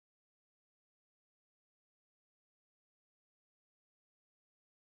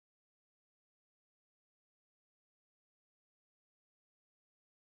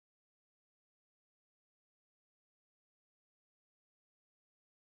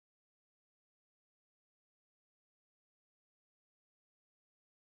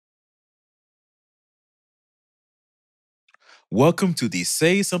Welcome to the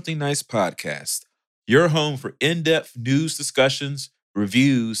Say Something Nice podcast, your home for in-depth news discussions,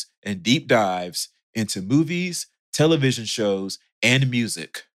 reviews, and deep dives into movies, television shows, and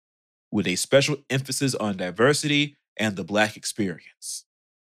music, with a special emphasis on diversity and the Black experience.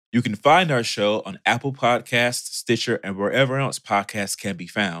 You can find our show on Apple Podcasts, Stitcher, and wherever else podcasts can be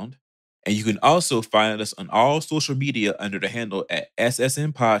found. And you can also find us on all social media under the handle at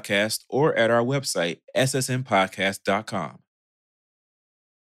SSN Podcast or at our website, ssnpodcast.com.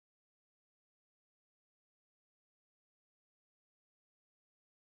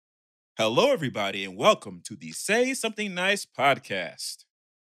 Hello, everybody, and welcome to the Say Something Nice podcast.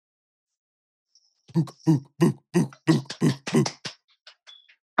 Book, book, book, book, book, book, book.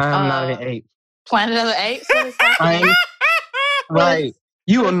 I'm not an ape. Planet of the Apes? What is happening? Right.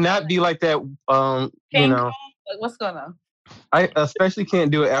 You will not be like that, King Kong? Like, what's going on? I especially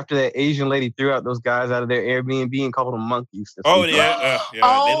can't do it after that Asian lady threw out those guys out of their Airbnb and called them monkeys. Oh, yeah.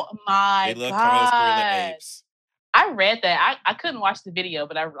 Oh, my They love calling us gorilla God. apes. I read that. I couldn't watch the video,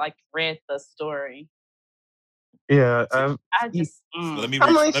 but I read the story. Yeah. I just... So let me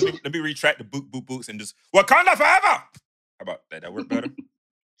retract the boot boot boots and just Wakanda forever. How about that? That work better?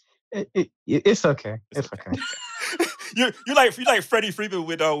 It's okay. It's okay. You're like Freddie Freeman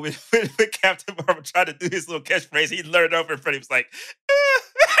with Captain Marvel trying to do his little catchphrase. He learned over and Freddie was like,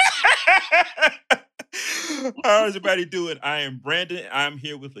 how is everybody doing? I am Brandon. I'm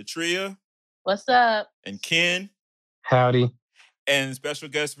here with Latria. What's up? And Ken. Howdy. And special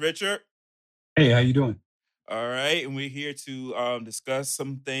guest Richard. Hey, how you doing? All right, and we're here to discuss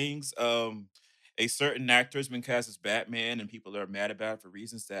some things. A certain actor has been cast as Batman, and people are mad about it for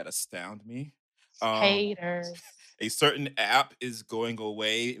reasons that astound me. Haters. A certain app is going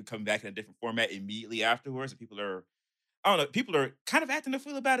away and coming back in a different format immediately afterwards. And people are kind of acting a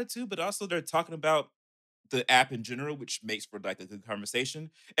fool about it too, but also they're talking about the app in general, which makes for like a good conversation.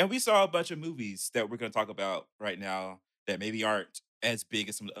 And we saw a bunch of movies that we're going to talk about right now that maybe aren't as big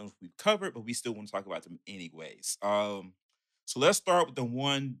as some of the others we've covered, but we still want to talk about them anyways. So let's start with the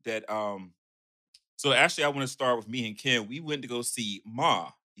one that so actually I want to start with me and Ken. We went to go see Ma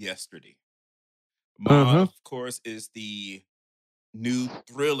yesterday. Ma, of course, is the new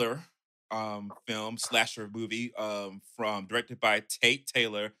thriller film slasher movie directed by Tate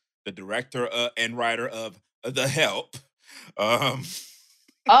Taylor, the director and writer of The Help.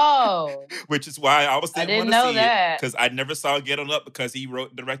 Which is why I didn't want to see it, because I never saw Get On Up because he wrote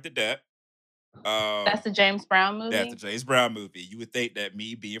and directed that. That's the James Brown movie? That's the James Brown movie. You would think that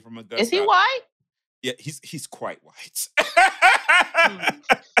me being from Augusta. Is he white? Yeah, he's quite white.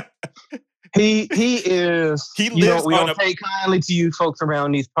 He is. We don't take kindly to you folks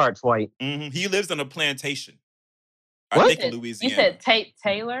around these parts, white. Mm-hmm. He lives on a plantation. What? I think in Louisiana. You said Tate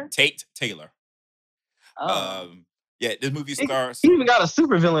Taylor? Tate Taylor. Oh. Yeah, this movie stars. He even got a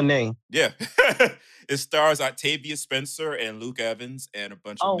supervillain name. Yeah. It stars Octavia Spencer and Luke Evans and a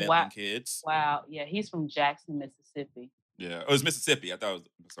bunch of meddling kids. Wow. Yeah, he's from Jackson, Mississippi. Yeah. Oh, it's Mississippi. I thought it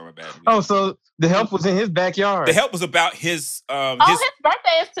was somewhere bad. Oh, so The Help was in his backyard. The Help was about his his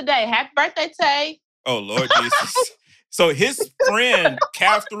birthday is today. Happy birthday, Tate. Oh, Lord Jesus. So his friend,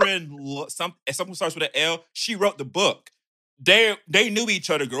 Catherine, something starts with an L, she wrote the book. They knew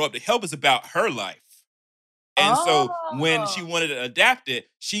each other growing up. The Help is about her life. And so when she wanted to adapt it,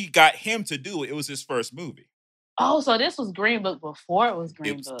 she got him to do it. It was his first movie. Oh, so this was Green Book before it was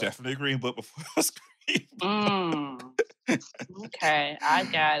Green Book. It was definitely a Green Book before it was Green Book. Okay, I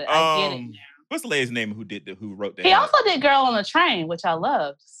got it. I get it now. What's the lady's name who wrote that? He also did Girl on the Train, which I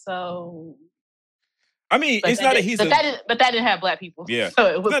loved. So I mean, it's not that he's that didn't have Black people. Yeah. So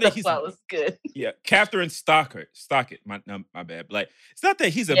it was it was good. Yeah. Catherine Stockett. My bad. Like, it's not that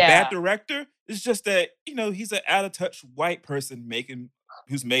he's a bad director. It's just that, he's an out-of-touch white person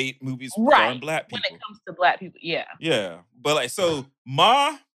who's made movies for Black people. When it comes to Black people, yeah. Yeah. But so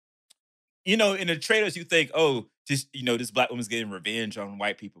Ma, in the trailers you think, oh, this Black woman's getting revenge on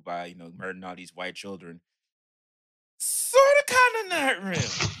white people by, murdering all these white children. Sort of, kind of not really.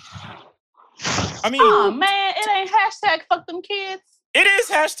 I mean, oh man, it ain't hashtag fuck them kids. It is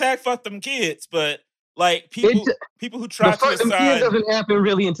hashtag fuck them kids, but like people who try to fuck them kids doesn't happen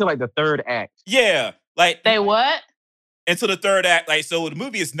really until like the third act. Yeah, like they what? Until the third act, like so the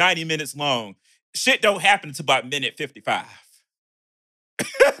movie is 90 minutes long. Shit don't happen until about minute 55.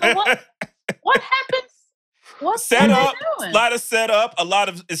 So what happens? What's setup? A lot of setup, a lot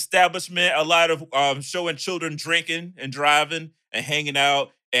of establishment, a lot of showing children drinking and driving and hanging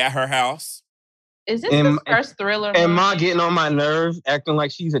out at her house. Is this his first thriller? And Ma getting on my nerves, acting like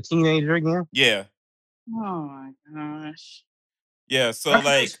she's a teenager again? Yeah. Oh my gosh. Yeah, so How can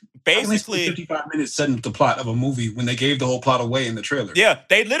like they spend basically, 55 minutes setting up the plot of a movie when they gave the whole plot away in the trailer? yeah,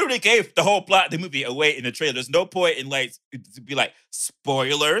 they literally gave the whole plot of the movie away in the trailer. There's no point in like to be like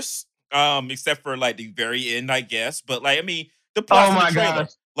spoilers, except for like the very end, I guess. But like, I mean, the plot's Oh in the my trailer.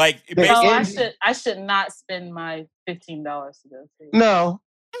 gosh. Like, The basically, end- I should not spend my $15 to go see it. No,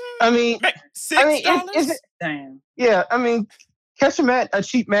 I mean, like I mean, $6. Damn. yeah. I mean, catch a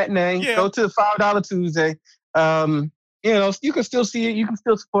cheap matinee. Yeah. Go to the $5 Tuesday. You know, you can still see it. You can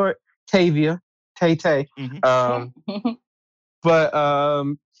still support Tavia, Tay Tay. Mhm. But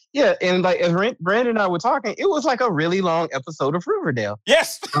yeah, and like as Brandon and I were talking, it was like a really long episode of Riverdale.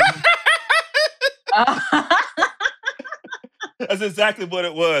 Yes. That's exactly what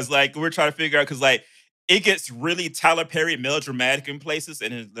it was. Like, we're trying to figure out because like it gets really Tyler Perry melodramatic in places,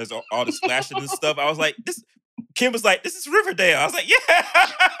 and then there's all the splashing and stuff. I was like, this. Kim was like, "This is Riverdale." I was like,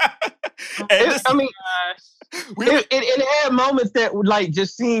 "Yeah." And this, I mean, we were, it had moments that would like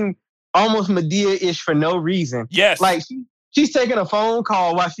just seem almost Medea-ish for no reason. yes, Like she's taking a phone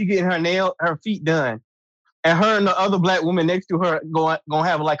call while she getting her feet done, and her and the other black woman next to her gonna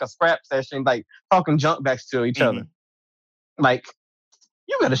have like a scrap session, like talking junk back to each other. Like,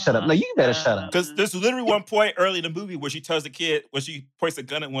 you better shut up. No, you better shut up. because there's literally one point early in the movie where she tells the kid, where she points a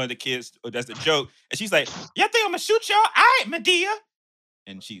gun at one of the kids, that's a joke, and she's like, "You think I'm gonna shoot y'all? All right, Medea."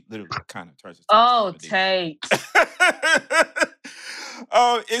 And she literally kind of turns. Oh, Tate.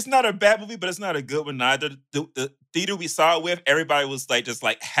 It's not a bad movie, but it's not a good one either. The theater we saw it with, everybody was like just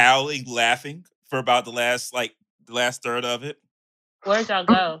like howling, laughing for about the last third of it. Where'd y'all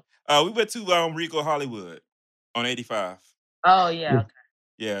go? We went to Regal Hollywood on 85. Oh, yeah. Okay.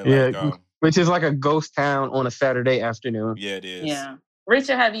 Yeah, Yeah, like, which is like a ghost town on a Saturday afternoon. yeah, it is. Yeah.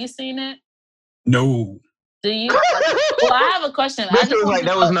 Richard, have you seen it? No. Do you? Well, I have a question. I Richard just was wanna like,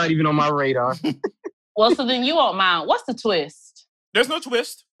 that know- was not even on my radar. Well, so then you won't mind. What's the twist? There's no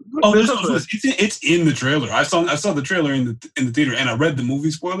twist. Oh, there's no twist. It's in the trailer. I saw the trailer in the theater, and I read the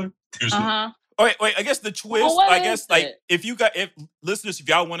movie spoiler. There's no. Uh-huh. Wait. I guess the twist. Well, what I is guess like it? if listeners, if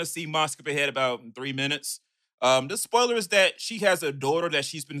y'all want to see Ma skip ahead about 3 minutes, the spoiler is that she has a daughter that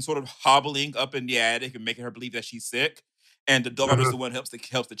she's been sort of hobbling up in the attic and making her believe that she's sick, and the daughter's the one who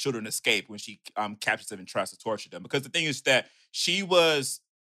helps the children escape when she captures them and tries to torture them. Because the thing is that she was.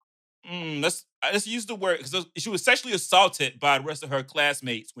 Let's use the word, because she was sexually assaulted by the rest of her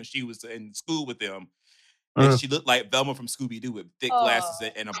classmates when she was in school with them. And she looked like Velma from Scooby-Doo with thick glasses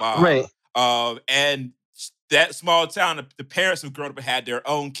and a bob. Right. And that small town, the parents have grown up and had their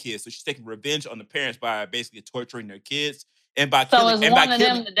own kids. So she's taking revenge on the parents by basically torturing their kids. And by So killing, is one of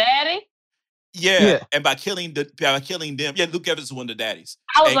them the daddy? yeah, and by killing them. Yeah, Luke Evans is one of the daddies.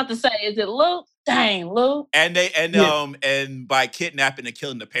 I was And- about to say, is it Luke? Dang, Luke. And Yeah. and by kidnapping and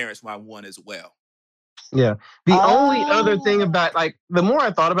killing the parents by one as well. Yeah. The only other thing Oh. about, like, the more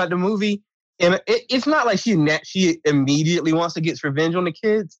I thought about the movie, and it's not like she immediately wants to get revenge on the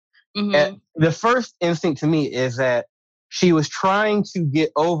kids. Mhm. The first instinct to me is that she was trying to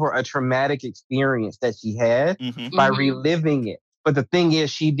get over a traumatic experience that she had Mm-hmm. by Mhm. reliving it. But the thing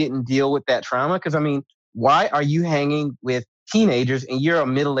is, she didn't deal with that trauma. Because, I mean, why are you hanging with teenagers and you're a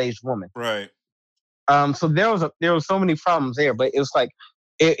middle-aged woman? Right. So there was so many problems there, but it was like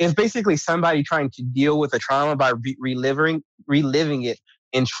it's basically somebody trying to deal with a trauma by reliving it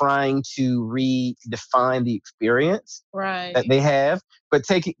and trying to redefine the experience Right. that they have, but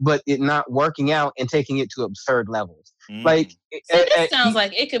it not working out and taking it to absurd levels. Like, See, this sounds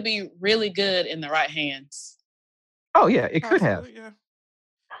like it could be really good in the right hands. oh yeah, it could have. Possibly, yeah.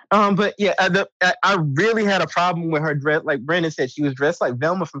 But yeah, I really had a problem with her dress. Like Brandon said, she was dressed like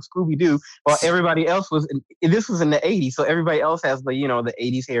Velma from Scooby-Doo, while everybody else was. This was in the '80s, so everybody else has the the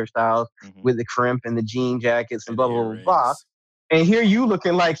 '80s hairstyles Mhm. with the crimp and the jean jackets and And blah blah blah earrings. blah. And here you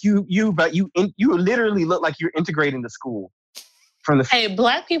looking like you literally look like you're integrating to school from the. Hey,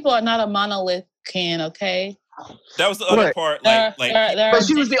 black people are not a monolith, Ken, okay? That was the other What? part. There Like But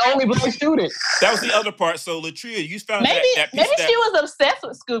she was the only black student. that was the other part. So Latria, you found maybe that piece maybe of that, she was obsessed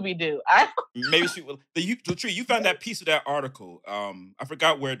with Scooby-Doo. maybe she will. Latria, you found that piece of that article. I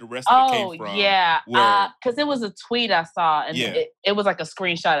forgot where the rest of it Oh, came from. yeah. where- Because it was a tweet I saw, and Yeah. it was like a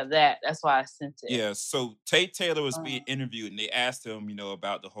screenshot of that. That's why I sent it. Yeah, so Tate Taylor was being Uh. interviewed, and they asked him,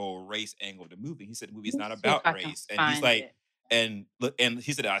 about the whole race angle of the movie. He said the movie's Let me not see if about I can race, and he's find like, it. and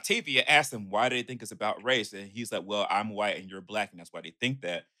he said Octavia asked him why do they think it's about race, and he's like, well, I'm white and you're black, and that's why they think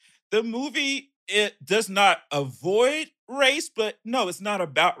that. The movie, it does not avoid race, but no, it's not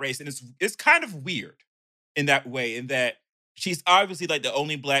about race, and it's kind of weird in that way, in that she's obviously like the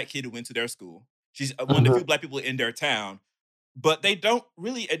only black kid who went to their school. She's one of the few black people in their town, but they don't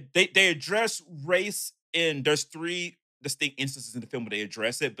really they address race in there's three distinct instances in the film where they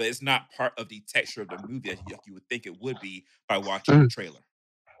address it, but it's not part of the texture of the movie that you would think it would be by watching the trailer.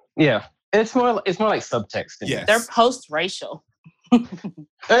 Yeah, it's more like subtext. Yes. They're post-racial.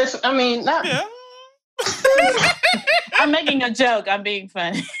 I mean, not. Yeah. I'm making a joke. I'm being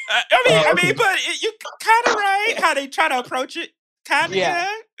funny. I mean, but you kind of right how they try to approach it. Kind of, yeah.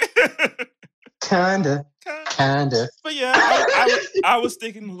 Kinda. But yeah, I was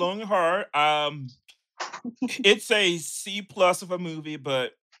thinking long and hard. It's a C+ of a movie,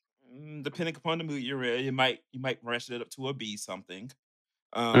 but depending upon the movie you're in, you might ratchet it up to a B something.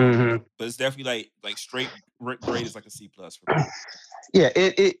 But it's definitely like straight grade is like a C+ for me. Yeah,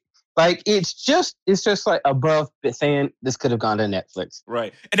 it's just like above saying this could have gone to Netflix.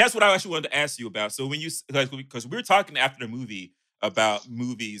 Right. And that's what I actually wanted to ask you about. So when you, because we were talking after the movie about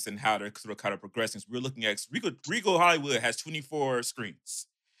movies and how they're sort of kind of progressing. So we're looking at Regal Hollywood has 24 screens.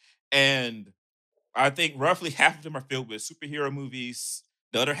 And I think roughly half of them are filled with superhero movies.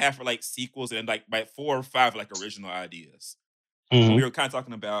 The other half are like sequels and like 4 or 5 like original ideas. We were kind of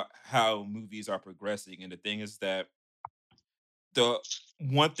talking about how movies are progressing. And the thing is that the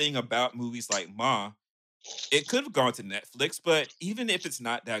one thing about movies like Ma, it could have gone to Netflix, but even if it's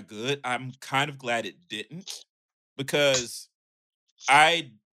not that good, I'm kind of glad it didn't, because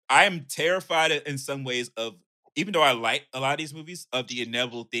I am terrified in some ways of, even though I like a lot of these movies, of the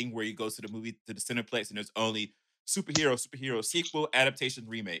inevitable thing where you go to the movie, to the Cineplex, and there's only superhero, sequel, adaptation,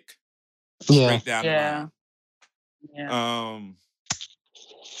 remake. Straight down the line. Yeah.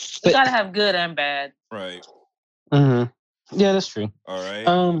 You gotta have good and bad. Right. Yeah, that's true. All right.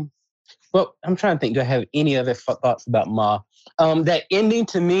 Well, I'm trying to think. Do I have any other thoughts about Ma? That ending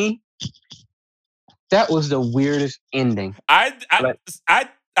to me, that was the weirdest ending. I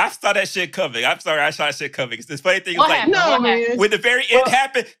saw that shit coming. I'm sorry, I saw that shit coming. This funny thing was like, no, man. When the very end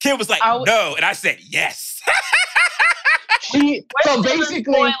happened, Kim was like, no, and I said yes. So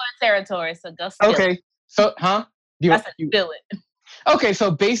basically, spoiler territory. So go spill okay. it. So, huh? I said spill it. Okay,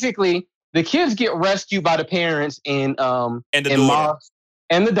 so basically, the kids get rescued by the parents and the daughter.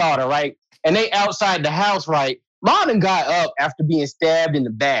 And the daughter, right? And they outside the house, right? Ma done got up after being stabbed in the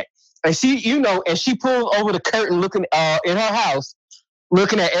back. And she pulled over the curtain looking in her house,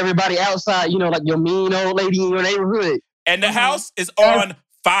 looking at everybody outside, like your mean old lady in your neighborhood. And the house is on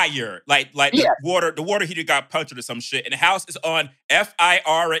fire. Like the water heater got punctured or some shit. And the house is on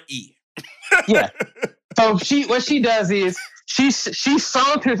FIRE. Yeah. So what she does is she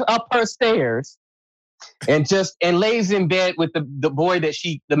saunters up her stairs and lays in bed with the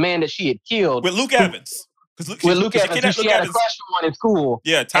man that she had killed. With Luke Evans. With Luke Evans, she had a crush on in school.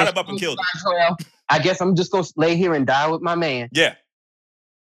 Yeah, tied him up and killed him. Well, I guess I'm just going to lay here and die with my man. Yeah.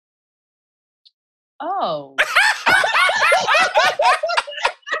 Oh.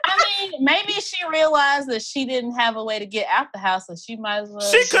 I mean, maybe she realized that she didn't have a way to get out the house, so she might as well.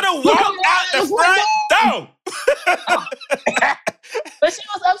 She could have walked out the front door. But she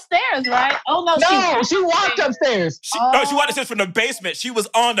was upstairs, right? Oh no, she walked upstairs. She walked upstairs from the basement. She was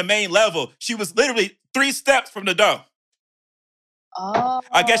on the main level. She was literally 3 steps from the door. Oh.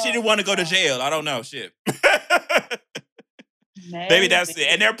 I guess she didn't want to go to jail. I don't know. Shit. Maybe that's it.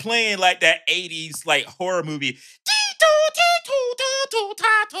 And they're playing like that 80s like horror movie.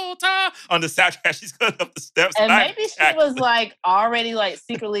 On the soundtrack, she's going up the steps. And maybe she was like already like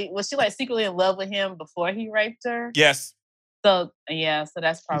secretly in love with him before he raped her? Yes. So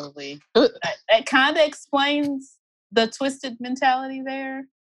that's probably that kind of explains the twisted mentality there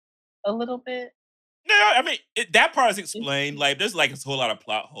a little bit. No, I mean that part is explained. Like there's like a whole lot of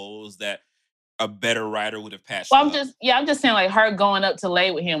plot holes that a better writer would have patched. Well, I'm just saying like her going up to lay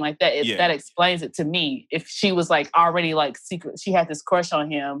with him like that. That explains it to me. If she was like already like secret, she had this crush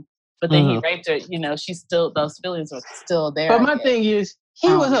on him, but then he raped her. She still, those feelings are still there. But my thing is, he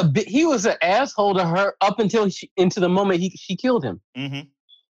was an asshole to her up until into the moment she killed him. Mm-hmm.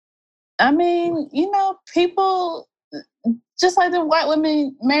 I mean, people just like the white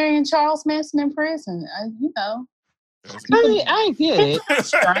women marrying Charles Manson in prison. I mean, I get it.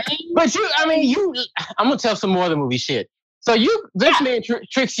 But I'm gonna tell some more of the movie shit. So this man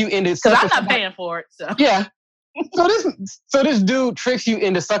tricks you into, because I'm not paying for it. So yeah. So this dude tricks you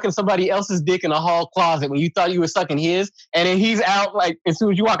into sucking somebody else's dick in a hall closet when you thought you were sucking his, and then he's out like as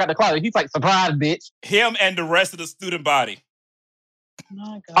soon as you walk out the closet, he's like, "Surprise, bitch!" Him and the rest of the student body.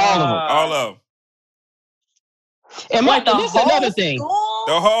 My God. All of them. And this is another thing.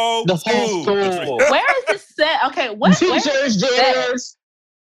 The whole school. Where is this set? Okay, teachers, janitors,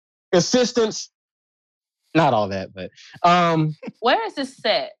 assistants. Not all that, but where is this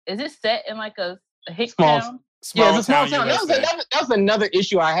set? Is it set in like a hick small town? Yeah, it's a small town. That was another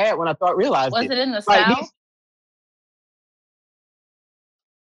issue I had when I realized Was it in the South?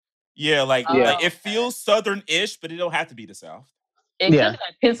 Yeah, like it feels Southern-ish, but it don't have to be the South. It could be like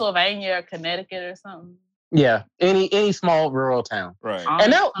Pennsylvania or Connecticut or something. Yeah, any small rural town. Right.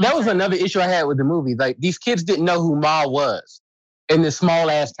 And that was another issue I had with the movie. Like, these kids didn't know who Ma was in this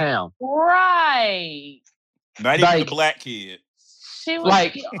small-ass town. Right. Not even a black kid. She was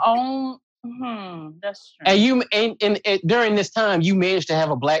like on... that's true. And during this time, you managed to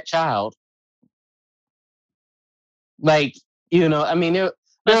have a black child. Like, you know, I mean,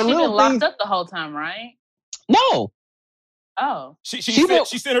 but she been locked up the whole time, right? No. Oh. She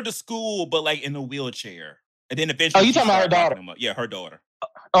sent her to school, but like in a wheelchair. And then eventually... Oh, you talking about her daughter? Yeah, her daughter.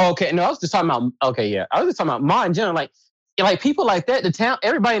 Oh, okay. No, I was just talking about... Okay, yeah. I was just talking about Ma in general. Like people like that,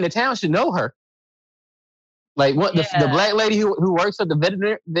 everybody in the town should know her. Like what the black lady who works at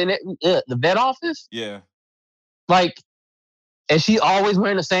the vet office? Yeah. Like, and she always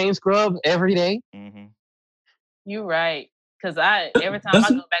wearing the same scrub every day. Mm-hmm. You're right. Because every time I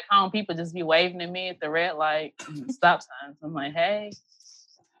go back home, people just be waving at me at the red light and stop signs. I'm like, hey.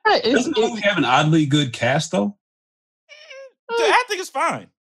 Doesn't the movie have an oddly good cast, though? The acting is fine.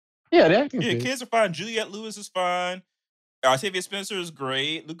 Yeah, the acting is good. Kids are fine. Juliette Lewis is fine. Octavia Spencer is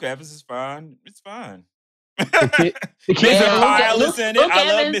great. Luke Evans is fine. It's fine. The Missy Pyle is in it.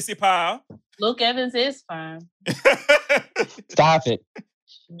 I love Missy Pyle. Luke Evans is fine. Stop it.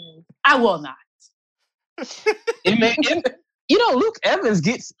 I will not. You know, Luke Evans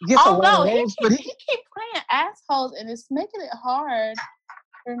gets a lot of roles, but he keep playing assholes, and it's making it hard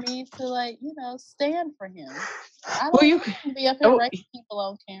for me to, like, you know, stand for him. I don't want to be up here raping people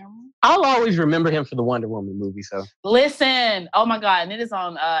on camera. I'll always remember him for the Wonder Woman movie. So listen, oh my God, and it is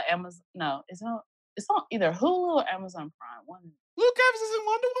on Amazon. No, it's on either Hulu or Amazon Prime. One. Luke Evans is in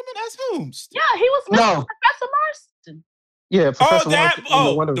Wonder Woman as whom? Yeah, he was Professor Marston. Yeah, Professor Marston.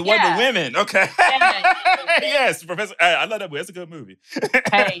 Wonder Women. Okay. Yes, Professor. I love that movie. That's a good movie.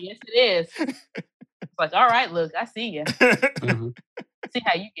 Hey, yes, it is. It's like, all right, look, I see you. Mm-hmm. See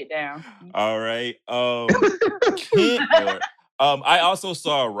how you get down. All right. I also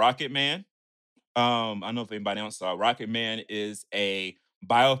saw Rocket Man. I don't know if anybody else saw. Rocket Man is a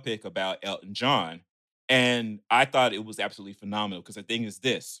biopic about Elton John, and I thought it was absolutely phenomenal because the thing is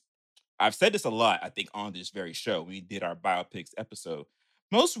this. I've said this a lot, I think, on this very show. We did our biopics episode.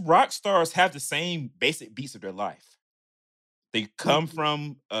 Most rock stars have the same basic beats of their life. They come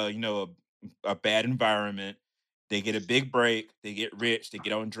from, a bad environment. They get a big break. They get rich. They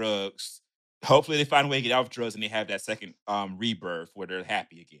get on drugs. Hopefully, they find a way to get off drugs, and they have that second rebirth where they're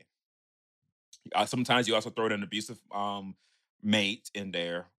happy again. Sometimes you also throw in an abusive mate in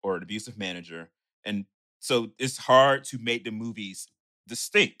there or an abusive manager, and so it's hard to make the movies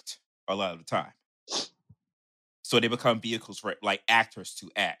distinct a lot of the time. So they become vehicles for like actors to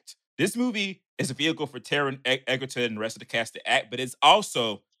act. This movie is a vehicle for Taron Egerton and the rest of the cast to act, but it's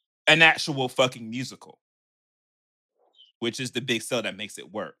also an actual fucking musical, which is the big sell that makes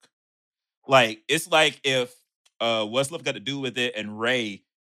it work. Like, it's like if What's Love Got to Do with It and Ray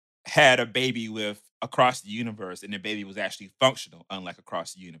had a baby with Across the Universe, and the baby was actually functional, unlike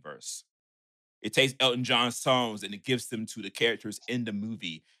Across the Universe. It takes Elton John's songs and it gives them to the characters in the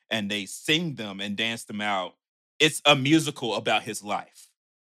movie, and they sing them and dance them out. It's a musical about his life,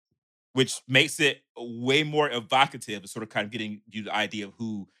 which makes it way more evocative and sort of kind of getting you the idea of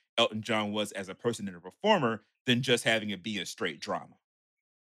who Elton John was as a person and a performer than just having it be a straight drama.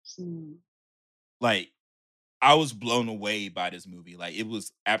 Like, I was blown away by this movie. Like, it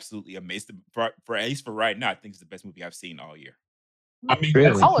was absolutely amazing. For at least for right now, I think it's the best movie I've seen all year. I mean,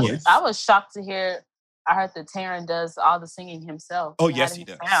 really? I was shocked to hear. I heard that Taron does all the singing himself. Oh, yes, he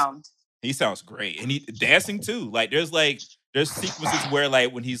does. He sounds great, and he dancing too. Like, there's sequences where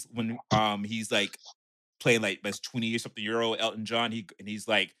like when he's like playing like this 20-something-year-old Elton John, he's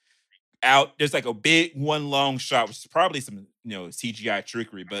like out. There's like a big one long shot, which is probably some CGI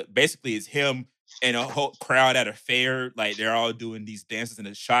trickery, but basically it's him and a whole crowd at a fair. Like, they're all doing these dances, and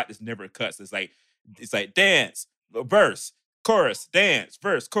the shot is never cuts. It's like dance, verse, chorus, dance,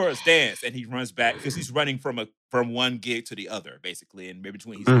 verse, chorus, dance, and he runs back because he's running from one gig to the other, basically, and in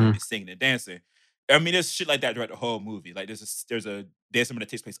between he's singing and dancing. I mean, there's shit like that throughout the whole movie. Like, there's a dance that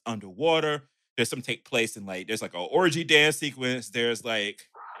takes place underwater. There's some take place in there's like an orgy dance sequence. There's like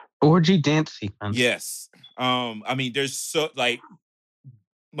orgy dance sequence. Yes. I mean, there's so like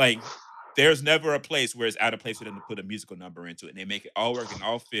there's never a place where it's out of place for them to put a musical number into it, and they make it all work and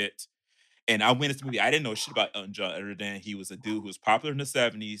all fit. And I went into this movie, I didn't know shit about Elton John other than he was a dude who was popular in the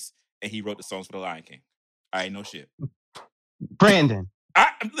 70s, and he wrote the songs for The Lion King. I ain't know shit. Brandon.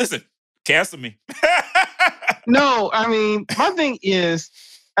 Listen, cancel me. No, I mean, my thing is,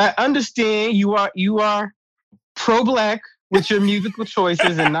 I understand you are pro-black, with your musical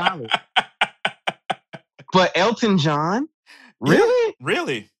choices and knowledge. But Elton John, really, yeah,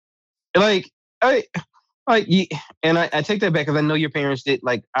 really, and I take that back because I know your parents did.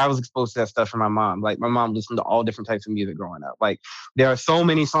 Like, I was exposed to that stuff from my mom. Like, my mom listened to all different types of music growing up. Like, there are so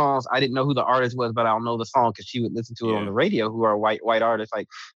many songs I didn't know who the artist was, but I'll know the song because she would listen to it on the radio. Who are white artists? Like,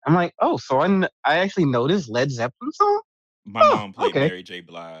 I'm like, oh, so I actually know this Led Zeppelin song. My mom played Mary J.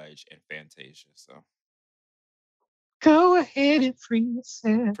 Blige and Fantasia, so go ahead and free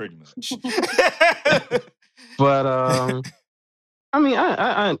yourself. Pretty much. But I mean,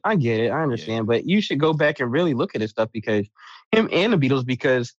 I get it. I understand. But you should go back and really look at his stuff because him and the Beatles,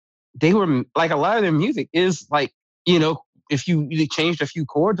 because they were like, a lot of their music is like, if you changed a few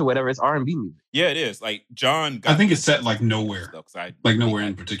chords or whatever, it's R&B music. Yeah, it is. Like John. I think it's set like nowhere. Stuff, like nowhere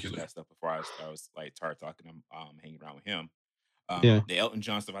in particular. That stuff before I was like started talking to him, hanging around with him. The Elton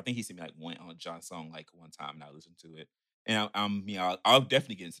John stuff. I think he sent me like one Elton John song like one time, and I listened to it. And I'll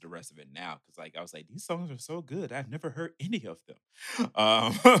definitely get into the rest of it now because like I was like, these songs are so good. I've never heard any of them.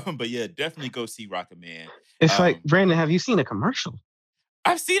 But yeah, definitely go see Rocket Man. It's like, Brandon, have you seen a commercial?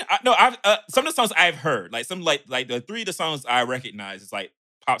 I've seen some of the songs I've heard. Like some like the three of the songs I recognize is like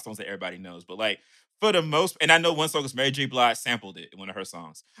pop songs that everybody knows. But like for the most, and I know one song is Mary J. Blige sampled it in one of her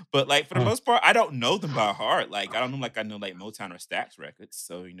songs. But like for the most part, I don't know them by heart. Like I don't know like I know like Motown or Stax records.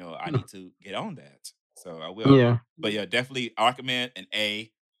 So I need to get on that. So I will. Yeah. But yeah, definitely Rocket Man and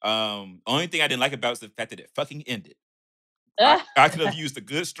A. Only thing I didn't like about it is the fact that it fucking ended. I could have used a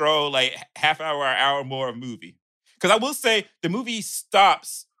good stroll, like half hour more of movie. Because I will say the movie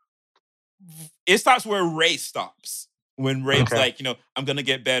stops. It stops where Ray stops. When Ray's like, I'm gonna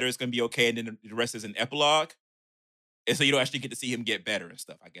get better, it's gonna be okay, and then the rest is an epilogue. And so you don't actually get to see him get better and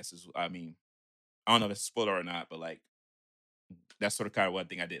stuff, I guess I don't know if it's a spoiler or not, but like that's sort of kind of one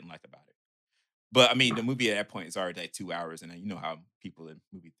thing I didn't like about it. But I mean, the movie at that point is already like 2 hours, and you know how people in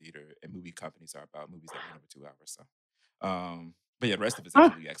movie theater and movie companies are about movies that run over 2 hours. So, but yeah, the rest of it's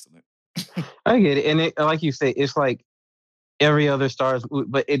absolutely excellent. I get it, and like you say, it's like every other Star's movie,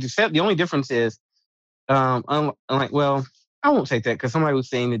 but except the only difference is, I'm like, well, I won't take that because somebody was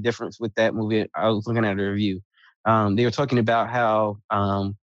saying the difference with that movie. I was looking at a review. They were talking about how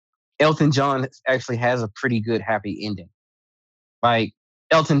Elton John actually has a pretty good happy ending. Like,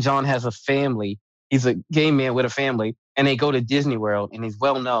 Elton John has a family. He's a gay man with a family, and they go to Disney World, and he's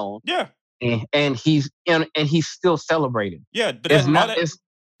well known. Yeah, and he's still celebrated. Yeah, but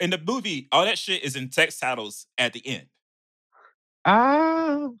in the movie, all that shit is in text titles at the end.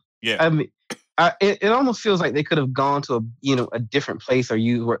 Yeah. I mean, it almost feels like they could have gone to a different place, or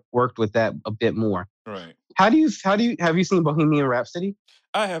you worked with that a bit more. Right. Have you seen Bohemian Rhapsody?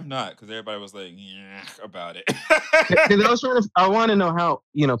 I have not, because everybody was like, yeah, about it. I want to know how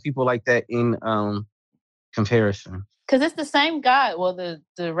people like that in comparison. Because it's the same guy. Well, the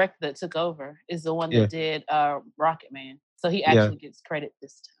director that took over is the one that did Rocket Man, so he actually gets credit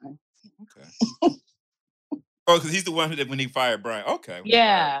this time. Okay. Oh, because he's the one that when he fired Brian. Okay.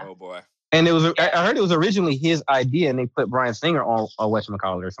 Yeah. Oh boy. And it was. I heard it was originally his idea, and they put Bryan Singer on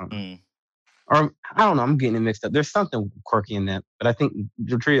whatchamacallit or something. Or I don't know. I'm getting it mixed up. There's something quirky in that, but I think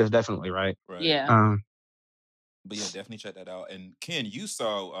the trio is definitely right. Yeah. But yeah, definitely check that out. And Ken, you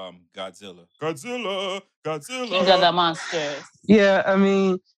saw Godzilla. King of the Monsters. Yeah, I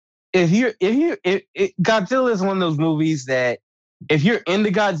mean, if Godzilla is one of those movies that if you're into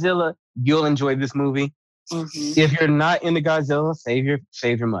Godzilla, you'll enjoy this movie. Mm-hmm. If you're not into Godzilla, save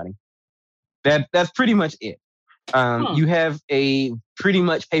your money. That's pretty much it. You have a pretty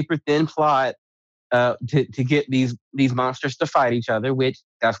much paper thin plot to get these monsters to fight each other, which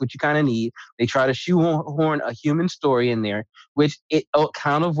that's what you kind of need. They try to shoehorn a human story in there, which it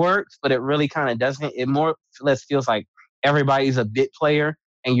kind of works, but it really kind of doesn't. It more or less feels like everybody's a bit player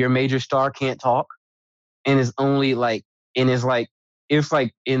and your major star can't talk, and is only like, it's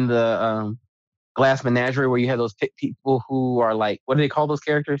like in the Glass Menagerie where you have those people who are like, what do they call those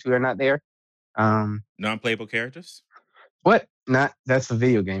characters who are not there? Non-playable characters? What? That's a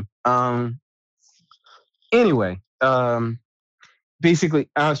video game. Anyway, basically,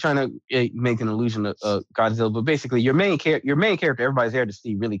 I was trying to make an illusion of Godzilla, but basically, your main character, everybody's there to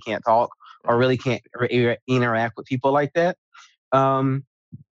see, really can't talk or really can't interact with people like that.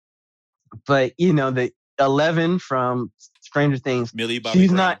 But the 11 from Stranger Things, Millie Bobby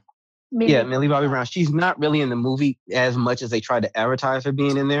Brown. Millie Bobby Brown. She's not really in the movie as much as they tried to advertise her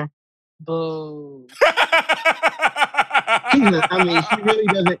being in there. Boo. I mean, she really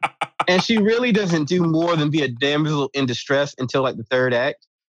doesn't, and she really doesn't do more than be a damsel in distress until like the third act.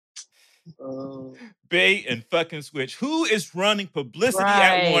 Bait and fucking switch. Who is running publicity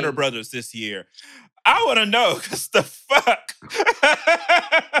at Warner Brothers this year? I want to know because the fuck.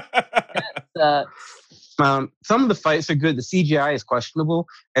 Some of the fights are good. The CGI is questionable.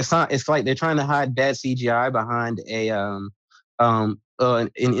 It's not. It's like they're trying to hide bad CGI behind an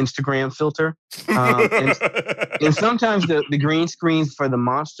Instagram filter. And sometimes the green screens for the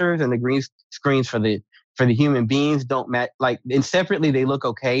monsters and the green screens for the human beings don't match. Like, and separately they look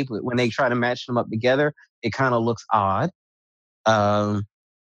okay, but when they try to match them up together, it kind of looks odd.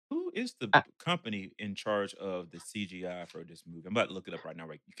 Who is the company in charge of the CGI for this movie? I'm about to look it up right now.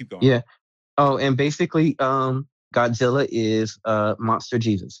 Right, you keep going. Yeah. Oh, and basically, Godzilla is Monster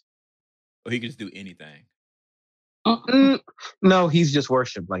Jesus. Oh, he can just do anything. No, he's just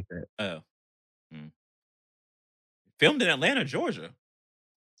worshipped like that. Oh. Filmed in Atlanta, Georgia.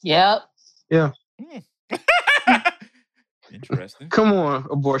 Yep. Yeah. Interesting. Come on,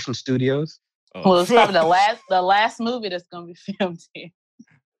 Abortion Studios. Oh. Well, it's probably the last movie that's going to be filmed here.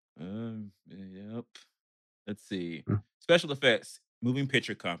 Yep. Let's see. Special effects, Moving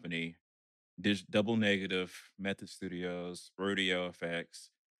Picture Company, Double Negative, Method Studios, Rodeo Effects.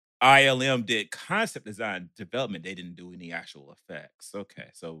 ILM did concept design development. They didn't do any actual effects. Okay,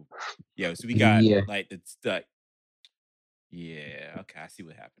 so yeah, so we got like it's like, yeah. Okay, I see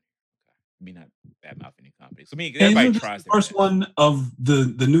what happened. Okay, I mean, not badmouth any company. So I mean, everybody tries. The first one of the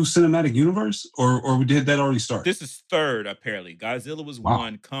new cinematic universe, or did that already start? This is third apparently. Godzilla was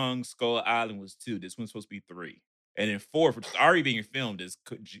 1, Kong Skull Island was 2. This one's supposed to be 3, and then 4th, which is already being filmed, is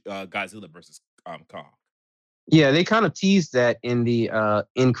Godzilla versus Kong. Yeah, they kind of teased that in the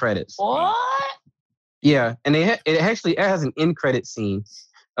end credits. What? Yeah, and it actually has an end credit scene.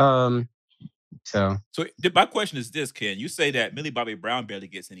 So my question is this, Ken. You say that Millie Bobby Brown barely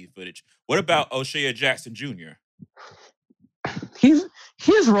gets any footage. What about O'Shea Jackson Jr.? His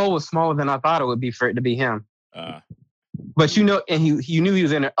role was smaller than I thought it would be for it to be him. But you know, and you knew he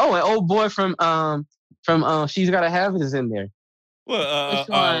was in there. Oh, an old boy from She's Gotta Have It is in there. Well, which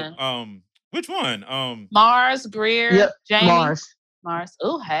one? Which one? Mars, Greer, yep, Jamie. Mars.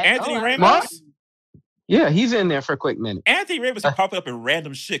 Oh, hey. Anthony Ramos? Mars? Yeah, he's in there for a quick minute. Anthony Ramos is popping up in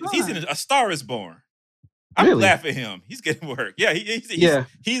random shit because he's in A Star Is Born. I'm Really? glad for him. He's getting work. Yeah,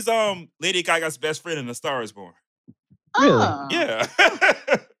 he's Lady Gaga's best friend in A Star Is Born. Really? Yeah.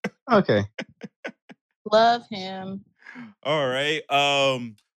 Okay. Love him. All right.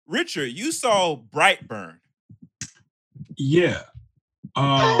 Richard, you saw Brightburn. Yeah.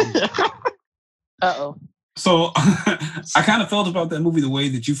 Uh-oh. So I kind of felt about that movie the way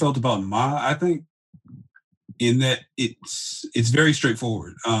that you felt about Ma, I think, in that it's very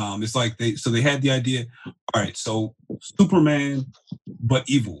straightforward. It's like they had the idea, all right, so Superman but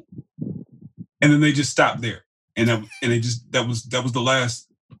evil. And then they just stopped there. And that was the last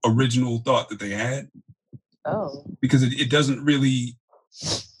original thought that they had. Oh. Because it doesn't really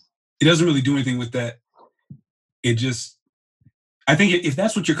do anything with that. It just, I think if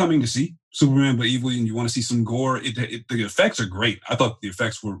that's what you're coming to see, Superman but evil, and you want to see some gore, the effects are great. I thought the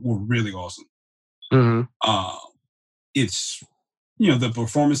effects were really awesome. Mm-hmm. It's, the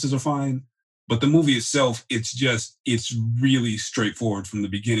performances are fine, but the movie itself, it's really straightforward from the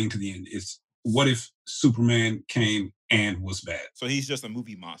beginning to the end. It's what if Superman came and was bad? So he's just a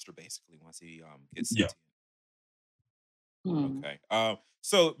movie monster, basically, once he gets sentient. Okay.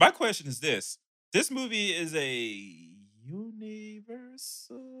 So my question is this. This movie is a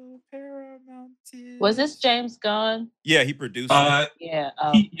Universal Paramount. Was this James Gunn? Yeah, he produced it.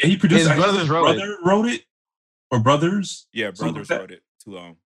 He produced it. His brothers wrote it. Or brothers? Yeah, brothers wrote it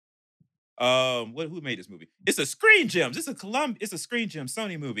too. Who made this movie? It's a Screen Gems. It's a Screen Gems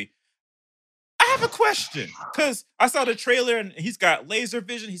Sony movie. I have a question because I saw the trailer and he's got laser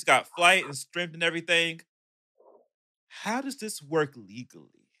vision, he's got flight and strength and everything. How does this work legally?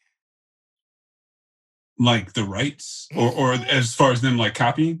 Like the rights, or as far as them like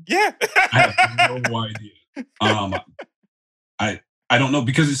copying? Yeah, I have no idea. I don't know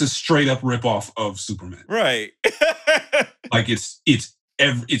because it's a straight up ripoff of Superman, right? Like it's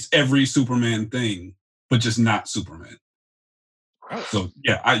every Superman thing, but just not Superman. Oh. So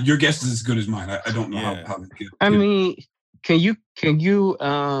yeah, your guess is as good as mine. I don't know how to get. I mean, can you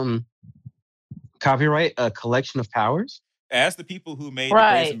copyright a collection of powers? Ask the people who made the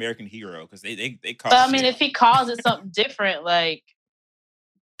greatest American hero because they call. But I mean, if he calls it something different, like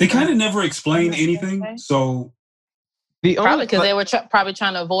they kind of never explain anything. Okay. So probably because they were probably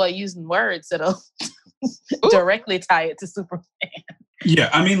trying to avoid using words that'll directly tie it to Superman. Yeah,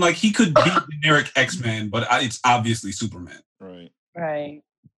 I mean, like he could be generic X-Man, but it's obviously Superman. Right.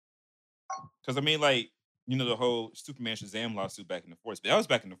 Because I mean, like the whole Superman Shazam lawsuit back in the 40s. But that was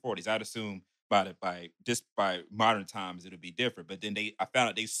back in the 40s. I'd assume by modern times it'll be different. But then I found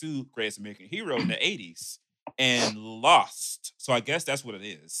out they sued Greatest American Hero in the 80s and lost. So I guess that's what it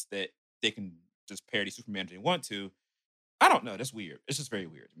is, that they can just parody Superman if they want to. I don't know. That's weird. It's just very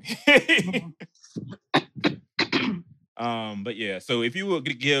weird to me. But yeah. So if you were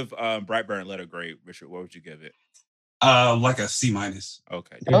to give Brightburn a letter grade, Richard, what would you give it? Like a C-.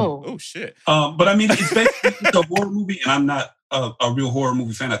 Okay. Oh shit. But I mean, it's basically a horror movie, and I'm not a real horror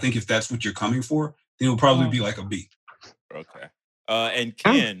movie fan. I think if that's what you're coming for, then it'll probably be like a B. Okay. And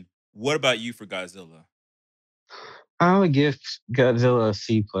Ken, what about you for Godzilla? I would give Godzilla a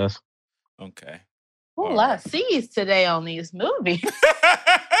C+. Okay. A lot of C's today on these movies.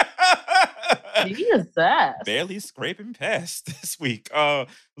 Jesus. Barely scraping past this week.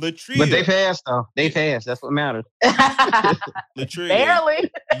 Latria. But they passed, though. They passed. That's what matters. Latria.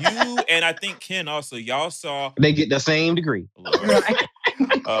 Barely. You and I think Ken also, y'all saw. They get the same degree.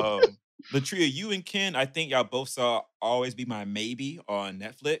 Latria, you and Ken, I think y'all both saw Always Be My Maybe on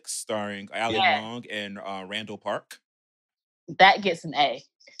Netflix, starring Ali Wong and Randall Park. That gets an A.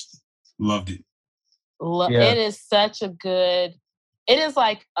 Loved it. It is such a good. It is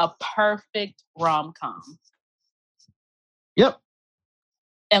like a perfect rom-com. Yep.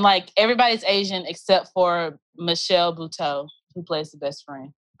 And like everybody's Asian except for Michelle Buteau, who plays the best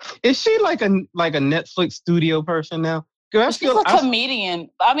friend. Is she like a Netflix studio person now? She's a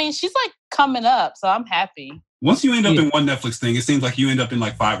comedian. I mean, she's like coming up, so I'm happy. Once you end up in one Netflix thing, it seems like you end up in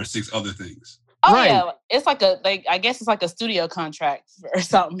like 5 or 6 other things. Oh yeah, it's like I guess it's like a studio contract or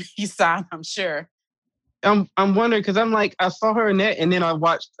something you sign. I'm sure. I'm wondering because I'm like I saw her in that, and then I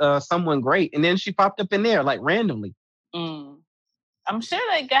watched Someone Great, and then she popped up in there like randomly. I'm sure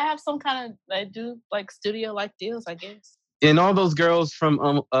they have some kind of they do like studio like deals, I guess. And all those girls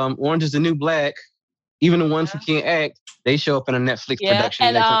from Orange Is the New Black, even the ones who can't act, they show up in a Netflix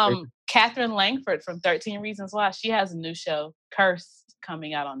production. And Catherine Langford from 13 Reasons Why, she has a new show, Cursed,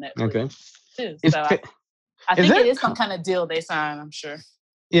 coming out on Netflix. Okay. Too. So I think it is some kind of deal they sign, I'm sure.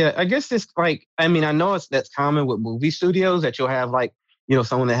 Yeah, I guess it's like, I mean, I know that's common with movie studios that you'll have like,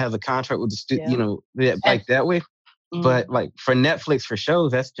 someone that has a contract with the studio, like that way. But like for Netflix, for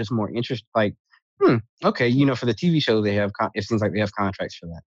shows, that's just more interest. Like, okay, for the TV show, they have, it seems like they have contracts for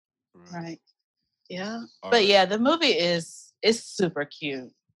that. Right. Yeah. But yeah, the movie is super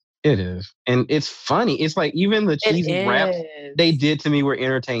cute. It is. And it's funny. It's like even the cheesy raps they did to me were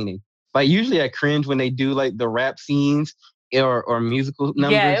entertaining. Like usually I cringe when they do like the rap scenes or musical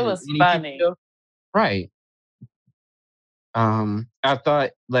numbers. Yeah, it was funny. Right. I thought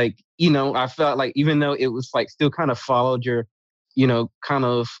like, I felt like even though it was like still kind of followed your, kind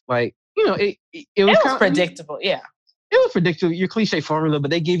of like, it was kind of predictable. Yeah. It was predictable, your cliche formula,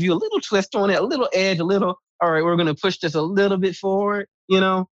 but they gave you a little twist on it, a little edge, all right, we're going to push this a little bit forward,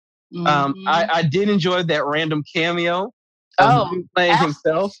 I did enjoy that random cameo of him playing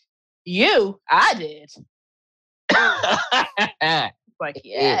himself. I did. Like,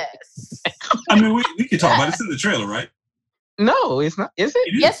 yes. I mean, we can talk about it. It's in the trailer, right? No, it's not. Is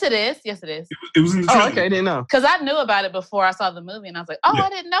it? Yes, it is. Yes, it is. It was in the trailer. Oh, okay, I didn't know. Because I knew about it before I saw the movie, and I was like, I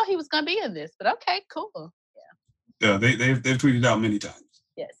didn't know he was going to be in this. But okay, cool. Yeah, they've tweeted out many times.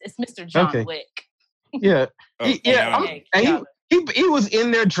 Yes, it's Mr. John Wick. Yeah. He was in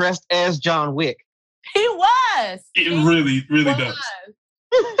there dressed as John Wick. He was. It really, really does.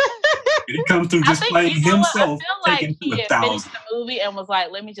 It comes through just playing himself. I feel like he had finished the movie and was like,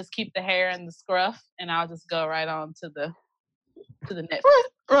 let me just keep the hair and the scruff, and I'll just go right on to the Netflix.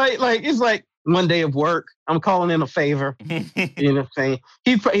 Right, like it's like one day of work. I'm calling in a favor. You know what I'm saying?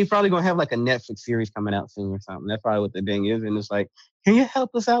 He's probably gonna have like a Netflix series coming out soon or something. That's probably what the thing is. And it's like, can you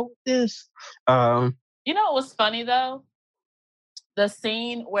help us out with this? You know what was funny though? The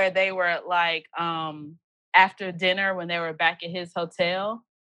scene where they were like after dinner when they were back at his hotel.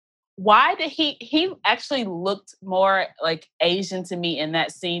 Why did he actually looked more like Asian to me in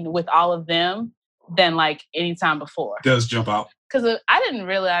that scene with all of them than like any time before? Does jump out. Because I didn't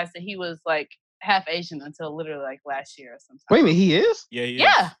realize that he was like half Asian until literally like last year or something. Wait a minute, he is? Yeah, he is.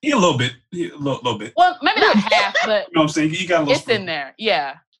 Yeah. He a little bit. A little bit. Well, maybe not half, but you know what I'm saying? He got a little it's in there.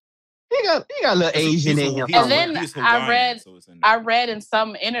 Yeah. He got a little Asian in him. And then I read in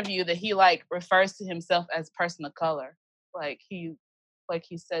some interview that he like refers to himself as a person of color. Like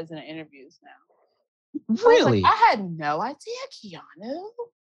he says in the interviews now. Really? I had no idea, Keanu.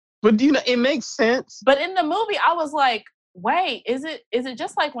 But it makes sense. But in the movie, I was like, wait, is it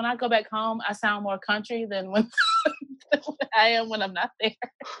just like when I go back home, I sound more country than when I am when I'm not there?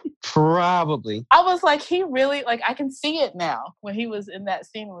 Probably. I was like, he really, like, I can see it now when he was in that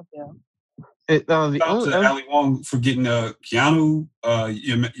scene with them. Ali Wong for getting Keanu,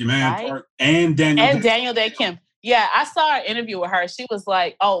 your man Park, and Daniel Day Kim. Yeah, I saw an interview with her. She was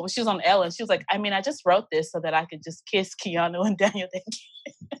like, she was on Ellen. She was like, I mean, I just wrote this so that I could just kiss Keanu and Daniel Day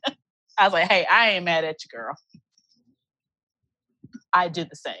Kim. I was like, hey, I ain't mad at you, girl. I did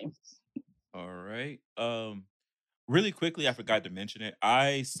the same. All right. Really quickly, I forgot to mention it.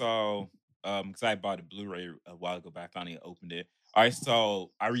 I saw, because I bought a Blu-ray a while ago, but I finally opened it. I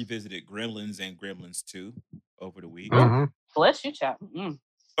revisited Gremlins and Gremlins 2 over the week. Mm-hmm. Bless you, chap.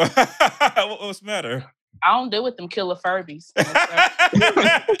 What's the matter? I don't deal with them killer Furbies.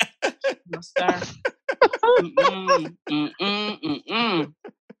 No, sir.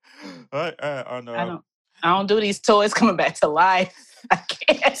 I don't do these toys coming back to life. I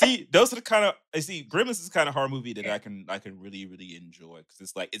can't. See, those are the kind of Gremlins is the kind of horror movie that I can really, really enjoy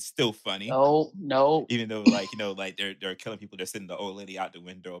because it's still funny. No. Even though they're killing people, they're sending the old lady out the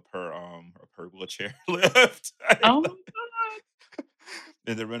window of her wheelchair lift. Oh.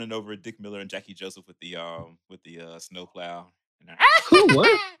 Then they're running over Dick Miller and Jackie Joseph with the snowplow. Who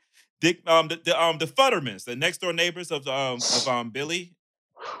what? Dick the Futtermans, the next door neighbors of Billy.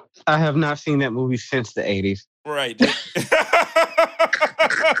 I have not seen that movie since the 80s. Right.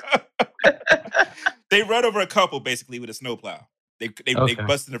 They run over a couple basically with a snowplow. They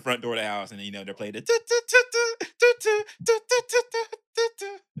bust in the front door of the house and they're playing the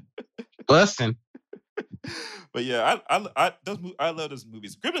busting. But yeah, I love those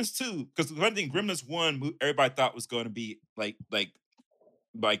movies. Gremlins 2, because one thing, Gremlins 1, everybody thought was going to be like a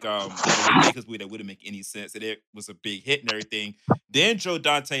ridiculous movie that wouldn't make any sense, and it was a big hit and everything. Then Joe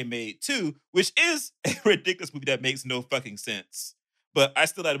Dante made 2, which is a ridiculous movie that makes no fucking sense. But I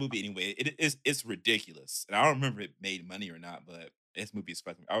still like the movie anyway. It's ridiculous, and I don't remember if it made money or not. But this movie is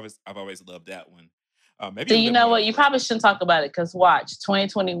fucking. I've always loved that one. Maybe. So you know what? You probably shouldn't talk about it because watch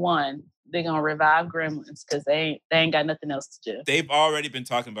 2021. They're gonna revive Gremlins because they ain't got nothing else to do. They've already been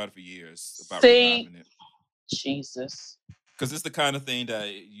talking about it for years about reviving it. Jesus. Because it's the kind of thing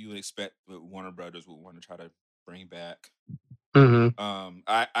that you would expect that Warner Brothers would want to try to bring back. Mm-hmm.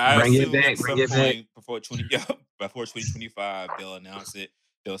 I bring assume it back, at some point before 2025 they'll announce it.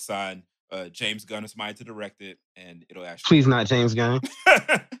 They'll sign James Gunn or somebody to direct it, and it'll actually. Please not James Gunn.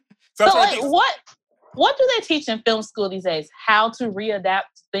 So like, what do they teach in film school these days? How to readapt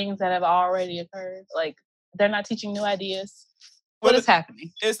things that have already occurred? Like they're not teaching new ideas. What is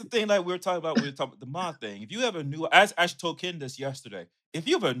happening? It's the thing like we were talking about the Ma thing. If you have a new, I actually told Ken this yesterday. If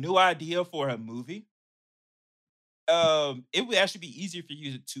you have a new idea for a movie, it would actually be easier for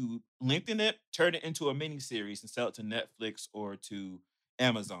you to lengthen it, turn it into a miniseries, and sell it to Netflix or to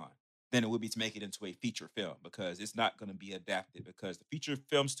Amazon than it would be to make it into a feature film, because it's not going to be adapted, because the feature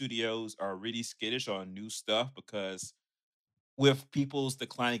film studios are really skittish on new stuff, because with people's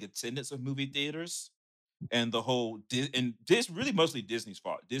declining attendance of movie theaters and the whole, and this really mostly Disney's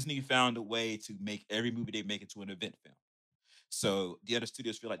fault. Disney found a way to make every movie they make into an event film. So the other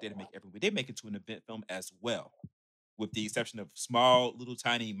studios feel like they didn't make every movie. They make it into an event film as well, with the exception of small, little,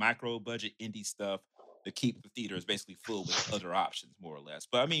 tiny, micro budget indie stuff to keep the theaters basically full with other options, more or less.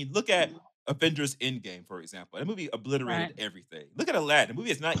 But I mean, look at Avengers Endgame, for example. That movie obliterated everything. Look at Aladdin. The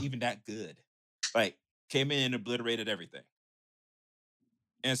movie is not even that good. Like, came in and obliterated everything.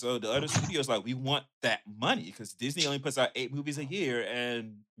 And so the other studios like, we want that money, because Disney only puts out 8 movies a year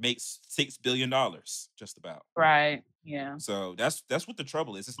and makes $6 billion, just about. Right. Yeah. So that's what the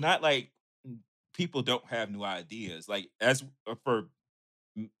trouble is. It's not like people don't have new ideas. Like, as for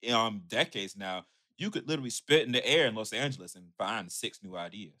decades now, you could literally spit in the air in Los Angeles and find 6 new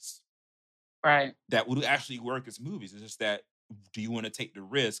ideas. Right. That would actually work as movies. It's just that, do you want to take the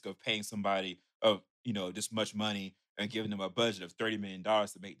risk of paying somebody of, this much money and giving them a budget of $30 million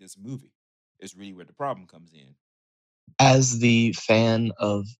to make this movie? Is really where the problem comes in. As the fan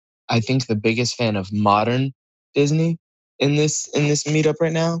of, I think the biggest fan of modern Disney in this meetup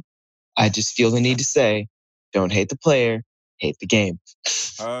right now, I just feel the need to say, don't hate the player, hate the game.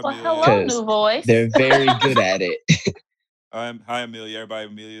 Well, hello, new voice. They're very good at it. Hi, Amelia. Everybody,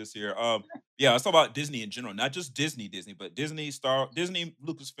 Amelia's here. Let's talk about Disney in general, not just Disney, but Disney,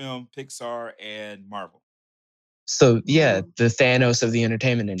 Lucasfilm, Pixar, and Marvel. So yeah, the Thanos of the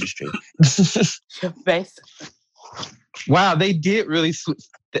entertainment industry. Basically. Wow, they did really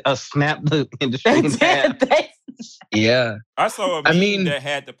snap the industry in half. Yeah. I saw a meme that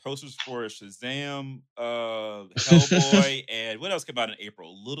had the posters for Shazam, Hellboy, and what else came out in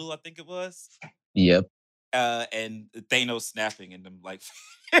April? Little, I think it was. Yep. And Thanos snapping in them like.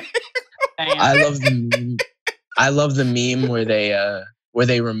 I love the meme where they where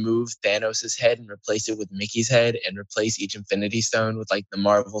they remove Thanos' head and replace it with Mickey's head and replace each Infinity Stone with like the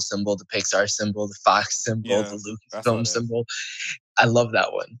Marvel symbol, the Pixar symbol, the Fox symbol, the Lucasfilm symbol. I love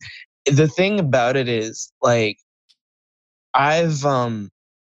that one. The thing about it is, like, I don't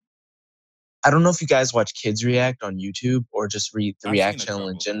know if you guys watch Kids React on YouTube or just read the React channel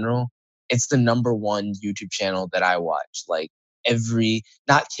in general. It's the #1 YouTube channel that I watch. Like,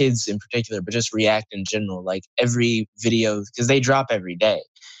 not kids in particular, but just React in general, like every video, because they drop every day.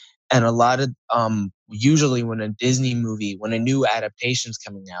 And a lot of, usually when a Disney movie, when a new adaptation's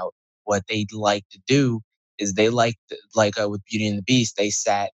coming out, what they like to do is they like with Beauty and the Beast, they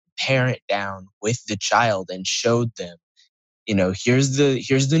sat parent down with the child and showed them, here's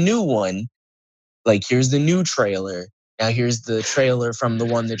the new one, like here's the new trailer. Now here's the trailer from the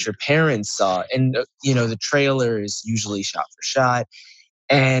one that your parents saw. And, the trailer is usually shot for shot.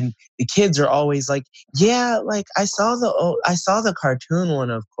 And the kids are always like, yeah, like I saw the cartoon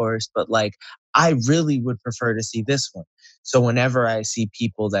one, of course, but like I really would prefer to see this one. So whenever I see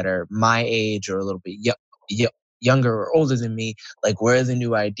people that are my age or a little bit younger or older than me, like where are the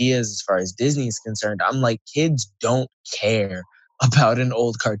new ideas as far as Disney is concerned, I'm like, kids don't care about an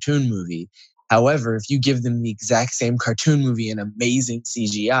old cartoon movie. However, if you give them the exact same cartoon movie and amazing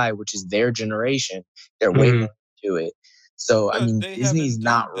CGI, which is their generation, they're way more into it. So, but I mean, Disney's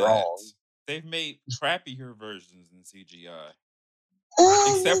not wrong. They've made crappier versions in CGI.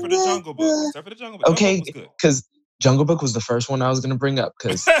 Except for the Jungle Book. Okay, because Jungle Book was the first one I was going to bring up,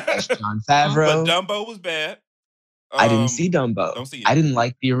 because that's Jon Favreau. But Dumbo was bad. I didn't see Dumbo. Don't see it. I didn't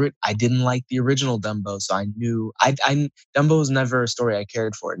like the original Dumbo, so I knew Dumbo was never a story I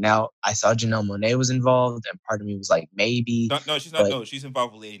cared for. Now I saw Janelle Monáe was involved, and part of me was like, maybe. No, she's not. No, she's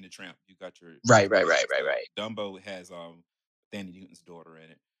involved with Lady and the Tramp. You got your right. Dumbo has Danny Newton's daughter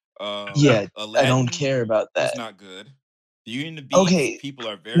in it. Yeah, Aladdin I don't care about that. It's not good. Beauty and the Beast. Okay, people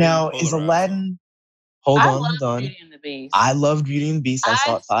are very now is Aladdin. Hold on. Beauty and the Beast. I loved Beauty and the Beast. I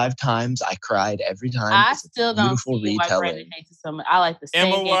saw it 5 times. I cried every time. I still don't see why Brandon hates it so much. I like the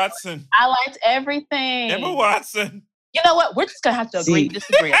singing. Emma Watson. I liked everything. Emma Watson. You know what? We're just gonna have to agree to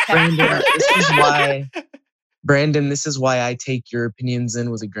disagree. Brandon, this is why I take your opinions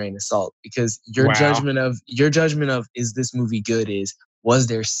in with a grain of salt, because your judgment of is this movie good was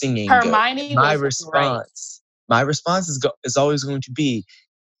there singing Hermione good? My response is always going to be,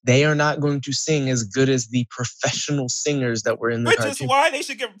 they are not going to sing as good as the professional singers that were in the cartoon. Which is why they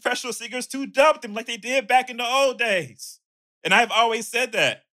should get professional singers to dub them like they did back in the old days. And I've always said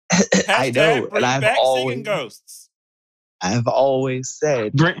that. I know, bring and back singing ghosts. I've always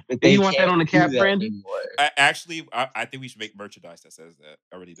said that they you want that on the cap, Brandon? I think we should make merchandise that says that.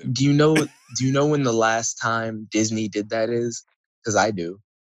 I already do. Do you know when the last time Disney did that is? Because I do.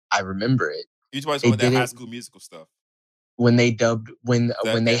 I remember it. You're talking about that High School Musical stuff. When they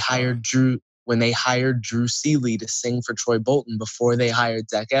hired Drew Seeley to sing for Troy Bolton before they hired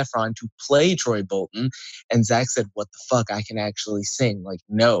Zac Efron to play Troy Bolton, and Zac said, "What the fuck? I can actually sing." Like,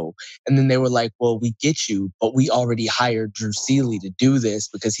 no. And then they were like, "Well, we get you, but we already hired Drew Seeley to do this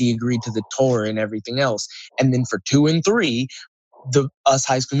because he agreed to the tour and everything else." And then for 2 and 3, us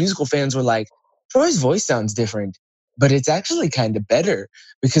High School Musical fans were like, "Troy's voice sounds different, but it's actually kind of better,"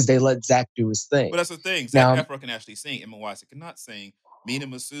 because they let Zac do his thing. But that's the thing. Zac Efron can actually sing. Emma Watson cannot sing. Mina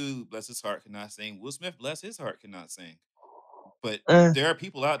Masood, bless his heart, cannot sing. Will Smith, bless his heart, cannot sing. But there are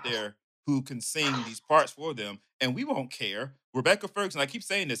people out there who can sing these parts for them, and we won't care. Rebecca Ferguson, I keep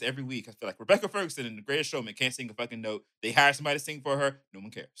saying this every week. I feel like Rebecca Ferguson in The Greatest Showman can't sing a fucking note. They hire somebody to sing for her. No one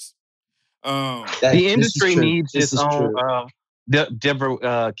cares. The industry needs its own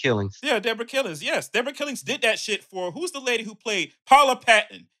Deborah Killings. Yeah, Deborah Killings. Yes, Deborah Killings did that shit for, who's the lady who played Paula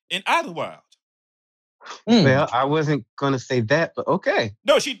Patton in Idlewild? Well, I wasn't gonna say that, but okay.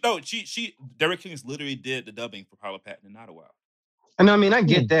 Deborah Killings literally did the dubbing for Paula Patton in Idlewild. I know, I mean, I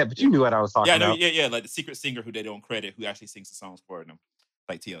get that, but you knew what I was talking about. Yeah, like the secret singer who they don't credit, who actually sings the songs for them,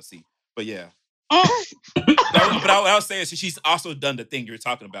 like TLC. But yeah. But I'll say is she's also done the thing you're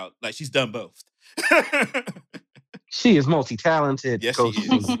talking about. Like, she's done both. She is multi-talented. Yes, she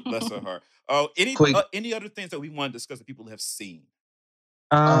is. Bless her heart. Oh, any other things that we want to discuss that people have seen?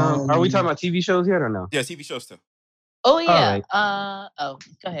 Are we talking about TV shows yet or no? Yeah, TV shows too. Oh yeah. Right.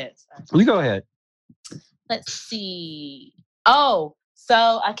 Go ahead. Sorry. You go ahead. Let's see. Oh,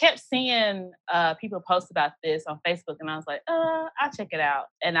 so I kept seeing people post about this on Facebook, and I was like, I'll check it out.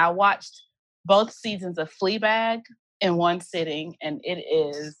 And I watched both seasons of Fleabag in one sitting, and it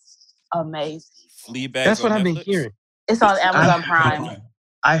is amazing. Fleabag. That's what I've been hearing. It's on Amazon Prime.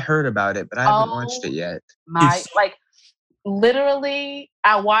 I heard about it, but I haven't watched it yet. Literally,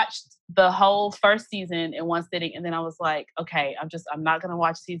 I watched the whole first season in one sitting, and then I was like, okay, I'm not gonna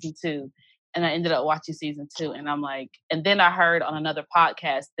watch season 2. And I ended up watching season 2, and I'm like, and then I heard on another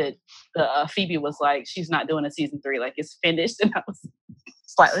podcast that Phoebe was like, she's not doing a season 3, like it's finished, and I was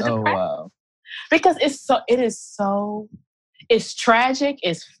slightly depressed. Wow. Because it's tragic,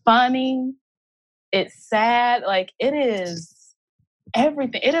 it's funny, it's sad, like it is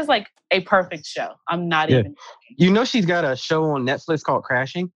everything. It is like a perfect show. I'm not even. You know, she's got a show on Netflix called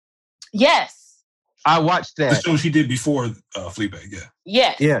Crashing. Yes, I watched that. The show she did before Fleabag. Yeah.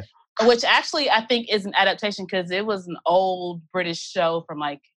 Yes. Yeah. Which actually I think is an adaptation because it was an old British show from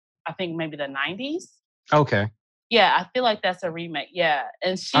like I think maybe the 90s. Okay. Yeah, I feel like that's a remake. Yeah,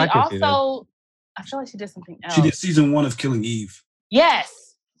 and she I also, I feel like she did something else. She did season 1 of Killing Eve.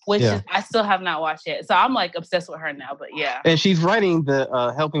 Yes. Which is, I still have not watched yet. So I'm like obsessed with her now, but yeah. And she's writing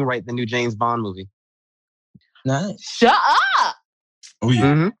helping write the new James Bond movie. Nice. Shut up! Oh yeah.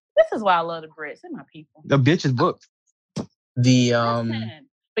 Mm-hmm. This is why I love the Brits. They're my people. The bitch is booked. The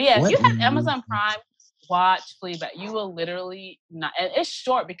But yeah, if you have Amazon Prime, watch Fleabag. You will literally not, and it's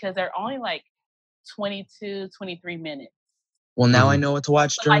short because they're only like 22, 23 minutes. Well, now I know what to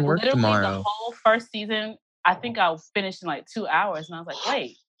watch during like, work literally tomorrow. The whole first season, I think I finished in like 2 hours, and I was like,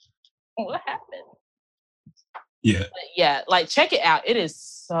 wait, what happened? Yeah. But yeah, like check it out. It is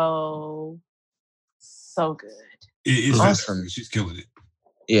so good. It is awesome. She's killing it.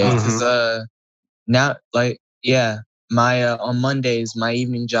 Yeah, because now, like, yeah, my on Mondays, my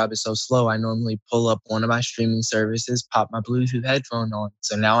evening job is so slow. I normally pull up one of my streaming services, pop my Bluetooth headphone on.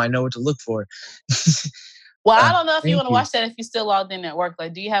 So now I know what to look for. Well, I don't know if you want to watch that if you're still logged in at work.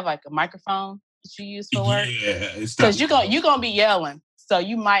 Like, do you have like a microphone that you use for work? Yeah, because you're gonna be yelling, so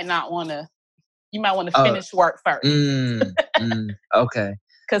you might not want to. You might want to finish work first. Okay.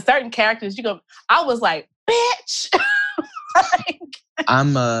 Because certain characters, I was like, bitch.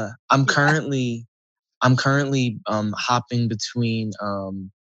 I'm currently hopping between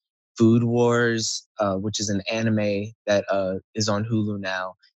Food Wars, which is an anime that is on Hulu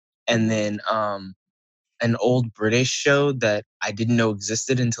now, and then an old British show that I didn't know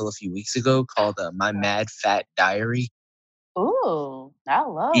existed until a few weeks ago called My Mad Fat Diary. Ooh, I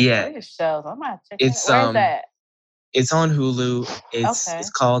love British shows. I might check it out. Where's that? It's on Hulu. It's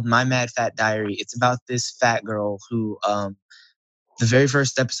called My Mad Fat Diary. It's about this fat girl who the very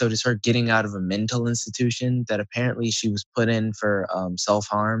first episode is her getting out of a mental institution that apparently she was put in for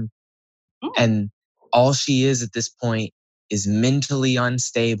self-harm. And all she is at this point is mentally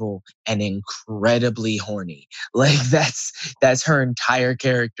unstable and incredibly horny. Like that's her entire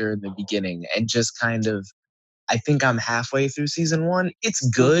character in the beginning. And just kind of, I think I'm halfway through season 1. It's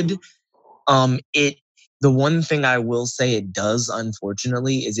good. The one thing I will say it does,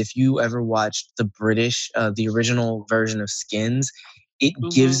 unfortunately, is if you ever watched the British, the original version of Skins, it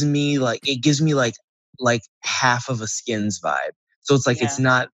gives me like half of a Skins vibe. So it's like it's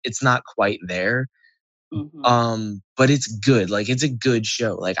not quite there. But it's good. Like it's a good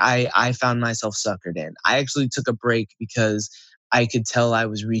show. Like I found myself suckered in. I actually took a break because I could tell I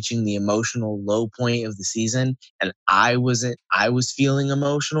was reaching the emotional low point of the season, and I was feeling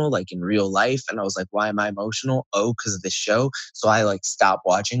emotional like in real life, and I was like, why am I emotional? Oh, because of this show. So I like stopped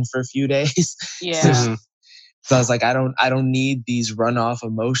watching for a few days. Yeah. So I was like, I don't need these runoff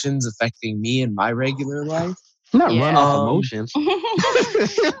emotions affecting me in my regular life. Not runoff emotions.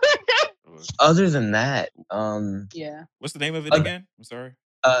 Other than that, what's the name of it again? I'm sorry.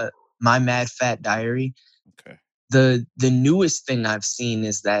 My Mad Fat Diary. Okay. The newest thing I've seen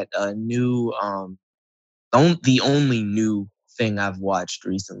is that new the only new thing I've watched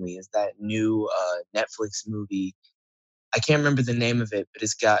recently is that new Netflix movie. I can't remember the name of it, but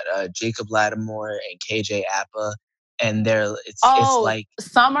it's got Jacob Latimore and KJ Apa, and it's like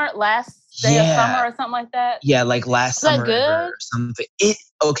last day of summer or something like that. Yeah, like last summer or something.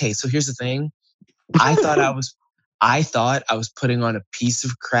 Okay, so here's the thing. I thought I was putting on a piece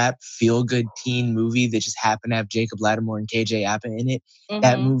of crap feel-good teen movie that just happened to have Jacob Latimore and KJ Apa in it.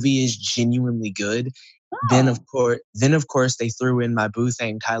 That movie is genuinely good. Oh. Then of course they threw in my boo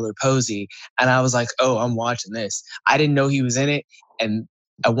thing, Tyler Posey, and I was like, oh, I'm watching this. I didn't know he was in it, and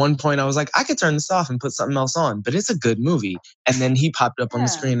at one point I was like, I could turn this off and put something else on, but it's a good movie. And then he popped up on the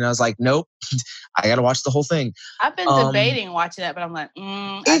screen, and I was like, nope, I gotta watch the whole thing. I've been debating watching that, but I'm like,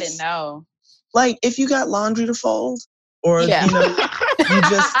 I didn't know. Like, if you got laundry to fold, or you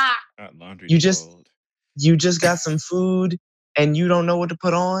just got some food and you don't know what to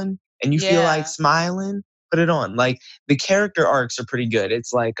put on, and you feel like smiling, put it on. Like, the character arcs are pretty good.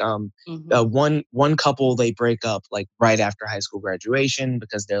 It's like one couple, they break up like right after high school graduation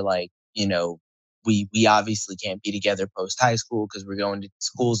because they're like, we obviously can't be together post high school because we're going to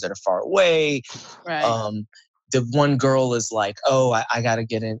schools that are far away. Right. The one girl is like, oh, I gotta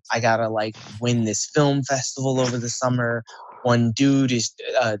get in. I gotta like win this film festival over the summer. One dude is.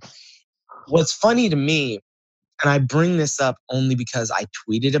 What's funny to me, and I bring this up only because I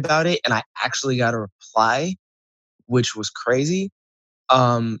tweeted about it and I actually got a reply, which was crazy.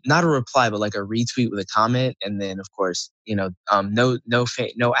 Not a reply, but like a retweet with a comment, and then of course, no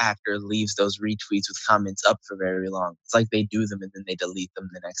actor leaves those retweets with comments up for very long. It's like they do them and then they delete them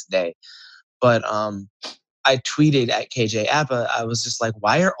the next day. But I tweeted at KJ Appa. I was just like,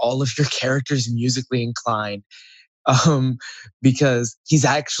 why are all of your characters musically inclined? Because he's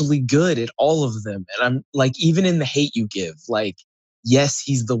actually good at all of them. And I'm like, even in The Hate U Give, like, yes,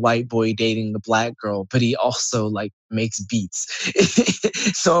 he's the white boy dating the black girl, but he also like makes beats.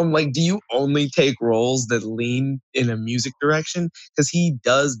 So I'm like, do you only take roles that lean in a music direction? Because he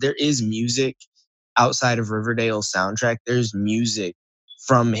does, there is music outside of Riverdale soundtrack. There's music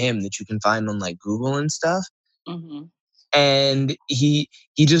from him that you can find on like Google and stuff. Mm-hmm. And he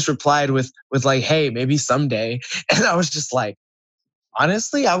just replied with like, hey, maybe someday. And I was just like,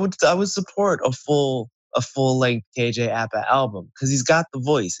 honestly, I would support a full length KJ Appa album because he's got the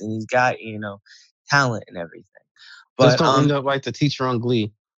voice and he's got talent and everything. But just don't end up like the teacher on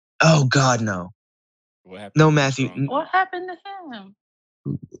Glee. Oh God, no. What happened? No, Matthew. What happened to him?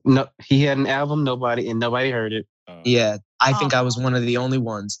 No, he had an album, nobody heard it. Yeah, I think I was one of the only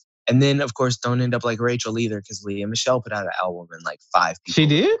ones. And then, of course, don't end up like Rachel either, because Leah Michelle put out an album and like 5 people. She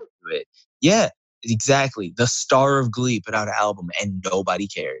did? It. Yeah, exactly. The star of Glee put out an album and nobody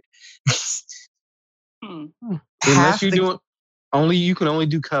cared. Unless you're doing you can only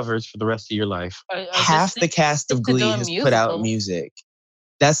do covers for the rest of your life. Half the cast of Glee has put out music.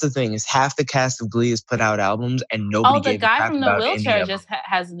 That's the thing, is half the cast of Glee has put out albums and nobody gave a crap about any of them. the guy from the wheelchair just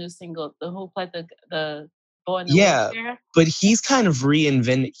has a new single. Who played the boy in the wheelchair? But he's kind of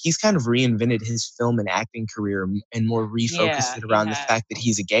reinvented his film and acting career and more refocused it around the fact that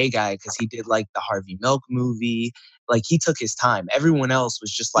he's a gay guy, because he did like the Harvey Milk movie. Like, he took his time. Everyone else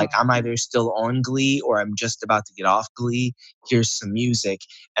was just like, I'm either still on Glee or I'm just about to get off Glee. Here's some music.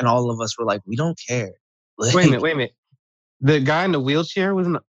 And all of us were like, we don't care. Like, wait a minute. The guy in the wheelchair was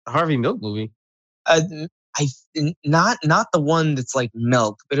in the Harvey Milk movie. Not the one that's like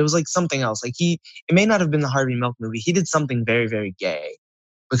Milk, but it was like something else. Like it may not have been the Harvey Milk movie. He did something very, very gay,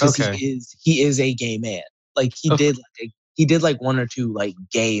 because he is a gay man. Like he did like 1 or 2 like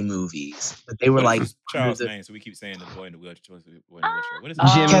gay movies, but they were like Charles' name. So we keep saying the boy in the wheelchair. What is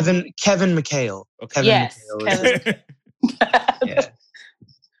it? Kevin McHale. Kevin McHale. Yeah.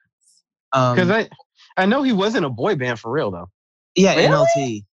 Because I know he wasn't a boy band for real though. Yeah, really?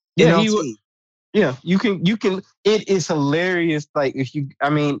 NLT. Yeah, NLT. You can. It is hilarious. Like,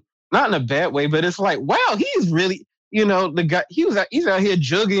 not in a bad way, but it's like, wow, he's really, the guy. He's out here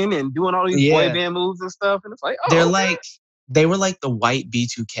jugging and doing all these boy band moves and stuff, and it's like, they were like the white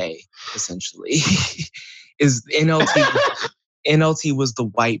B2K essentially. Is NLT? NLT was the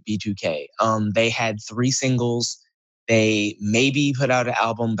white B2K. They had 3 singles. They maybe put out an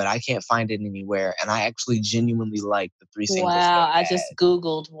album, but I can't find it anywhere. And I actually genuinely like the 3 singles. Wow, I just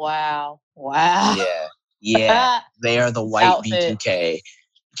Googled. Wow. Yeah. They are the white Outfit. B2K.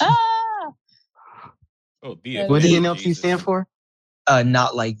 Oh, what did NLT stand for?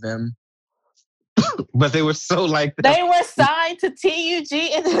 Not like them. But they were so like them. They were signed to TUG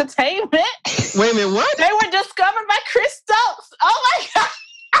Entertainment. Wait a minute, what? They were discovered by Chris Stokes. Oh my God.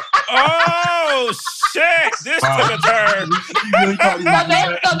 Oh shit! This took a turn.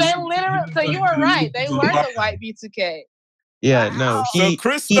 So you were right. They were the white B2K. Yeah, no. So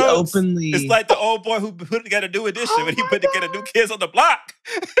Chris Stokes, it's like the old boy who put together New Edition when he put together New Kids on the Block.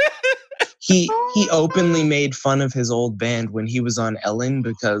 He openly made fun of his old band when he was on Ellen,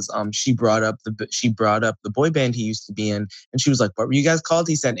 because she brought up the boy band he used to be in, and she was like, "What were you guys called?"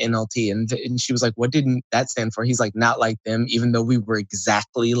 He said NLT, and she was like, "What didn't that stand for?" He's like, "Not like them," even though we were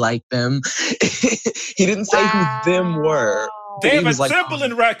exactly like them. He didn't say who them were. They have a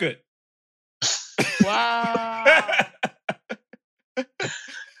Timbaland record. Wow.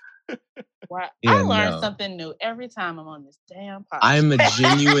 Wow. Yeah, I learn something new every time I'm on this damn podcast. I'm a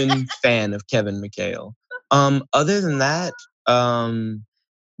genuine fan of Kevin McHale. Other than that, the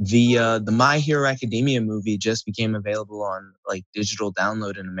My Hero Academia movie just became available on like digital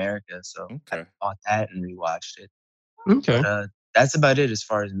download in America, so I bought that and rewatched it. Okay, but, that's about it as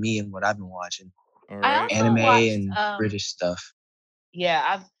far as me and what I've been watching. Right. Anime and British stuff.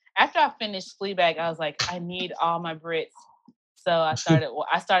 Yeah, after I finished Fleabag, I was like, I need all my Brits. So I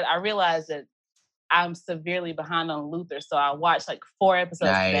realized that I'm severely behind on Luther. So I watched like 4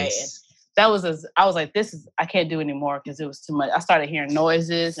 episodes today. I was like, I can't do anymore because it was too much. I started hearing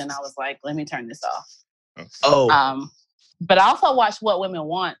noises and I was like, let me turn this off. Oh. But I also watched What Women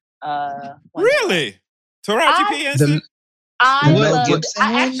Want. Really? Taraji P. Henson? I Mel Gibson.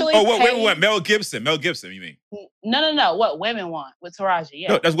 I actually What Women Want? Mel Gibson, you mean? No. What Women Want with Taraji, yeah.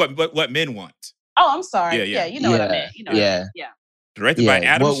 No, that's what men want. Oh, I'm sorry. Yeah, you know what I meant. You know what I meant. Yeah. Directed by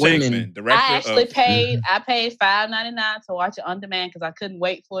Adam Shankman. I actually paid $5.99 to watch it on demand because I couldn't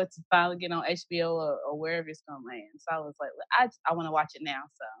wait for it to finally get on HBO or wherever it's gonna land. So I was like, I want to watch it now.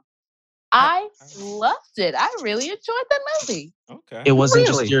 So I loved it. I really enjoyed that movie. Okay. It wasn't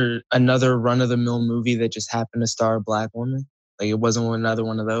just another run-of-the-mill movie that just happened to star a black woman. Like it wasn't another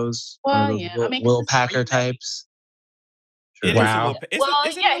one of those. Well, one of those Will Packer types. Sure. Wow. He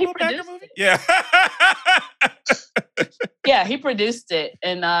produced it. Yeah. Yeah, he produced it,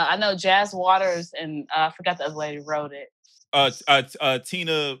 and I know Jazz Waters and I forgot the other lady wrote it.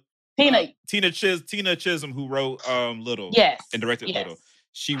 Tina Chisholm, who wrote Little, and directed Little.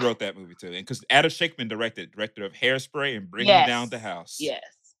 She wrote that movie too, and because Adam Shankman director of Hairspray and Bring Me Down the House. Yes,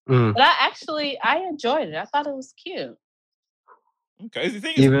 but I enjoyed it. I thought it was cute. Okay, the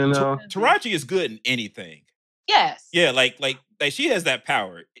thing is, Taraji is good in anything. Yes. Yeah, like she has that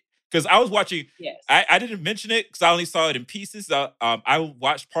power. Because I was watching, I didn't mention it because I only saw it in pieces. I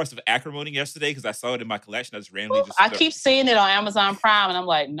watched parts of Acrimony yesterday because I saw it in my collection. I just randomly I keep seeing it on Amazon Prime, and I'm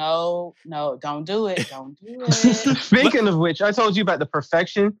like, no, don't do it. Don't do it. Speaking of which, I told you about The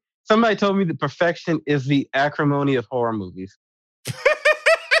Perfection. Somebody told me The Perfection is the Acrimony of horror movies.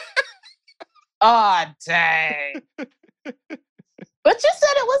 Oh, dang. But you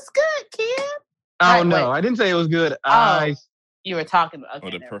said it was good, kid. Oh, no. I didn't say it was good. You were talking about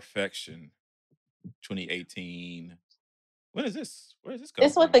The Perfection, 2018. What is this? Where is this going?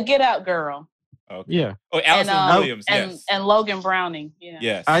 It's with the Get Out girl. Okay. Yeah. Oh, Allison Williams. Yes. And Logan Browning. Yeah.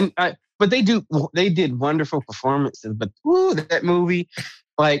 Yes. But they did wonderful performances. But that movie,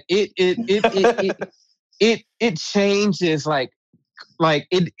 like it changes like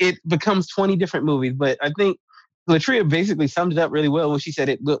it becomes 20 different movies. But I think Latria basically summed it up really well when she said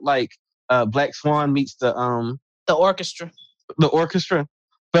it looked like Black Swan meets the orchestra. The orchestra,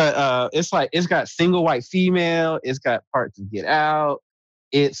 but it's like it's got single white female. It's got parts of Get Out.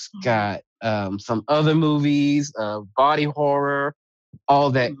 It's got some other movies, body horror,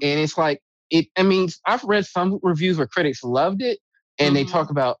 all that, and it's like it. I mean, I've read some reviews where critics loved it, and they talk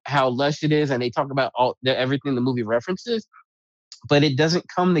about how lush it is, and they talk about everything the movie references, but it doesn't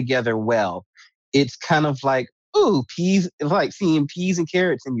come together well. It's kind of like peas. It's like seeing peas and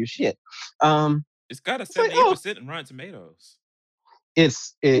carrots in your shit. It's got a 78% in Rotten Tomatoes.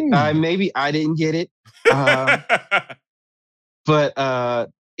 Maybe I didn't get it, but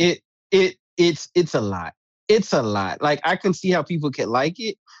it's a lot. It's a lot. Like I can see how people could like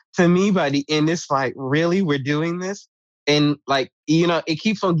it. To me, by the end, it's like, really, we're doing this, and like it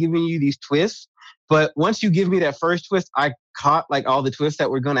keeps on giving you these twists. But once you give me that first twist, I caught like all the twists that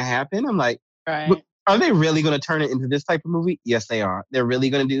were going to happen. I'm like, right. Are they really going to turn it into this type of movie? Yes, they are. They're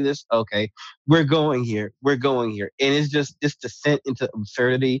really going to do this? Okay. We're going here. And it's just this descent into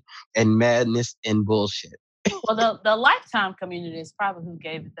absurdity and madness and bullshit. Well, the Lifetime community is probably who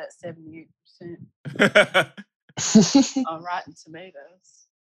gave it that 78% on Rotten Tomatoes.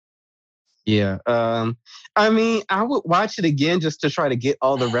 Yeah. I mean, I would watch it again just to try to get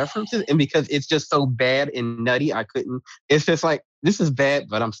all the references. And because it's just so bad and nutty, I couldn't. It's just like, this is bad,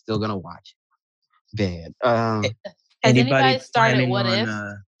 but I'm still going to watch it. Bad. Has anybody started What If?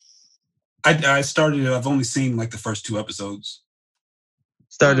 I started it. I've only seen like the first 2 episodes.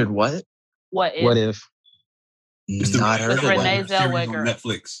 Started what? What If? What If? Not heard of Renee Zellweger on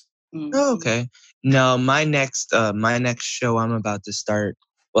Netflix. Oh, okay. No, my next show I'm about to start.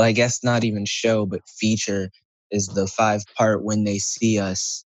 Well, I guess not even show, but feature is the 5-part When They See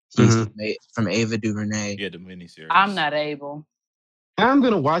Us. He's from Ava DuVernay. Yeah, the miniseries. I'm not able. I'm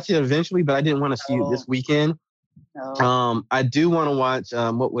gonna watch it eventually, but I didn't want to see it this weekend. No. I do want to watch.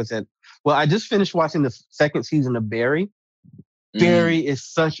 What was it? Well, I just finished watching the 2nd season of Barry. Barry is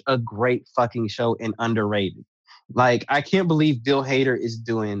such a great fucking show and underrated. Like, I can't believe Bill Hader is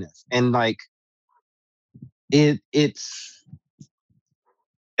doing this, and like, it's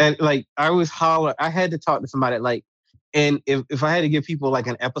and like I had to talk to somebody like, and if I had to give people like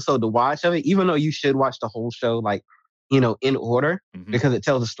an episode to watch of it, even though you should watch the whole show, like, in order, because it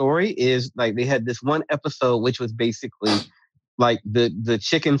tells a story, is like they had this one episode which was basically like the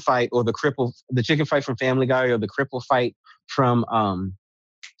chicken fight or the chicken fight from Family Guy or the cripple fight from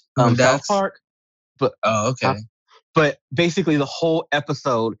South Park. But okay. But basically the whole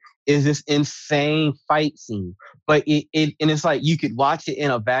episode is this insane fight scene. But it's like you could watch it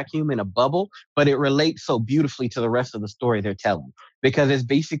in a vacuum, in a bubble, but it relates so beautifully to the rest of the story they're telling. Because it's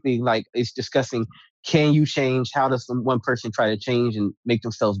basically like it's discussing, can you change? How does one person try to change and make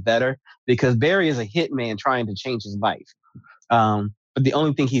themselves better? Because Barry is a hitman trying to change his life. But the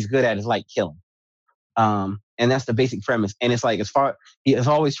only thing he's good at is like killing. And that's the basic premise. And it's like, he is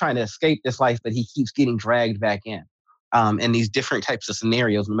always trying to escape this life, but he keeps getting dragged back in. In these different types of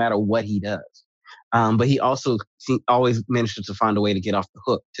scenarios, no matter what he does. But he also always manages to find a way to get off the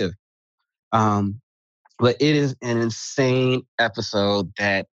hook too. But it is an insane episode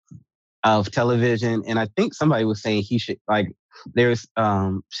of television, and I think somebody was saying he should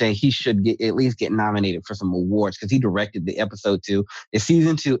saying he should at least get nominated for some awards because he directed the episode 2. It's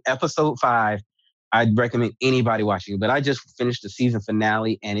season 2, episode 5. I'd recommend anybody watching it, but I just finished the season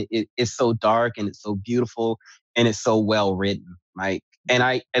finale, and it's so dark and it's so beautiful and it's so well written. I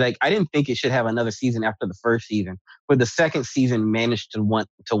didn't think it should have another season after the first season, but the second season managed to one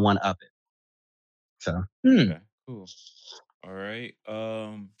up it. So okay, cool. All right,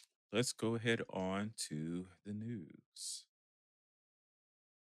 let's go ahead on to the news.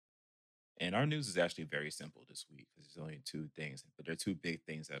 And our news is actually very simple this week. There's only 2 things, but there are 2 big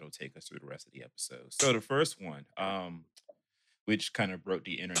things that'll take us through the rest of the episode. So the first one, which kind of broke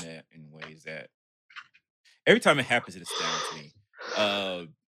the internet in ways that every time it happens, it astounds me.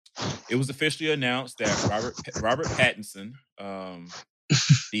 It was officially announced that Robert Pattinson,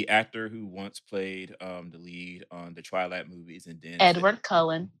 the actor who once played the lead on the Twilight movies, and then Edward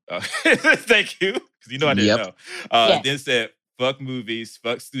Cullen. Thank you, because you know I didn't know. Yes. Then said, "Fuck movies,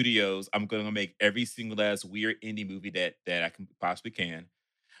 fuck studios. I'm gonna make every single last weird indie movie that I can possibly can."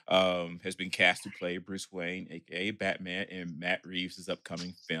 Has been cast to play Bruce Wayne, aka Batman, in Matt Reeves'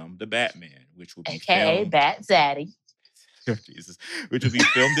 upcoming film, The Batman, which will be aka filmed. Bat Zaddy. Jesus, which will be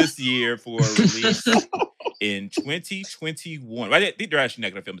filmed this year for release in 2021. I think they're actually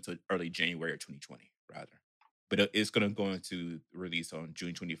not going to film until early January of 2020, rather. But it's going to go into release on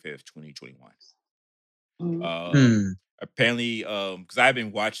June 25th, 2021. Apparently, because I've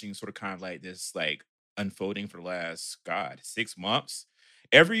been watching sort of kind of like this like unfolding for the last 6 months.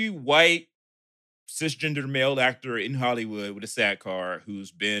 Every white cisgender male actor in Hollywood with a SAG card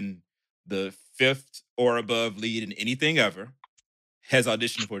who's been the 5th or above lead in anything ever has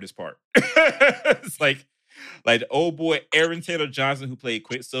auditioned for this part. It's like the old boy Aaron Taylor Johnson, who played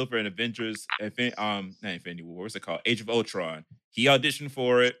Quicksilver in Avengers, not Infinity War, what's it called? Age of Ultron. He auditioned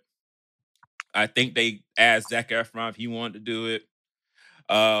for it. I think they asked Zac Efron if he wanted to do it.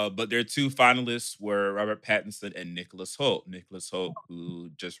 But their 2 finalists were Robert Pattinson and Nicholas Hoult. Nicholas Hoult, who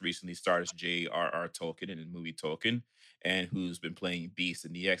just recently starred as J.R.R. Tolkien in the movie Tolkien, and who's been playing Beast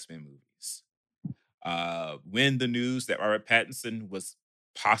in the X-Men movies. When the news that Robert Pattinson was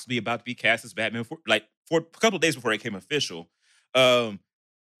possibly about to be cast as Batman for a couple of days before it became official,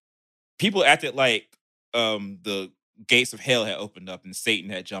 people acted like the gates of hell had opened up and Satan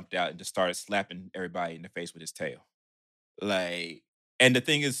had jumped out and just started slapping everybody in the face with his tail. And the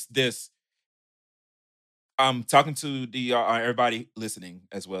thing is this, I'm talking to the everybody listening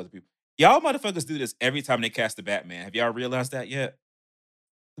as well as people. Y'all motherfuckers do this every time they cast the Batman. Have y'all realized that yet?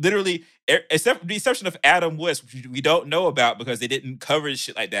 Literally, except the exception of Adam West, which we don't know about because they didn't cover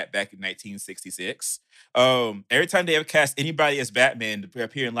shit like that back in 1966. Every time they ever cast anybody as Batman to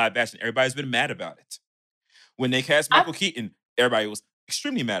appear in live action, everybody's been mad about it. When they cast Michael Keaton, everybody was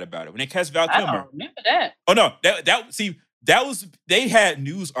extremely mad about it. When they cast Val Kilmer, I don't remember that. Oh no, that was they had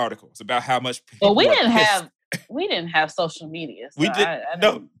news articles about how much. Well, we didn't have social media. So we did.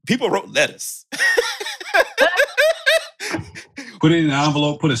 No, people wrote letters. Put it in an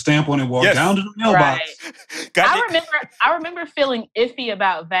envelope, put a stamp on it, walk down to the mailbox. Right. I remember feeling iffy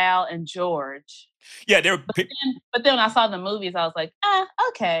about Val and George. Yeah, they were. But then when I saw the movies, I was like,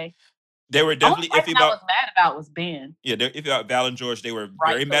 okay. They were definitely iffy about. I was mad about was Ben. Yeah, they're iffy about Val and George. They were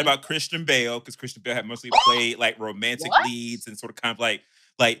very mad about Christian Bale because Christian Bale had mostly played like romantic leads and sort of kind of like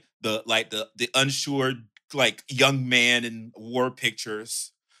the unsure like young man in war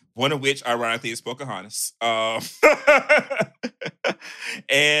pictures. One of which, ironically, is Pocahontas.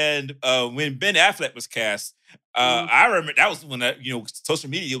 And when Ben Affleck was cast, I remember that was when social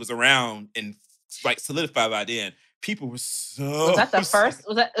media was around and like solidified by then. People were so. Was that the first?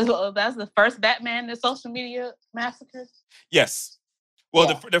 That's the first Batman that social media massacred? Yes.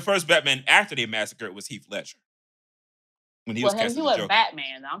 Well, the first Batman after they massacred was Heath Ledger. When he was cast as the Joker.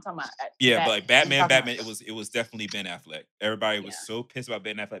 Batman. I'm talking about. Yeah, but like Batman. It was definitely Ben Affleck. Everybody was so pissed about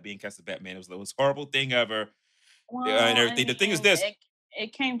Ben Affleck being cast as Batman. It was the most horrible thing ever. Well, and everything. The thing is this: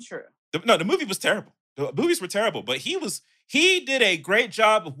 it came true. The movie was terrible. The movies were terrible, but he was He did a great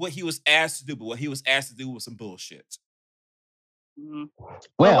job of what he was asked to do, but what he was asked to do was some bullshit. Mm-hmm.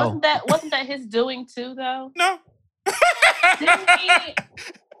 Well, wasn't that his doing too, though? No.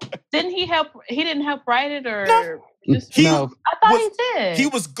 Didn't he help? He didn't help write it, or no. I thought he did. He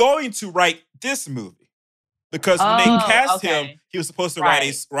was going to write this movie because when they cast him, he was supposed to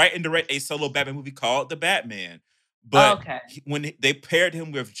write and direct a solo Batman movie called The Batman. But when they paired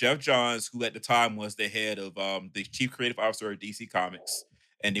him with Geoff Johns, who at the time was the head of the chief creative officer of DC Comics,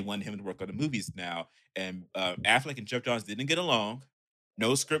 and they wanted him to work on the movies now. And Affleck and Geoff Johns didn't get along.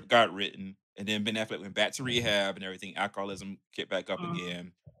 No script got written. And then Ben Affleck went back to rehab and everything. Alcoholism kicked back up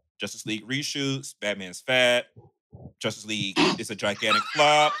again. Justice League reshoots. Batman's fat. Justice League is a gigantic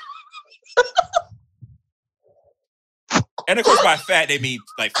flop. And of course, by fat, they mean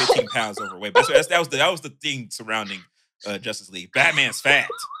like 15 pounds overweight. But that was the thing surrounding Justice League. Batman's fat.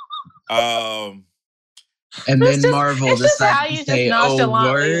 And then Marvel decided to say, "Oh,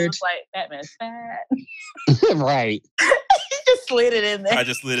 word!" Like Batman's fat. Right. He just slid it in there. I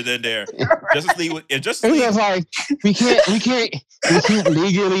just slid it in there. Justice League. Justice League. Like we can't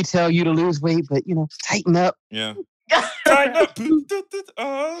legally tell you to lose weight, but tighten up. Yeah. Tighten up.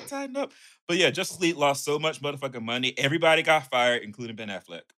 Oh, tighten up. But yeah, Justice League lost so much motherfucking money. Everybody got fired, including Ben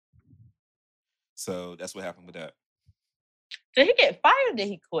Affleck. So that's what happened with that. Did he get fired or did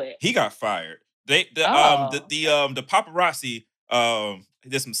he quit? He got fired. The paparazzi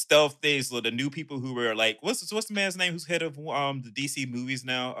did some stealth things. So the new people who were like, what's the man's name who's head of the DC movies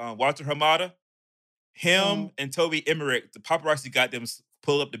now? Walter Hamada. Him and Toby Emmerich, the paparazzi got them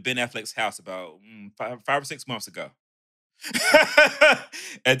pulled up to Ben Affleck's house about 5 or 6 months ago.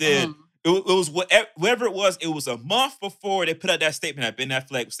 And then it was whatever it was a month before they put out that statement that Ben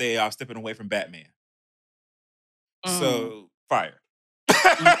Affleck said, "I'm stepping away from Batman." So, fired.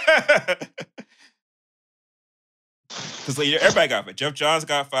 Because everybody got fired. Geoff Johns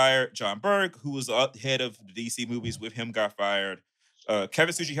got fired. John Berg, who was the head of the DC movies with him, got fired.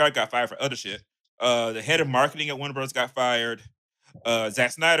 Kevin Tsujihara got fired for other shit. The head of marketing at Warner Bros. Got fired.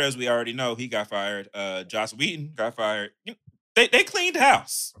 Zack Snyder, as we already know, he got fired. Joss Whedon got fired. They cleaned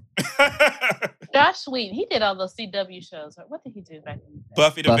house. Joss Whedon, he did all those CW shows. What did he do back in the day?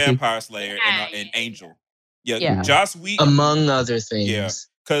 Buffy the Vampire Slayer and Angel. Yeah, Joss Whedon. Among other things. Yeah,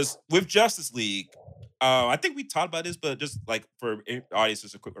 because with Justice League, I think we talked about this, but just like for audience,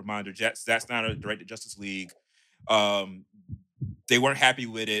 just a quick reminder, Zack Snyder directed Justice League. They weren't happy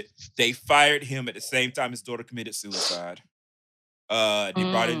with it. They fired him at the same time his daughter committed suicide. They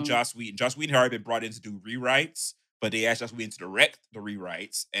brought in Joss Whedon. Joss Whedon had already been brought in to do rewrites, but they asked Joss Whedon to direct the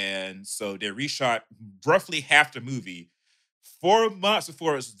rewrites. And so they reshot roughly half the movie 4 months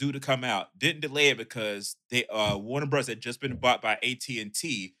before it was due to come out. Didn't delay it because Warner Bros. Had just been bought by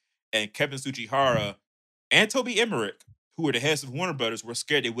AT&T, and Kevin Tsujihara and Toby Emmerich, who were the heads of Warner Brothers, were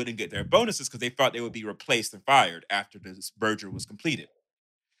scared they wouldn't get their bonuses because they thought they would be replaced and fired after this merger was completed.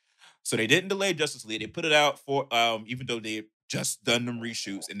 So they didn't delay Justice League. They put it out for, even though they just done them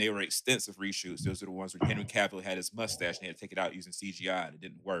reshoots, and they were extensive reshoots. Those are the ones where Henry Cavill had his mustache and they had to take it out using CGI, and it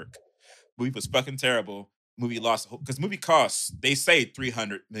didn't work. The movie was fucking terrible. Movie lost, because the movie costs, they say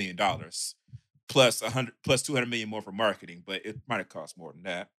 $300 million plus $200 million more for marketing, but it might have cost more than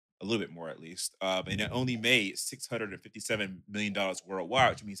that. A little bit more at least. And it only made $657 million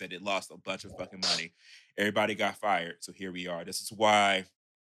worldwide, which means that it lost a bunch of fucking money. Everybody got fired. So here we are. This is why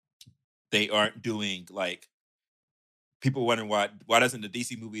they aren't doing, like, people wondering why doesn't the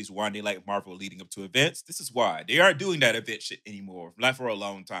DC movies wind they like Marvel leading up to events? This is why. They aren't doing that event shit anymore. Not for a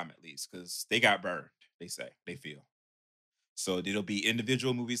long time at least, because they got burned, they feel. So it'll be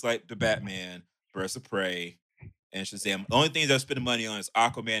individual movies like The Batman, Birds of Prey, and Shazam. The only things they're spending money on is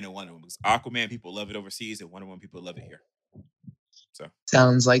Aquaman and Wonder Woman. Because Aquaman, people love it overseas, and Wonder Woman, people love it here. So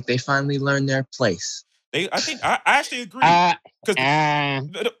sounds like they finally learned their place. I actually agree.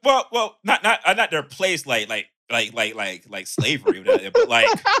 Well, not their place, like slavery, but like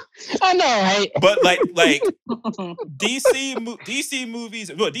I know, right? But like DC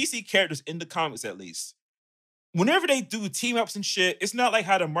movies, well, DC characters in the comics at least. Whenever they do team ups and shit, it's not like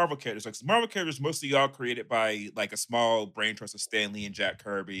how the Marvel characters. Like Marvel characters, mostly all created by like a small brain trust of Stan Lee and Jack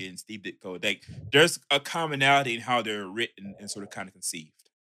Kirby and Steve Ditko. There's a commonality in how they're written and sort of kind of conceived.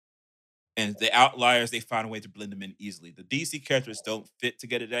 And the outliers, they find a way to blend them in easily. The DC characters don't fit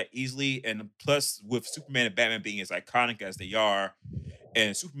together that easily. And plus, with Superman and Batman being as iconic as they are,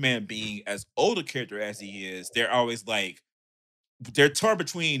 and Superman being as old a character as he is, they're always like, they're torn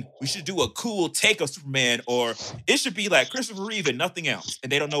between we should do a cool take of Superman or it should be like Christopher Reeve and nothing else.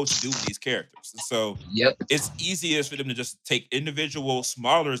 And they don't know what to do with these characters. So it's easiest for them to just take individual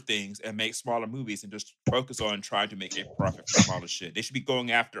smaller things and make smaller movies and just focus on trying to make a profit from smaller shit. They should be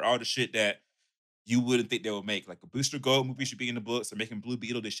going after all the shit that you wouldn't think they would make. Like a Booster Gold movie should be in the books. They're making Blue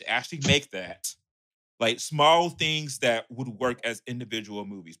Beetle. They should actually make that. Like small things that would work as individual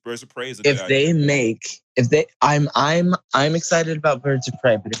movies. Birds of Prey is a good idea. I'm excited about Birds of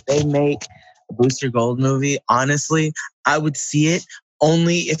Prey, but if they make a Booster Gold movie, honestly, I would see it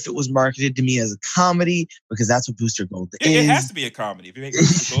only if it was marketed to me as a comedy, because that's what Booster Gold is. It has to be a comedy. If you make a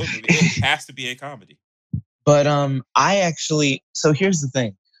Booster Gold movie, it has to be a comedy. But so here's the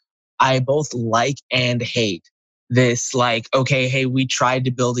thing. I both like and hate this, like, okay, hey, we tried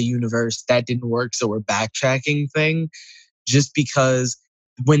to build a universe that didn't work, so we're backtracking thing. Just because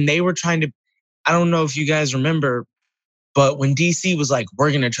when they were trying to, I don't know if you guys remember, but when DC was like,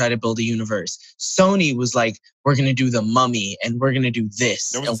 we're going to try to build a universe, Sony was like, we're going to do The Mummy and we're going to do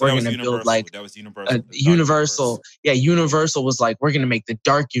this. And we're going to build like that was Universal. Universal. Yeah, Universal was like, we're going to make the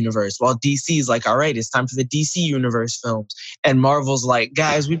Dark Universe. While DC is like, all right, it's time for the DC Universe films. And Marvel's like,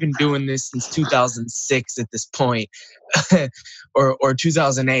 guys, we've been doing this since 2006 at this point. or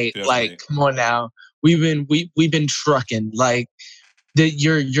 2008. Like, come on now. We've been trucking. Like,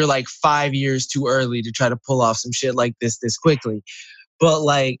 you're like 5 years too early to try to pull off some shit like this quickly. But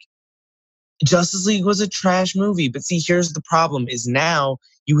like Justice League was a trash movie. But see, here's the problem is now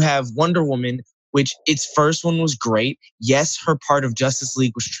you have Wonder Woman, which its first one was great. Yes, her part of Justice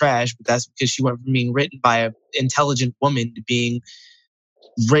League was trash, but that's because she went from being written by an intelligent woman to being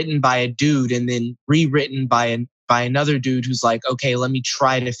written by a dude and then rewritten by another dude who's like, okay, let me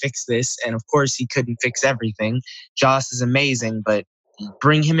try to fix this. And of course he couldn't fix everything. Joss is amazing, but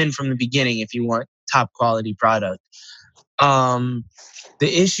bring him in from the beginning if you want top quality product. The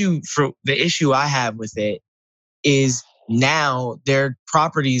issue I have with it is now their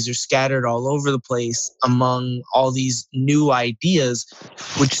properties are scattered all over the place among all these new ideas,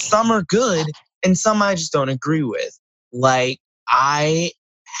 which some are good and some I just don't agree with. Like, I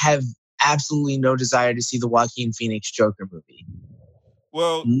have absolutely no desire to see the Joaquin Phoenix Joker movie.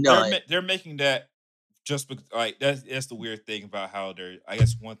 Well, they're making that just because, like, that's the weird thing about how I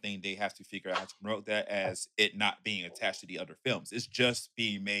guess one thing they have to figure out how to promote that as it not being attached to the other films. It's just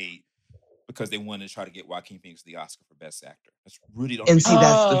being made because they want to try to get Joaquin Phoenix the Oscar for Best Actor. That's really the only And see,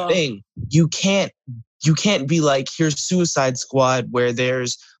 that's the thing. You can't be like, here's Suicide Squad where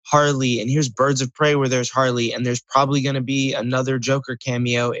there's Harley, and here's Birds of Prey where there's Harley, and there's probably going to be another Joker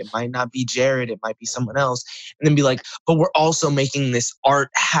cameo. It might not be Jared, it might be someone else. And then be like, but we're also making this art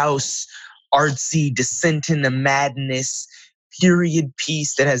house, artsy descent into madness period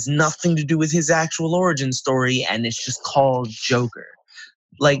piece that has nothing to do with his actual origin story, and it's just called Joker.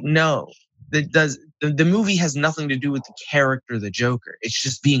 Like, no. The movie has nothing to do with the character, the Joker. It's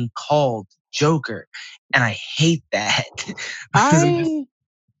just being called Joker, and I hate that.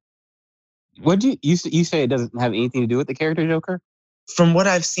 What do you say? It doesn't have anything to do with the character Joker? From what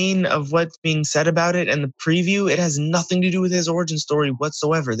I've seen of what's being said about it and the preview, it has nothing to do with his origin story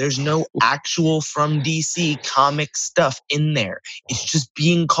whatsoever. There's no actual from DC comic stuff in there. It's just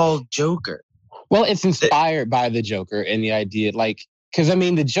being called Joker. Well, it's inspired by the Joker and the idea, like, because, I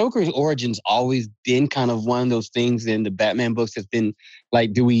mean, the Joker's origin's always been kind of one of those things in the Batman books that's been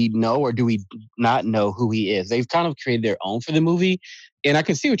like, do we know or do we not know who he is? They've kind of created their own for the movie. And I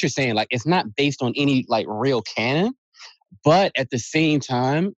can see what you're saying. Like, it's not based on any, like, real canon. But at the same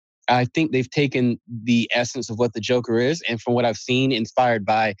time, I think they've taken the essence of what the Joker is. And from what I've seen, inspired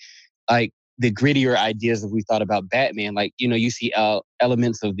by, like, the grittier ideas that we thought about Batman. Like, you know, you see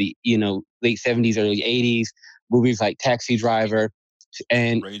elements of the, you know, late 70s, early 80s, movies like Taxi Driver,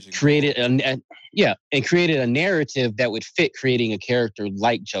 and created a narrative that would fit creating a character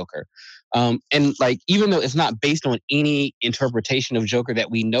like Joker. And like, even though it's not based on any interpretation of Joker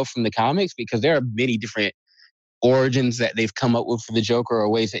that we know from the comics, because there are many different origins that they've come up with for the Joker, or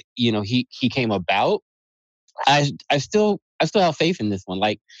ways that, you know, he came about, I still have faith in this one.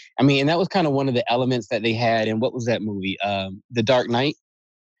 Like, I mean, and that was kind of one of the elements that they had in, what was that movie? The Dark Knight.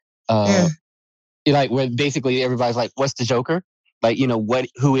 Like, where basically everybody's like, what's the Joker? Like, you know,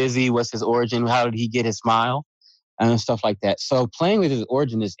 who is he? What's his origin? How did he get his smile? And stuff like that. So playing with his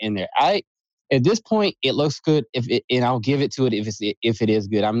origin is in there. At this point, it looks good. And I'll give it to it if it is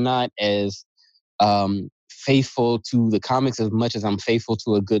good. I'm not as faithful to the comics as much as I'm faithful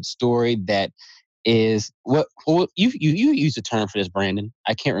to a good story that is what you use a term for this, Brandon.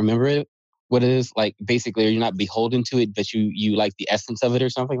 I can't remember it. What it is, like, basically you're not beholden to it, but you like the essence of it or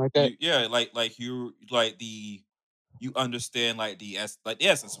something like that. Yeah, like you like the you understand like the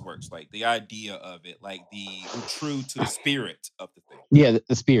essence works, like the idea of it, like you're true to the spirit of the thing. Yeah,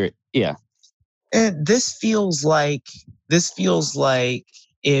 the spirit. Yeah. And this feels like if the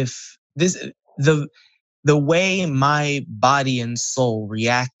way my body and soul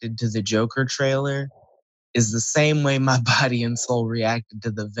reacted to the Joker trailer is the same way my body and soul reacted to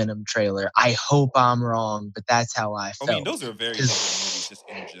the Venom trailer. I hope I'm wrong, but that's how I felt. I mean, those are very different movies just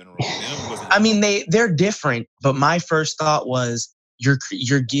in general. Venom wasn't. I mean, they're different, but my first thought was you're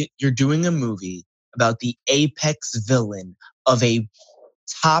doing a movie about the apex villain of a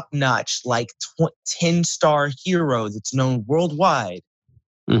top-notch, like 10-star hero that's known worldwide,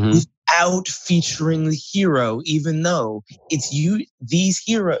 without featuring the hero, even though it's you. These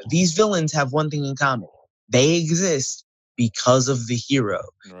villains have one thing in common. They exist because of the hero.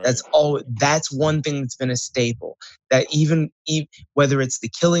 Right. That's one thing that's been a staple. That even whether it's the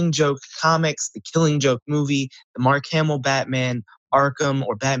Killing Joke comics, the Killing Joke movie, the Mark Hamill Batman, Arkham,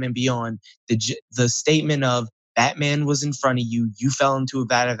 or Batman Beyond, the statement of Batman was in front of you, you fell into a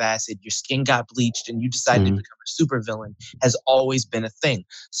vat of acid, your skin got bleached, and you decided to become a supervillain has always been a thing.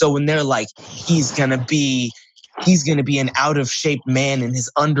 So when they're like, he's gonna be an out of shape man in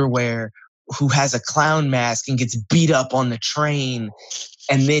his underwear who has a clown mask and gets beat up on the train,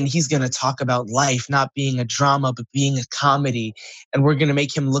 and then he's going to talk about life not being a drama but being a comedy, and we're going to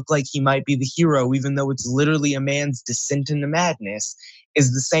make him look like he might be the hero even though it's literally a man's descent into madness,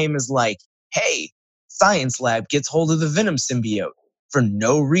 is the same as like, hey, Science Lab gets hold of the Venom symbiote for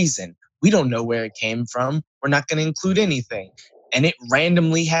no reason. We don't know where it came from. We're not going to include anything. And it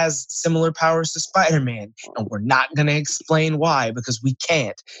randomly has similar powers to Spider-Man. And we're not going to explain why because we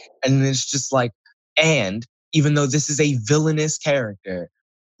can't. And it's just like, and even though this is a villainous character,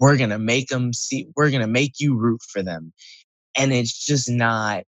 we're going to make you root for them. And it's just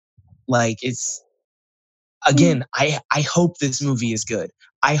not like again, I hope this movie is good.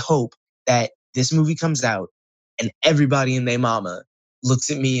 I hope that this movie comes out and everybody and their mama looks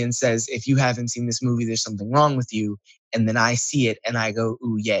at me and says, if you haven't seen this movie, there's something wrong with you. And then I see it and I go,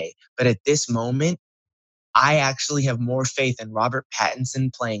 ooh, yay. But at this moment, I actually have more faith in Robert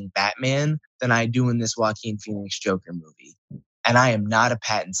Pattinson playing Batman than I do in this Joaquin Phoenix Joker movie. And I am not a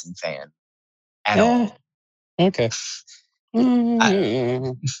Pattinson fan at all. Okay.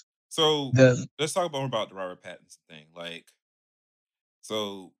 So let's talk more about the Robert Pattinson thing. Like,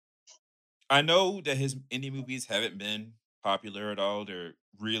 so I know that his indie movies haven't been popular at all. They're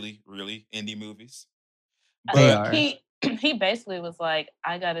really, really indie movies. But he basically was like,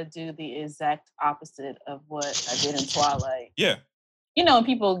 I gotta do the exact opposite of what I did in Twilight. Yeah. You know,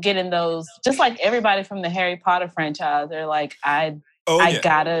 people get in those, just like everybody from the Harry Potter franchise, they're like, I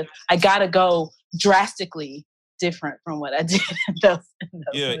gotta go drastically different from what I did in those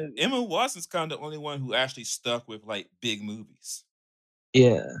movies. Emma Watson's kind of the only one who actually stuck with like big movies.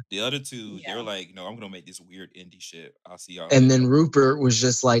 Yeah. The other two, they were like, no, I'm going to make this weird indie shit. I'll see y'all. And then Rupert was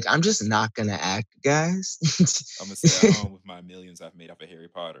just like, I'm just not going to act, guys. I'm going to stay at home with my millions I've made off of Harry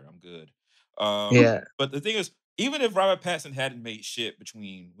Potter. I'm good. Yeah. But the thing is, even if Robert Pattinson hadn't made shit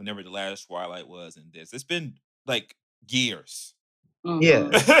between whenever the last Twilight was and this, it's been like years. Yeah.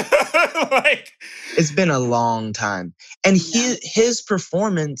 Like, it's been a long time. And his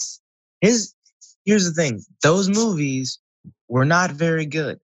performance, here's the thing. Those movies were not very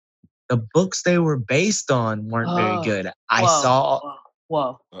good. The books they were based on weren't very good. I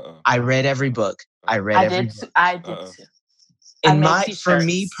read every book. I did too. For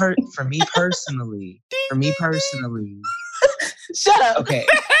me personally. Shut up. Okay,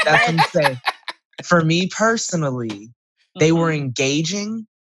 that's what I'm saying. For me personally, they were engaging,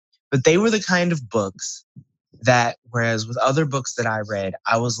 but they were the kind of books that, whereas with other books that I read,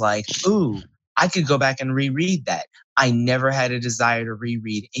 I was like, ooh, I could go back and reread that. I never had a desire to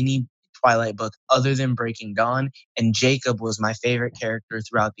reread any Twilight book other than Breaking Dawn, and Jacob was my favorite character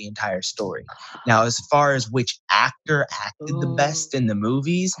throughout the entire story. Now, as far as which actor acted the best in the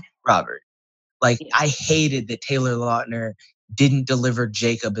movies, Robert. Like, I hated that Taylor Lautner didn't deliver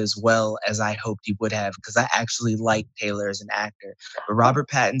Jacob as well as I hoped he would have, because I actually liked Taylor as an actor. But Robert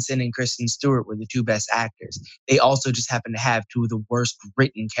Pattinson and Kristen Stewart were the two best actors. They also just happened to have two of the worst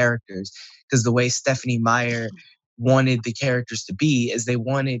written characters, because the way Stephenie Meyer wanted the characters to be is they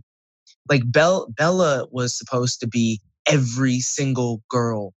wanted, like, Bella was supposed to be every single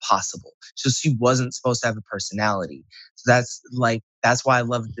girl possible. So she wasn't supposed to have a personality. So that's why I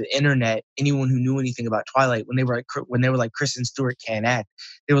loved the internet. Anyone who knew anything about Twilight, when they were like Kristen Stewart can't act,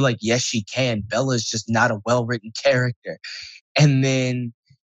 they were like, yes, she can. Bella's just not a well-written character. And then,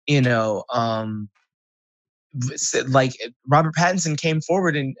 like Robert Pattinson came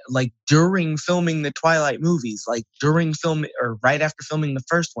forward and like during filming the Twilight movies, like during film or right after filming the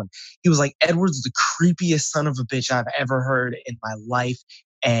first one, he was like, Edward's the creepiest son of a bitch I've ever heard in my life.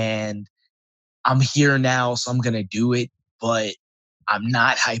 And I'm here now, so I'm going to do it, but I'm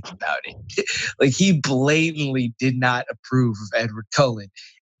not hype about it. Like he blatantly did not approve of Edward Cullen,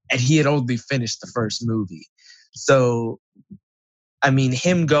 and he had only finished the first movie. So I mean,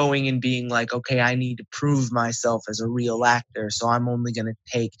 him going and being like, okay, I need to prove myself as a real actor. So I'm only going to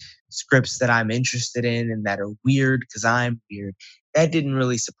take scripts that I'm interested in and that are weird because I'm weird. That didn't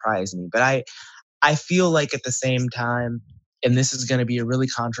really surprise me. But I feel like at the same time, and this is going to be a really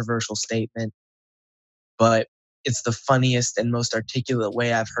controversial statement, but it's the funniest and most articulate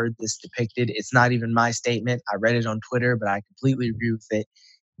way I've heard this depicted. It's not even my statement. I read it on Twitter, but I completely agree with it.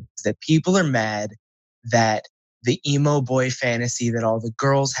 Is that people are mad that the emo boy fantasy that all the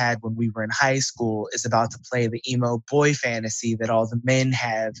girls had when we were in high school is about to play the emo boy fantasy that all the men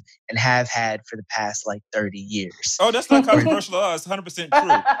have and have had for the past like 30 years. Oh, that's not controversial at all. It's 100%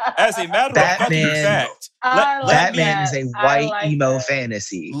 true. As a matter of fucking fact, that man is a white emo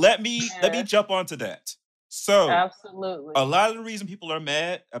fantasy. Let me jump onto that. So, absolutely, a lot of the reason people are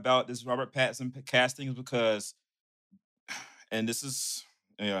mad about this Robert Pattinson casting is because, and this is,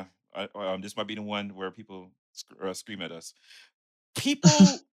 yeah, this might be the one where people scream at us. People,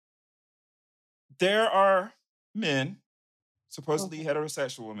 there are men, supposedly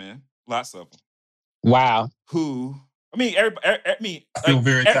heterosexual men, lots of them. Wow. Who, I mean, everybody, I feel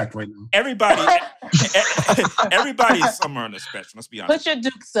very attacked right now. Everybody's somewhere on the spectrum. Let's be honest. Put your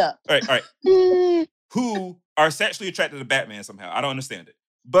dukes up. All right. Who are sexually attracted to Batman somehow? I don't understand it,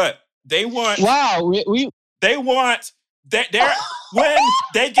 but they want. Wow, they want. They're when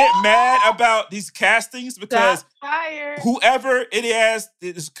they get mad about these castings because whoever it is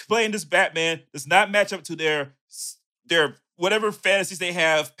playing this Batman does not match up to their whatever fantasies they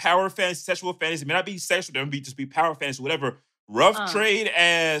have, power fantasy, sexual fantasy. It may not be sexual, they may just be power fantasy, whatever. Rough trade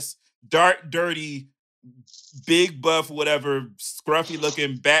as dark, dirty, big buff, whatever, scruffy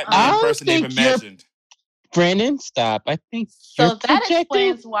looking Batman person they've imagined. Brandon, stop. I think so. That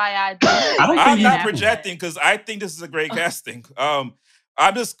explains why I did. I'm not projecting because I think this is a great casting. I'm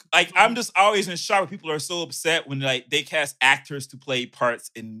just always in shock when people are so upset when like they cast actors to play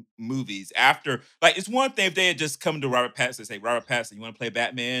parts in movies. After like it's one thing if they had just come to Robert Pattinson and say, Robert Pattinson, you want to play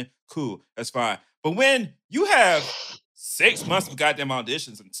Batman? Cool, that's fine. But when you have 6 months of goddamn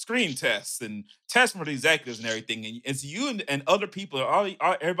auditions and screen tests and tests from the executives and everything, and it's you and other people,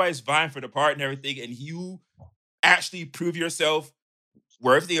 everybody's vying for the part and everything, and you actually prove yourself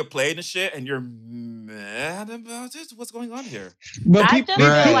worthy of playing the shit, and you're mad about it? What's going on here? But people don't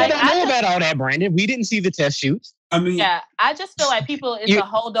know about all that, Brandon. We didn't see the test shoots. I mean, yeah, I just feel like it's a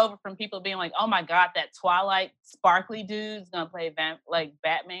holdover from people being like, "Oh my god, that Twilight sparkly dude's gonna play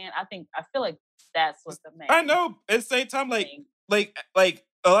Batman." I feel like that's what the main. I know. At the same time, like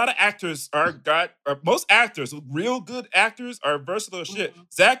a lot of actors most actors, real good actors, are versatile as shit.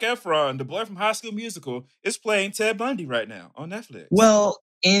 Zac Efron, the boy from High School Musical, is playing Ted Bundy right now on Netflix. Well,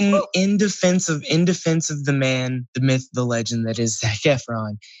 in defense of the man, the myth, the legend that is Zac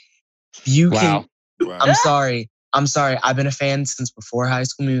Efron, can. Wow. I'm sorry. I've been a fan since before High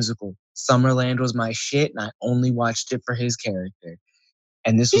School Musical. Summerland was my shit, and I only watched it for his character.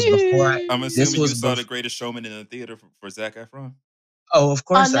 And this was before I'm assuming you saw The Greatest Showman in the theater for Zac Efron. Oh, of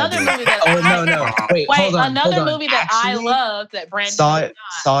course. Another movie that no. Wait, hold on. Another movie that I loved that Brandon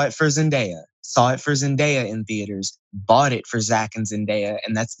saw it for Zendaya. Saw it for Zendaya in theaters. Bought it for Zac and Zendaya,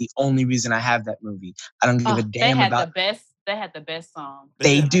 and that's the only reason I have that movie. I don't give a damn about. They had the best song.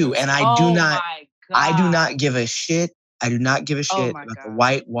 They do, and I do not. I do not give a shit. I do not give a shit about the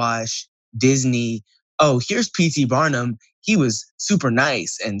whitewash Disney. Oh, here's P.T. Barnum. He was super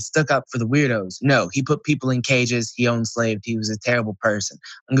nice and stuck up for the weirdos. No, he put people in cages. He owned slaves. He was a terrible person.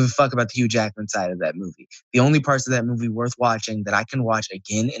 I don't give a fuck about the Hugh Jackman side of that movie. The only parts of that movie worth watching that I can watch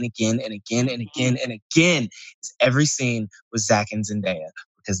again and again and again and again and again is every scene with Zac and Zendaya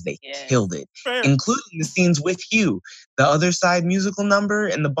because they killed it, including the scenes with Hugh. The Other Side musical number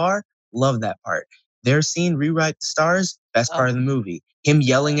in the bar, love that part. Their scene, Rewrite the Stars, best part of the movie. Him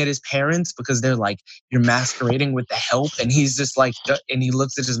yelling at his parents because they're like, you're masquerading with the help. And he's just like, and he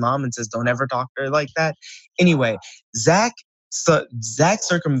looks at his mom and says, don't ever talk to her like that. Anyway, Zac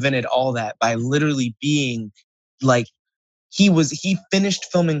circumvented all that by literally being like, he finished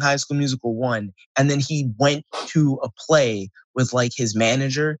filming High School Musical 1, and then he went to a play with like his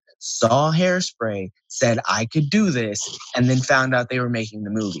manager, saw Hairspray, said I could do this, and then found out they were making the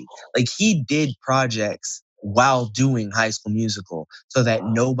movie. Like he did projects while doing High School Musical, so that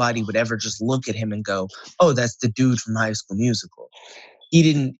nobody would ever just look at him and go, "Oh, that's the dude from High School Musical."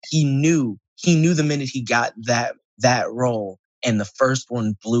 He knew the minute he got that role and the first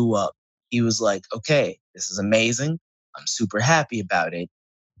one blew up, he was like, "Okay, this is amazing. I'm super happy about it,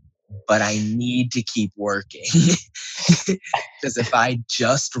 but I need to keep working." Because if I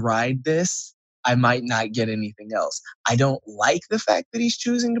just ride this, I might not get anything else. I don't like the fact that he's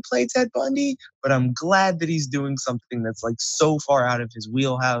choosing to play Ted Bundy, but I'm glad that he's doing something that's like so far out of his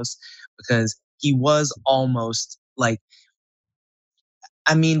wheelhouse, because he was almost like,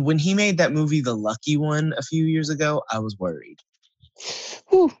 I mean, when he made that movie, The Lucky One, a few years ago, I was worried.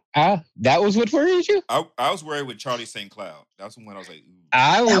 Whew, that was what worried you? I was worried with Charlie St. Cloud. That's the one I was like, ooh.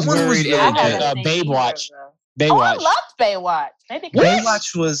 I was worried at Baywatch. Oh, I loved Baywatch.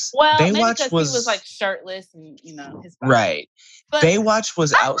 Baywatch was maybe because he was like shirtless and his body. Right. But Baywatch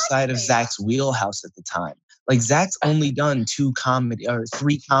was outside of Zach's wheelhouse at the time. Like Zach's only done 3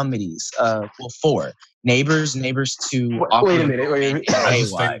 comedies. 4. Neighbors 2. Wait a minute.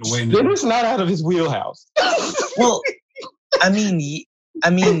 Baywatch. It was not out of his wheelhouse. Well, I mean,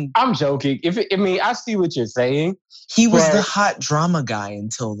 I'm joking. I see what you're saying. He was the hot drama guy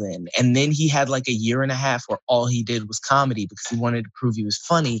until then. And then he had like a year and a half where all he did was comedy because he wanted to prove he was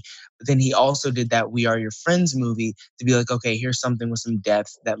funny. But then he also did that We Are Your Friends movie to be like, okay, here's something with some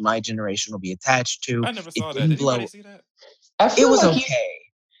depth that my generation will be attached to. I never saw that. Did anybody see that? It was okay.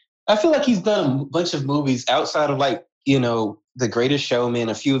 I feel like he's done a bunch of movies outside of like, The Greatest Showman,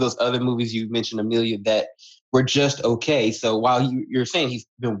 a few of those other movies you mentioned, Amelia, that were just okay. So while you're saying he's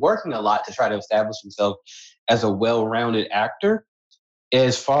been working a lot to try to establish himself as a well-rounded actor,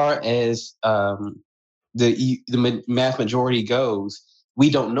 as far as the mass majority goes, we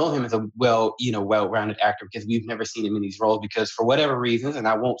don't know him as a well-rounded actor because we've never seen him in these roles because for whatever reasons, and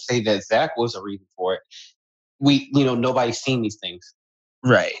I won't say that Zach was a reason for it, nobody's seen these things.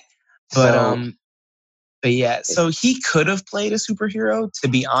 Right. But yeah, so he could have played a superhero. To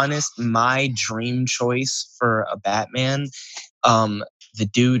be honest, my dream choice for a Batman, the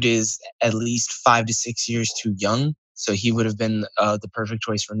dude is at least 5 to 6 years too young. So he would have been the perfect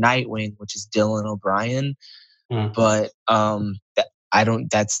choice for Nightwing, which is Dylan O'Brien. Mm-hmm. But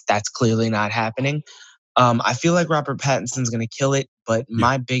that's clearly not happening. I feel like Robert Pattinson's going to kill it. But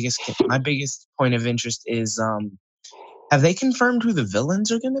my biggest point of interest is, have they confirmed who the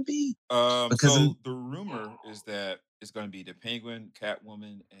villains are going to be? So the rumor is that it's going to be the Penguin,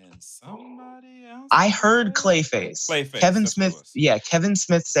 Catwoman, and somebody else. I heard Clayface. Kevin Smith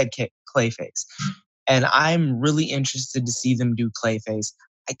said Clayface. And I'm really interested to see them do Clayface.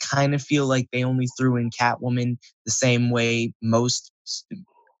 I kind of feel like they only threw in Catwoman the same way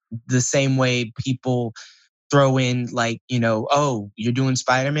people throw in like, oh, you're doing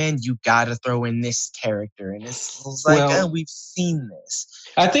Spider-Man, you gotta throw in this character. And it's like, we've seen this.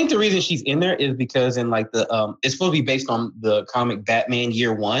 I think the reason she's in there is because in like the it's supposed to be based on the comic Batman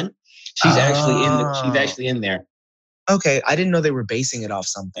Year One. She's actually in there. Okay, I didn't know they were basing it off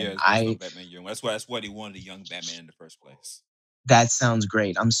something. Yeah, it's Batman Year One. That's why they wanted a young Batman in the first place. That sounds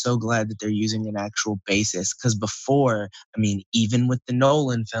great. I'm so glad that they're using an actual basis. Because before, even with the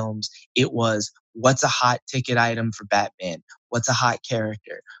Nolan films, it was, what's a hot ticket item for Batman? What's a hot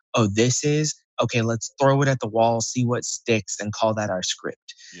character? Oh, this is? Okay, let's throw it at the wall, see what sticks, and call that our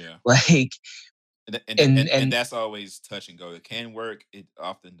script. Yeah. Like... And that's always touch and go. It can work. It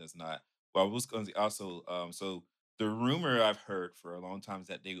often does not. Well, I was going to also... So the rumor I've heard for a long time is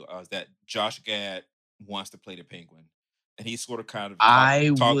that that Josh Gad wants to play the Penguin. And he sort of kind of I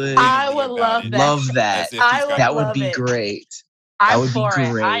would love that. That would be great. I'm for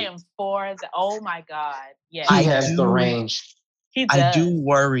it. I am for it. Oh my God. Yeah. He has the range. He does. I do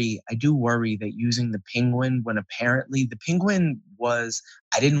worry that using the Penguin when apparently the Penguin was,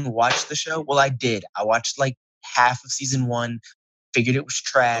 I didn't watch the show. Well, I did. I watched like half of season 1, figured it was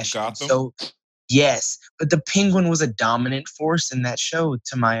trash. So yes, but the Penguin was a dominant force in that show,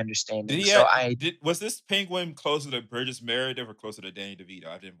 to my understanding. Was this Penguin closer to Burgess Meredith or closer to Danny DeVito?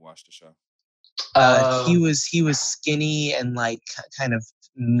 I didn't watch the show. He was skinny and like kind of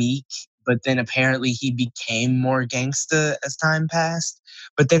meek, but then apparently he became more gangsta as time passed.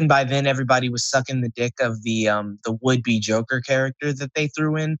 But then by then everybody was sucking the dick of the would-be Joker character that they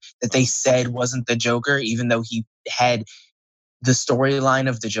threw in, that they said wasn't the Joker, even though he had the storyline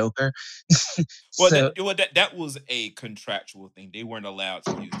of the Joker. That was a contractual thing. They weren't allowed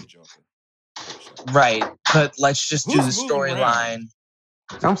to use the Joker. Right, but let's just do the storyline.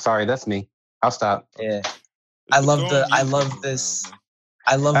 I'm sorry, that's me. I'll stop. Yeah, I love this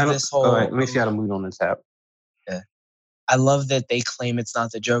whole. All right, let me see how to move on this app. Yeah, I love that they claim it's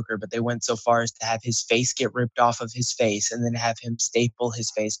not the Joker, but they went so far as to have his face get ripped off of his face and then have him staple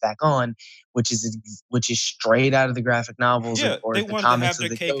his face back on, which is straight out of the graphic novels or they the wanted to comics have of their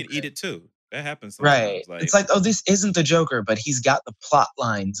the cake Joker. and eat it too. That happens Right. sometimes. It's like, oh, this isn't the Joker, but he's got the plot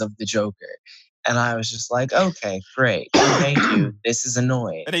lines of the Joker. And I was just like, okay, great. Thank you. This is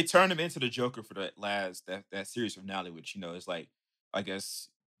annoying. And they turned him into the Joker for that series finale, which, is like, I guess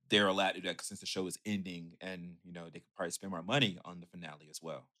they're allowed to do that since the show is ending, and they could probably spend more money on the finale as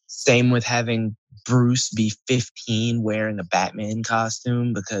well. Same with having Bruce be 15 wearing a Batman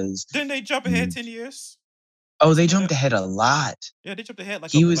costume because didn't they jump ahead 10 years? Oh, they jumped ahead a lot. Yeah, they jumped ahead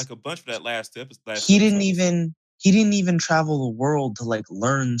like a bunch for that last episode. He didn't even travel the world to like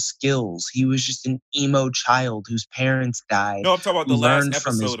learn skills. He was just an emo child whose parents died. No, I'm talking about the last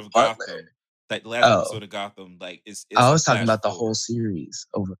episode of Gotham. Like the last episode of Gotham, like it's I was talking about the whole series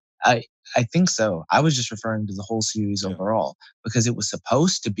over. I think so. I was just referring to the whole series overall because it was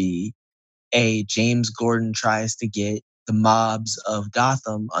supposed to be a James Gordon tries to get the mobs of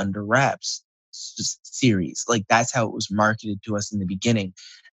Gotham under wraps series. Like that's how it was marketed to us in the beginning.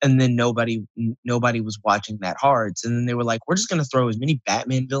 And then nobody was watching that hard. So then they were like, we're just going to throw as many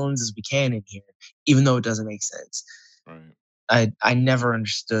Batman villains as we can in here, even though it doesn't make sense. Right. I never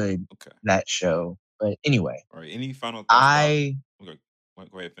understood that show. But anyway. All right. Any final thoughts?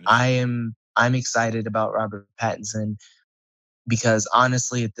 Go ahead, finish. I'm excited about Robert Pattinson because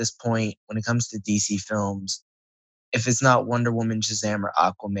honestly, at this point, when it comes to DC films, if it's not Wonder Woman, Shazam, or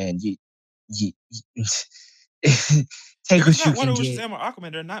Aquaman, you take what you can get. Shazam or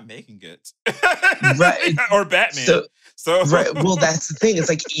Aquaman, they're not making it, right? Or Batman. So right. Well, that's the thing. It's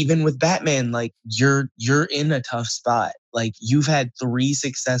like even with Batman, like you're in a tough spot. Like you've had 3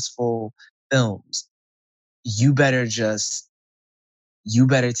 successful films. You better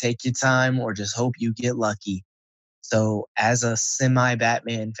take your time or just hope you get lucky. So as a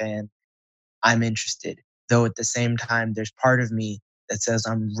semi-Batman fan, I'm interested. Though at the same time, there's part of me that says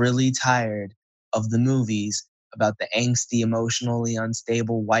I'm really tired of the movies about the angsty, emotionally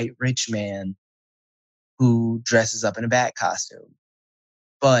unstable white rich man who dresses up in a bat costume.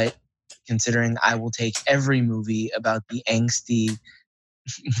 But considering I will take every movie about the angsty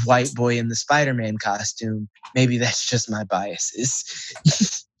white boy in the Spider-Man costume, maybe that's just my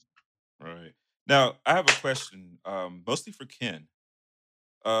biases. Right. Now, I have a question, mostly for Ken.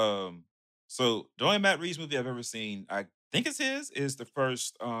 So the only Matt Reeves movie I've ever seen, I think it's his, is the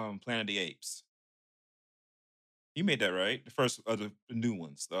first Planet of the Apes. You made that, right? The first of the new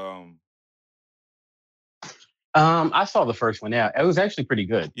ones. I saw the first one. Yeah, it was actually pretty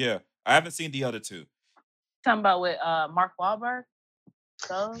good. Yeah, I haven't seen the other 2. Talking about with Mark Wahlberg.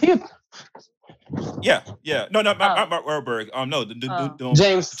 So? Yeah. No, not Mark Wahlberg. No,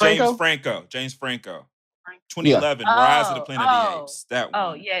 James Franco. James Franco. 2011, Rise of the Planet of the Apes. That one.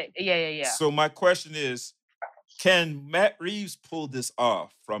 Oh, yeah. So my question is, can Matt Reeves pull this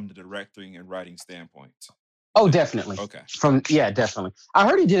off from the directing and writing standpoint? Oh, definitely. Okay. Definitely. I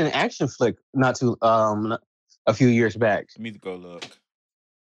heard he did an action flick a few years back. Let me go look.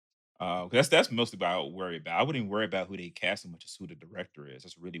 That's mostly what I would worry about. I wouldn't even worry about who they cast so much as who the director is.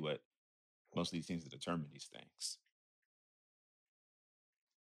 That's really what mostly seems to determine these things.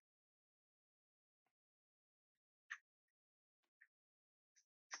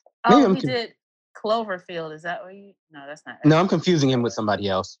 Oh, he did Cloverfield. Is that what you? No, that's not. No, I'm confusing him with somebody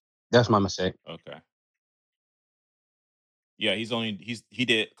else. That's my mistake. Okay. Yeah, he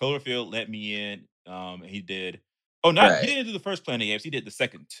did Cloverfield, Let Me In. He did. Oh, not he didn't do the first Planet of the Apes. He did the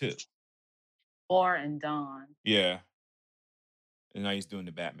second 2. War and Dawn. Yeah. And now he's doing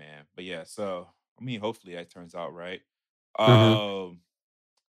the Batman. But yeah, so I mean, hopefully that turns out right. All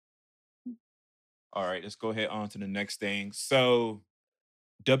right, let's go ahead on to the next thing. So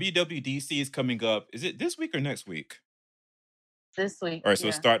WWDC is coming up. Is it this week or next week? This week. All right, so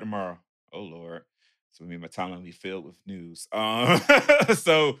it'll start tomorrow. Oh Lord. So my timeline will be filled with news.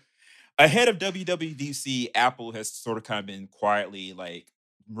 So ahead of WWDC, Apple has sort of kind of been quietly like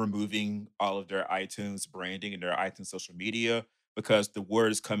removing all of their iTunes branding and their iTunes social media because the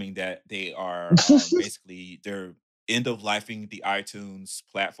word is coming that they are basically they're end of lifing the iTunes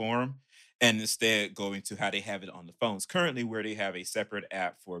platform and instead going to how they have it on the phones currently, where they have a separate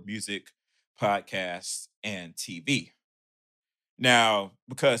app for music, podcasts, and TV. Now,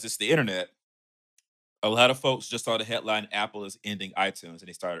 because it's the internet, a lot of folks just saw the headline, Apple is ending iTunes, and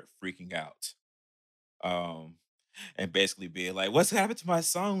they started freaking out. And basically being like, what's happened to my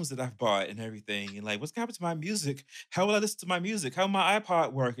songs that I've bought and everything? And like, what's happened to my music? How will I listen to my music? How will my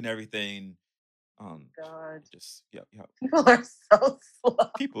iPod work and everything? God. Yep. People are so slow.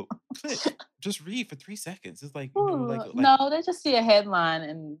 People click. Just read for 3 seconds. It's like, no, they just see a headline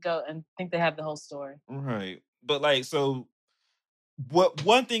and go and think they have the whole story. Right. But like, so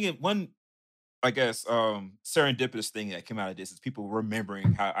one I guess serendipitous thing that came out of this is people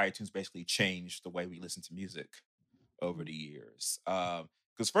remembering how iTunes basically changed the way we listen to music over the years.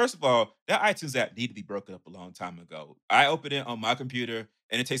 Because first of all, that iTunes app needed to be broken up a long time ago. I open it on my computer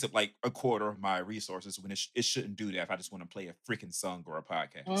and it takes up like a quarter of my resources when it shouldn't do that if I just want to play a freaking song or a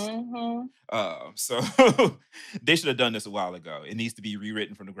podcast. So they should have done this a while ago. It needs to be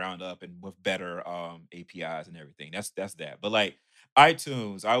rewritten from the ground up and with better APIs and everything. That's that. But like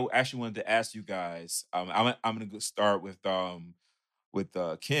iTunes, I actually wanted to ask you guys. I'm gonna start with Ken,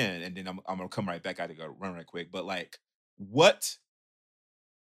 and then I'm gonna come right back. I gotta go run right quick. But like, what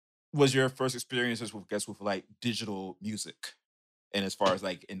was your first experiences with like digital music, and as far as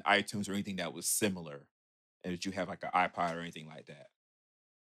like in iTunes or anything that was similar, and did you have like an iPod or anything like that?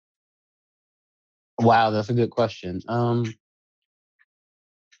 Wow, that's a good question.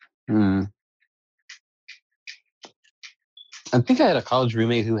 I think I had a college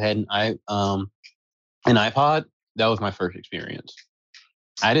roommate who had an iPod. That was my first experience.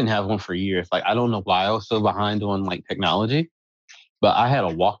 I didn't have one for years. Like, I don't know why I was so behind on like technology, but I had a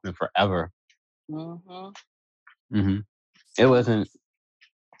Walkman forever. It wasn't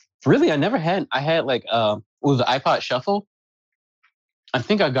really. I had like it was the iPod Shuffle. I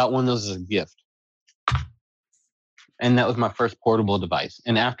think I got one of those as a gift, and that was my first portable device.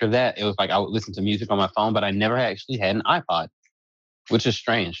 And after that, it was like I would listen to music on my phone, but I never actually had an iPod, which is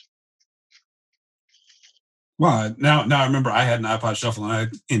strange. Well, now I remember I had an iPod Shuffle and I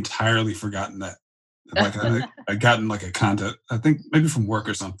had entirely forgotten that. Like I gotten like a content, I think maybe from work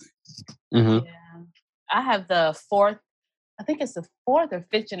or something. Yeah, I have the fourth. I think it's the fourth or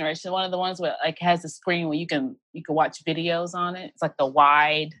fifth generation. One of the ones where like has a screen where you can watch videos on it. It's like the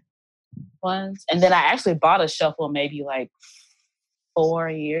wide ones. And then I actually bought a Shuffle maybe like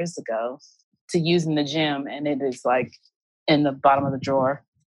 4 years ago to use in the gym, and it is like in the bottom of the drawer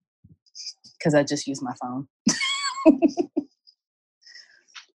because I just use my phone.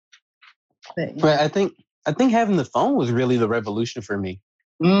 But I think having the phone was really the revolution for me.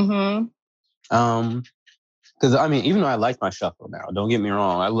 Because I mean, even though I like my Shuffle now, don't get me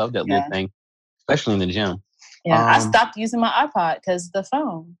wrong, I love that little thing, especially in the gym. Yeah, I stopped using my iPod because the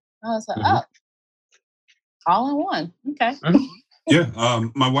phone. I was like, oh, all in one. Okay. Yeah,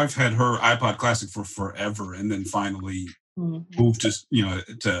 my wife had her iPod Classic for forever, and then finally moved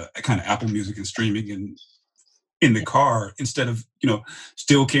to kind of Apple Music and streaming and in the car instead of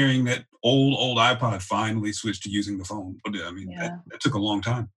still carrying that old iPod. Finally switched to using the phone. But I mean that took a long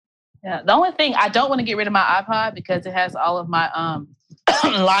time. Yeah, the only thing I don't want to get rid of my iPod because it has all of my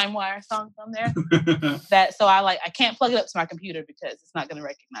LimeWire songs on there. So I can't plug it up to my computer because it's not going to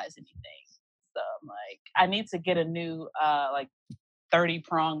recognize anything. So I'm like, I need to get a new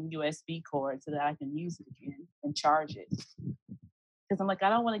 30-prong USB cord so that I can use it again and charge it. Because I'm like, I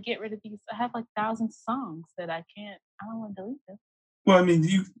don't want to get rid of these. I have like thousands of songs that I don't want to delete them. Well, I mean,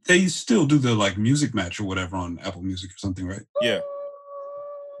 they still do the like music match or whatever on Apple Music or something, right? Yeah.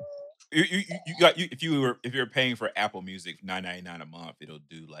 If you're paying for Apple Music $9.99 a month, it'll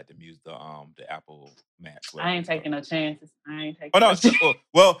do like the Apple match. I ain't taking no chances.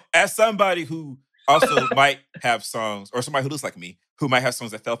 Well, as somebody who also might have songs, or somebody who looks like me, who might have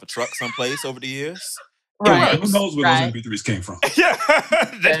songs that fell off a truck someplace over the years. Right. Who knows where those MP3s came from? Yeah.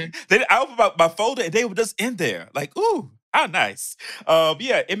 I opened my folder and they were just in there. Like, ooh, how nice.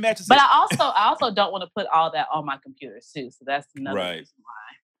 Yeah, it matches. But I also don't want to put all that on my computer too. So that's another reason why.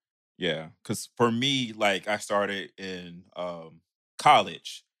 Yeah, because for me, like I started in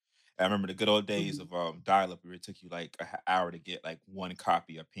college. I remember the good old days of dial-up where it took you like an hour to get like one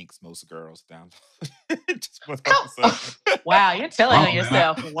copy of Pink's Most Girls downloaded. Wow, you're telling on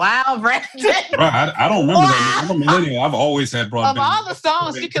yourself. Wow, Brandon. Right, I don't remember that. I'm a millennial. I've always had broadband. Of all the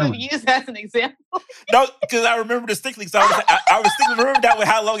songs you could have used as an example. No, because I remember distinctly. So I was thinking, remember that with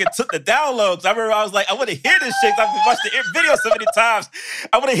how long it took to download. Because I remember I was like, I want to hear this shit. I've watched the video so many times.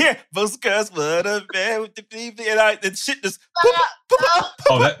 I want to hear Most Girls, what a man with the baby, and shit just.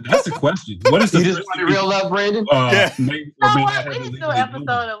 Oh, that's the question. What is the you just want to real love, Brandon? Yeah. We need to do an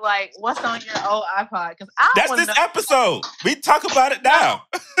episode of like what's on your old iPod because that's this episode. We talk about it now.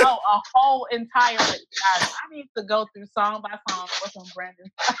 No, a whole entire. I need to go through song by song what's on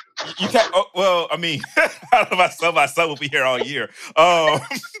Brandon's. You can't. Oh, well, I mean, I don't know if my son will be here all year. But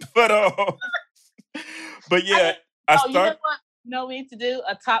yeah, you know what? We need to do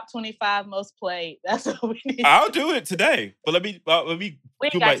a top 25 most played. That's what we need. I'll do it today. But let me. We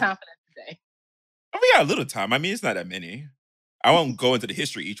ain't got time for that today. We got a little time. I mean, it's not that many. I won't go into the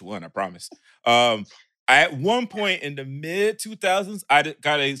history of each one, I promise. At one point in the mid 2000s, I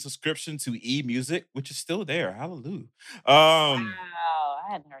got a subscription to eMusic, which is still there. Hallelujah. Wow,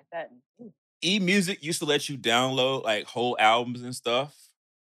 I hadn't heard that. eMusic used to let you download like whole albums and stuff,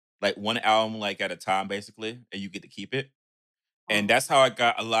 like one album like at a time, basically, and you get to keep it. And that's how I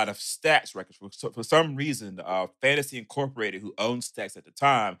got a lot of Stax records. For some reason, Fantasy Incorporated, who owned Stax at the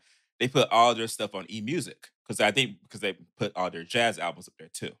time, they put all their stuff on eMusic because they put all their jazz albums up there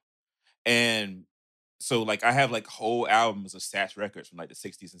too. And so like I have like whole albums of Stax records from like the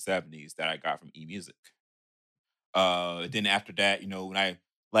 60s and 70s that I got from eMusic. Then after that, when I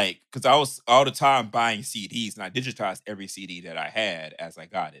because I was all the time buying CDs and I digitized every CD that I had as I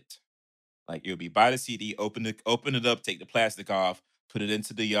got it. Like it would be buy the CD, open it up, take the plastic off, put it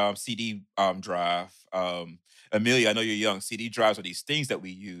into the CD drive. Amelia, I know you're young. CD drives are these things that we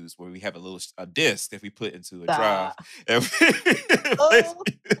use where we have a disc that we put into a drive.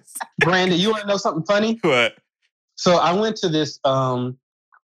 Brandon, you want to know something funny? What? So I went to this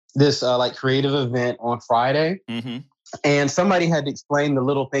like creative event on Friday, and somebody had to explain the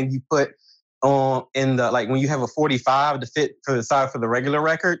little thing you put on in the like when you have a 45 to fit for the side for the regular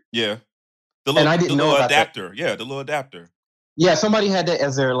record. Yeah. And I didn't know about adapter. That. Yeah, the little adapter. Yeah, somebody had that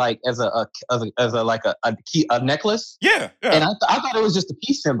as their like as a key, a necklace. Yeah. And I thought it was just a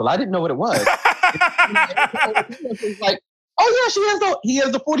peace symbol. I didn't know what it was. It was like, oh yeah, he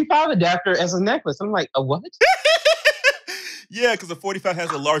has the 45 adapter as a necklace. I'm like, a what? Yeah, because the 45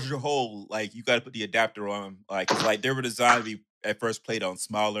 has a larger hole. Like you got to put the adapter on. Like they were designed to be at first played on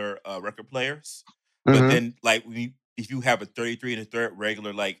smaller record players, but then like if you have a 33 1/3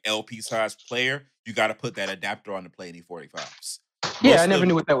 regular like LP size player, you got to put that adapter on to play any 45s. Yeah, I never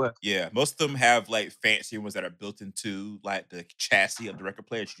knew what that was. Yeah, most of them have like fancy ones that are built into like the chassis of the record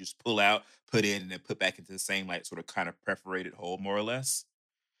player. You just pull out, put in, and then put back into the same like sort of kind of perforated hole, more or less.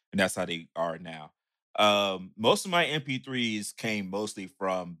 And that's how they are now. Most of my MP3s came mostly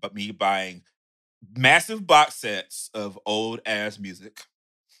from me buying massive box sets of old ass music.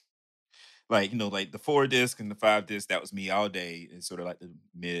 Like, like the 4 disc and the 5 disc, that was me all day in sort of like the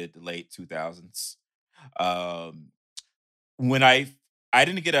mid to late 2000s. When I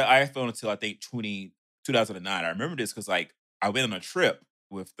didn't get an iPhone until I think 2009. I remember this because like I went on a trip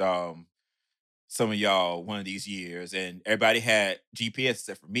with some of y'all one of these years, and everybody had GPS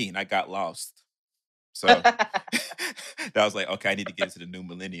except for me, and I got lost. So that was like, okay, I need to get into the new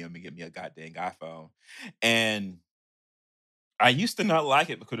millennium and get me a goddamn iPhone. And I used to not like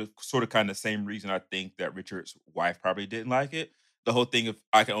it because of sort of kind of the same reason I think that Richard's wife probably didn't like it. The whole thing of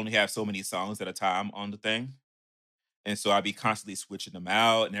I can only have so many songs at a time on the thing. And so I'd be constantly switching them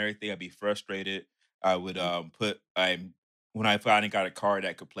out and everything. I'd be frustrated. I would when I finally got a car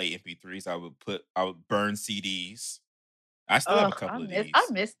that could play MP3s, I would burn CDs. I still have a couple of these. I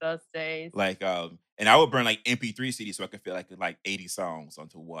miss those days. Like and I would burn like MP3 CDs so I could fit like 80 songs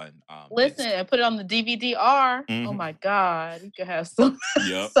onto one. Listen, and put it on the DVD-R. Oh my God, you could have so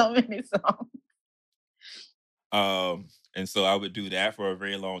many songs. And so I would do that for a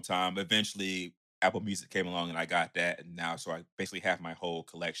very long time. Eventually, Apple Music came along and I got that, and now so I basically have my whole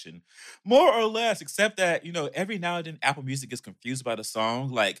collection, more or less. Except that every now and then Apple Music gets confused about a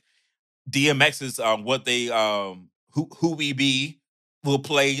song. Like DMX's what they Who We Be will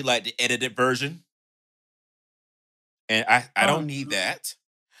play like the edited version. And I don't need that.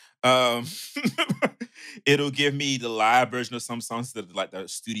 It'll give me the live version of some songs that like the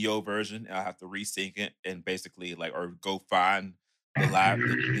studio version, and I have to resync it and basically or go find the live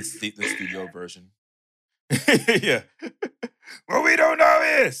the studio version. Yeah. Well, we don't know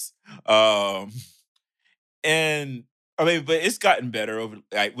this. And I mean, but it's gotten better over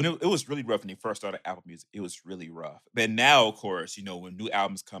when it was really rough when they first started Apple Music. It was really rough. But now, of course, when new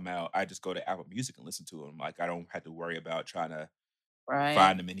albums come out, I just go to Apple Music and listen to them. Like I don't have to worry about trying to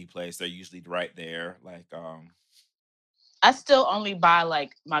find them any place. They're usually right there. I still only buy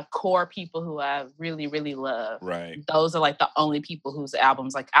like my core people who I really, really love. Right. Those are like the only people whose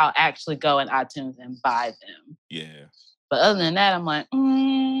albums like I'll actually go in iTunes and buy them. Yeah. But other than that, I'm like,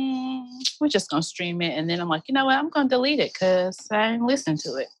 we're just gonna stream it, and then I'm like, you know what? I'm gonna delete it because I ain't listening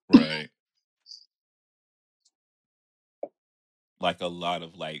to it. Right. Like a lot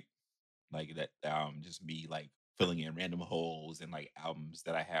of like that just me like filling in random holes and like albums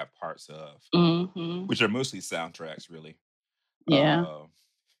that I have parts of, which are mostly soundtracks, really. Yeah.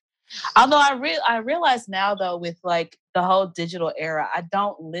 Although I realize now though with like the whole digital era, I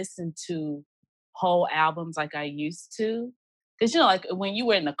don't listen to whole albums like I used to. Because like when you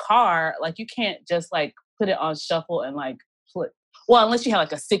were in the car, like you can't just like put it on shuffle and like play. Well, unless you had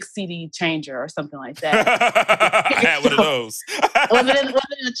like a 6 CD changer or something like that. I had one of those. Was it in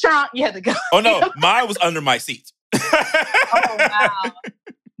the trunk? You had to go. Oh no, mine was under my seat. Oh wow.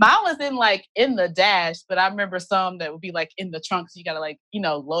 Mine was in the dash, but I remember some that would be like in the trunk. So you gotta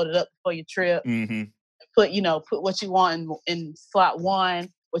load it up before your trip. Mm-hmm. Put what you want in slot 1,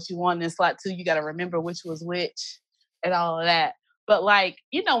 what you want in slot 2. You gotta remember which was which and all of that. But when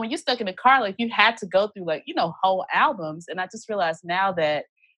you're stuck in the car, you had to go through whole albums. And I just realized now that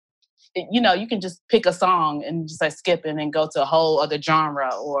you can just pick a song and just skip it and then go to a whole other genre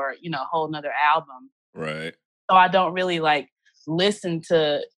or a whole nother album. Right. So I don't really listen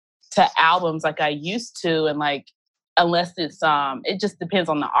to albums like I used to, and unless it's it just depends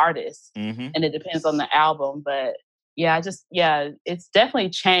on the artist and it depends on the album. But it's definitely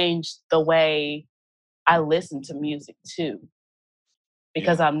changed the way I listen to music too,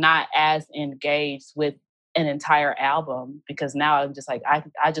 because I'm not as engaged with an entire album, because now I'm just I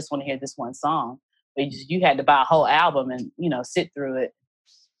just want to hear this one song. But you had to buy a whole album and sit through it.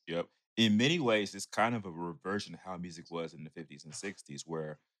 Yep. In many ways, it's kind of a reversion of how music was in the 50s and 60s,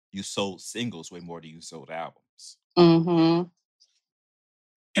 where you sold singles way more than you sold albums. Mm-hmm.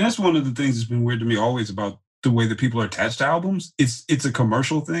 And that's one of the things that's been weird to me always about the way that people are attached to albums. It's a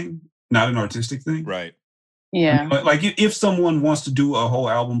commercial thing, not an artistic thing. Right. Yeah. Like if someone wants to do a whole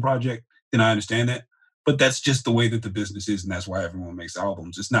album project, then I understand that. But that's just the way that the business is, and that's why everyone makes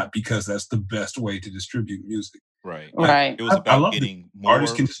albums. It's not because that's the best way to distribute music. Right. Right. It was about getting more.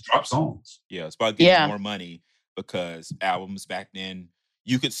 Artists can just drop songs. Yeah, it's about getting more money, because albums back then,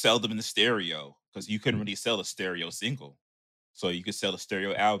 you could sell them in the stereo, because you couldn't really sell a stereo single. So you could sell a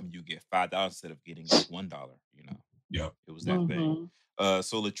stereo album, you get $5 instead of getting $1. Yep. It was that thing.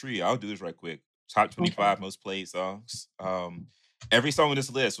 So Latria, I'll do this right quick. Top 25 most played songs. Every song on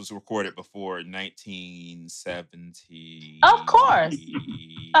this list was recorded before 1970. Of course.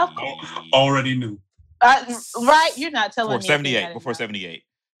 Already knew. Right? You're not telling me. 78. Before 78.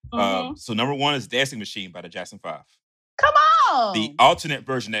 So number 1 is Dancing Machine by the Jackson 5. Come on. The alternate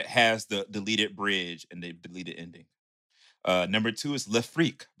version that has the deleted bridge and the deleted ending. Number 2 is Le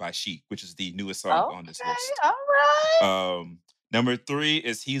Freak by Chic, which is the newest song on this list. All right. Number 3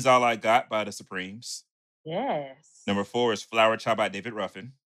 is He's All I Got by the Supremes. Yes. Number 4 is Flower Child by David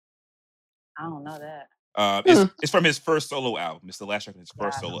Ruffin. I don't know that. It's from his first solo album. It's the last track of his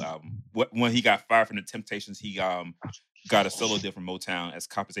first solo album. When he got fired from the Temptations, he got a solo deal from Motown as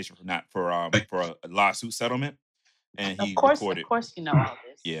compensation for a lawsuit settlement. And he recorded. Of course, you know all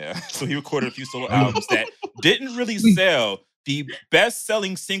this. Yeah, so he recorded a few solo albums that didn't really sell. The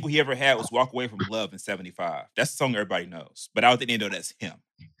best-selling single he ever had was "Walk Away from Love" in '75. That's the song everybody knows, but I don't think they know that's him.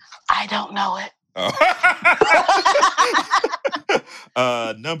 I don't know it.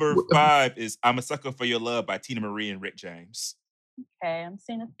 Number 5 is "I'm a Sucker for Your Love" by Tina Marie and Rick James. Okay, I'm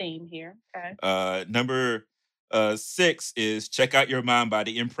seeing a theme here. Okay. Number 6 is "Check Out Your Mind" by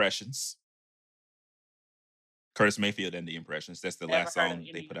The Impressions. Curtis Mayfield and The Impressions. That's the last song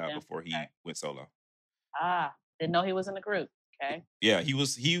they put out before he went solo. Didn't know he was in the group. Okay. Yeah, he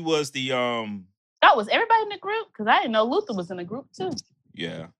was the was everybody in the group? Because I didn't know Luther was in the group too.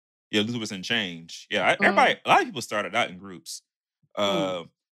 Yeah, Luther was in Change. Yeah, everybody. A lot of people started out in groups.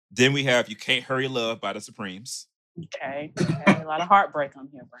 Then we have "You Can't Hurry Love" by the Supremes. Okay. A lot of heartbreak on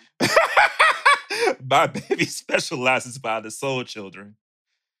here, Brent. "My Baby Specializes" by the Soul Children.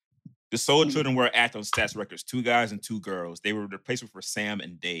 The Soul Children were act on Stax Records, 2 guys and 2 girls. They were the replacement for Sam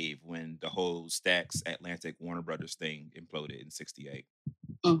and Dave when the whole Stax Atlantic Warner Brothers thing imploded in '68.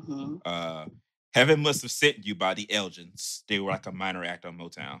 "Heaven Must Have Sent You" by the Elgins. They were like a minor act on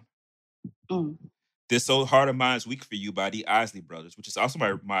Motown. "This Old Heart of Mine Is Weak for You" by the Isley Brothers, which is also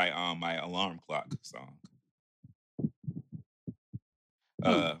my alarm clock song.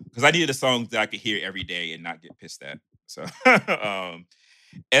 Because I needed a song that I could hear every day and not get pissed at. So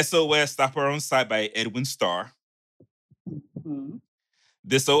SOS "Stop Our Own Sight" by Edwin Starr.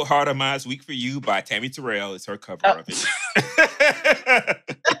 "This Old Heart of Mine Is Weak for You" by Tammy Terrell is her cover of it.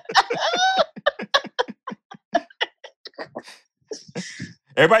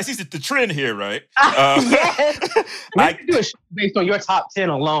 Everybody sees the trend here, right? Yes. I can do a show based on your top 10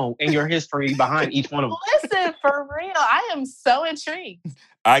 alone and your history behind each one of them. Listen, for real, I am so intrigued.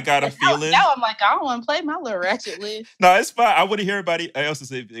 I got a feeling. Now I'm like, I don't want to play my little ratchet list. No, it's fine. I want to hear everybody else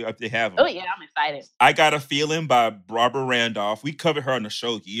say if they have them. Oh yeah, I'm excited. "I Got a Feeling" by Barbara Randolph. We covered her on the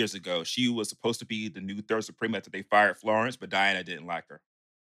show years ago. She was supposed to be the new third Supreme after they fired Florence, but Diana didn't like her.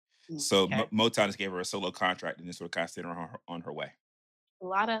 So Motown just gave her a solo contract and then sort of kind of sent her on her way. A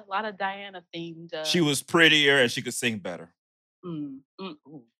lot of Diana themed. She was prettier and she could sing better.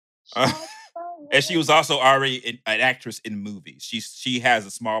 And she was also already an actress in movies. She has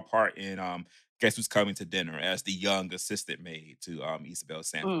a small part in Guess Who's Coming to Dinner as the young assistant maid to Isabel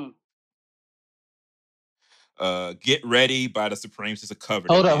Sanford. Get Ready by the Supremes is a cover.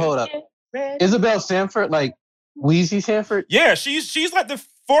 Hold up. Isabel Sanford, like Weezy Sanford? Yeah, she's like the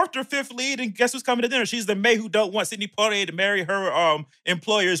 4th or 5th lead in Guess Who's Coming to Dinner. She's the maid who don't want Sidney Poitier to marry her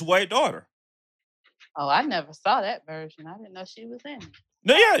employer's white daughter. Oh, I never saw that version. I didn't know she was in it.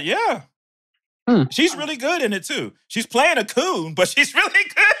 No, yeah. She's really good in it too. She's playing a coon, but she's really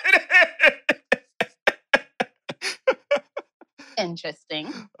good.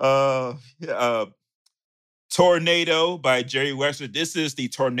 Interesting. Tornado by Jerry Wexler. This is the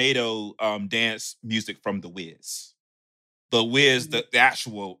Tornado dance music from The Wiz. The Wiz, the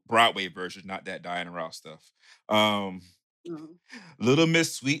actual Broadway version, not that Diana Ross stuff. Little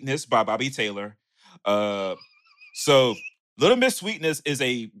Miss Sweetness by Bobby Taylor. So Little Miss Sweetness is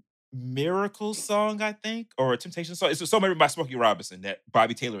a miracle song, I think, or a Temptation song. It's a song written by Smokey Robinson that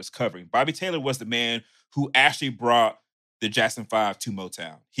Bobby Taylor is covering. Bobby Taylor was the man who actually brought the Jackson 5 to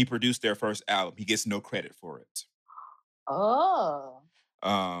Motown. He produced their first album. He gets no credit for it. Oh.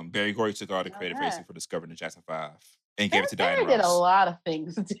 Barry Gordy took all the credit for discovering the Jackson 5 and gave it to Diana Ross. He did a lot of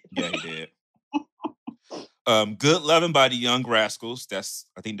things. Yeah, he did. Good Lovin' by the Young Rascals.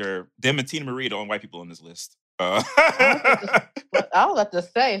 I think them and Tina Marie are the only white people on this list. I was about to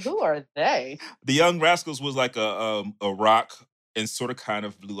say, who are they? The Young Rascals was like a rock and sort of kind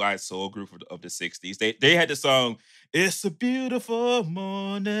of blue-eyed soul group of the 60s. They had the song, It's a Beautiful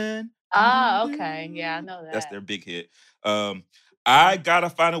Morning. Okay. Yeah, I know that. That's their big hit. I Gotta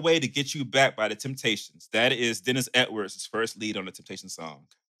Find a Way to Get You Back by the Temptations. That is Dennis Edwards' first lead on the Temptations song.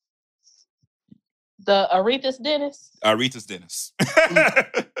 The Aretha's Dennis? Aretha's Dennis.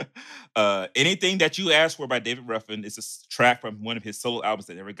 Anything That You Asked For by David Ruffin is a track from one of his solo albums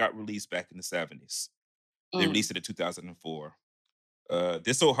that never got released back in the 70s. They released it in 2004.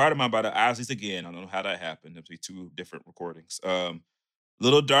 This So Hard of Mine by the Isleys again. I don't know how that happened. There'll be 2 different recordings.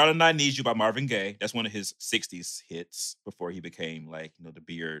 Little Darling I Need You by Marvin Gaye. That's one of his 60s hits before he became like, the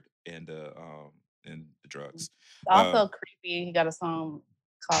beard and the drugs. Also creepy. He got a song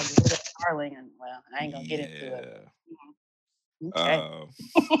called Little Darling, and well, I ain't gonna get into it.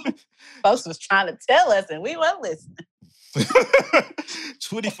 Okay. Folks was trying to tell us and we weren't listening.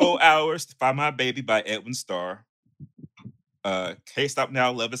 24 Hours to Find My Baby by Edwin Starr. Can't Stop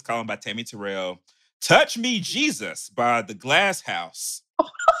Now, Love Is Calling by Tammy Terrell. Touch Me Jesus by The Glass House.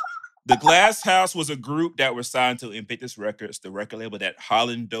 The Glass House was a group that was signed to Invictus Records, the record label that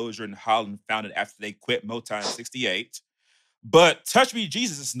Holland Dozier and Holland founded after they quit Motown in 1968. But Touch Me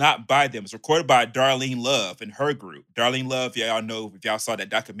Jesus is not by them. It's recorded by Darlene Love and her group. Darlene Love, y'all know, if y'all saw that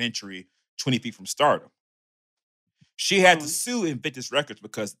documentary, 20 Feet from Stardom. She had to sue Invictus Records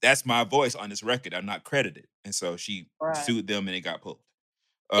because that's my voice on this record. I'm not credited. And so she sued them and it got pulled.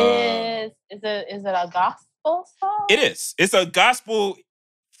 Is it a gospel song? It is. It's a gospel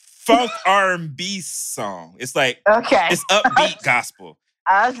funk R&B song. It's like, it's upbeat gospel.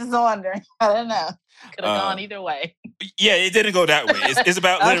 I was just wondering. I don't know. Could have gone either way. Yeah, it didn't go that way. It's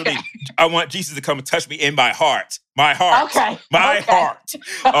about literally, I want Jesus to come and touch me in my heart. My heart. My heart.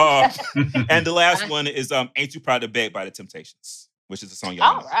 And the last one is Ain't Too Proud to Beg by the Temptations, which is a song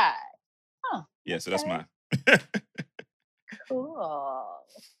y'all know. All right. Huh. Yeah, so that's mine. Cool.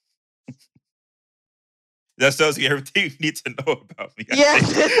 That tells you everything you need to know about me.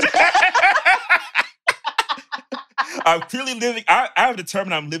 Yes. I'm clearly living. I've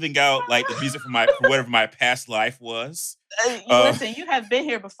determined I'm living out like the music for whatever my past life was. Listen, you have been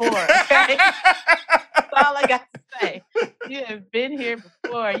here before. Okay? That's all I got to say. You have been here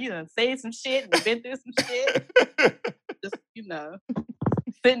before. You done say some shit and been through some shit. Just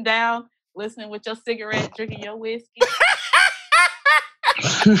sitting down, listening with your cigarette, drinking your whiskey,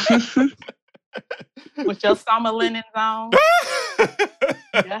 with your summer linens on,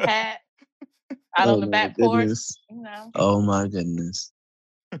 your hat. Out on the back porch, Oh my goodness.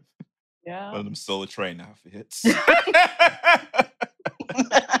 Yeah. One of them Soul Train outfits.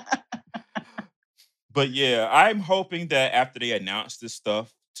 But yeah, I'm hoping that after they announce this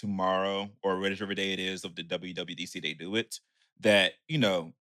stuff tomorrow or whatever day it is of the WWDC they do it, that,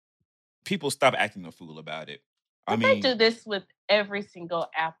 people stop acting a fool about it. I mean, they do this with every single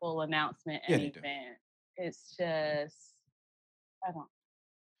Apple announcement and event. It's just, I don't.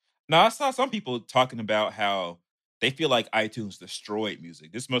 Now, I saw some people talking about how they feel like iTunes destroyed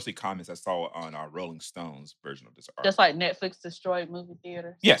music. This is mostly comments I saw on our Rolling Stones version of this article. Just like Netflix destroyed movie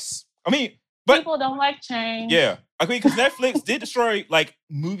theaters? Yes. I mean, but people don't like change. Yeah. I mean, because Netflix did destroy like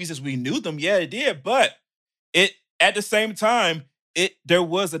movies as we knew them. Yeah, it did. But it at the same time, there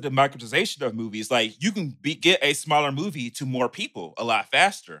was a democratization of movies. Like you can get a smaller movie to more people a lot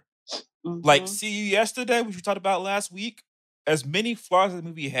faster. Like See You Yesterday, which we talked about last week, as many flaws as the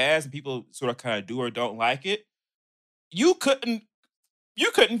movie has, and people sort of kind of do or don't like it, you couldn't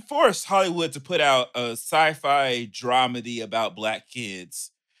force Hollywood to put out a sci-fi dramedy about black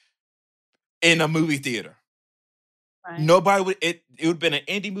kids in a movie theater. Right. Nobody would. It would have been an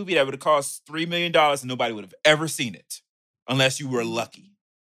indie movie that would have cost $3 million, and nobody would have ever seen it unless you were lucky.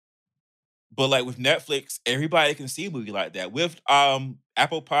 But like with Netflix, everybody can see a movie like that. With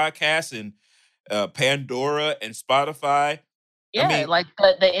Apple Podcasts and Pandora and Spotify. Yeah, I mean, like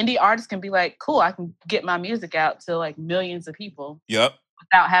the indie artist can be like, cool, I can get my music out to like millions of people. Yep.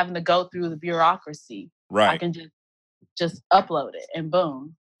 Without having to go through the bureaucracy. Right. I can just upload it and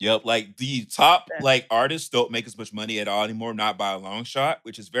boom. Yep. Like the top like artists don't make as much money at all anymore, not by a long shot,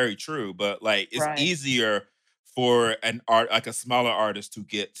 which is very true. But like it's easier for a smaller artist to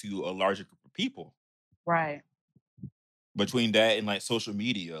get to a larger group of people. Right. Between that and like social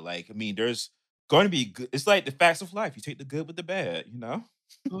media, like I mean, there's going to be good. It's like the facts of life. You take the good with the bad, you know.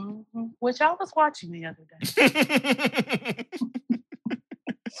 Which I was watching the other day.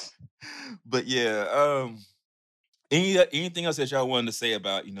 But yeah, anything else that y'all wanted to say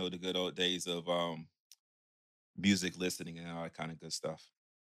about the good old days of music listening and all that kind of good stuff?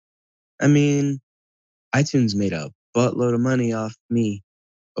 I mean, iTunes made a buttload of money off me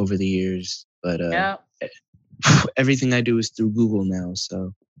over the years, but everything I do is through Google now.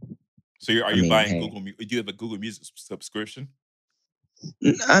 So are you buying Google? Do you have a Google Music subscription?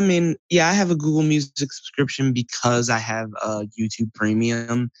 I mean, yeah, I have a Google Music subscription because I have a YouTube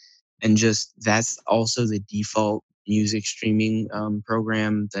Premium, and just that's also the default music streaming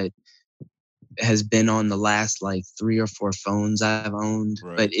program that has been on the last like 3 or 4 phones I've owned.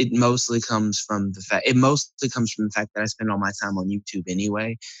 Right. But it mostly comes from the fact that I spend all my time on YouTube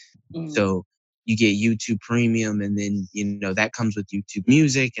anyway. So you get YouTube Premium, and then that comes with YouTube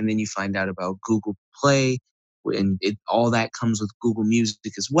Music, and then you find out about Google Play, and all that comes with Google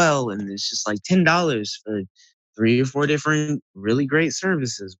Music as well. And it's just like $10 for 3 or 4 different really great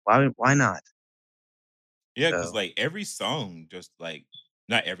services. Why not? Yeah, because like every song, just like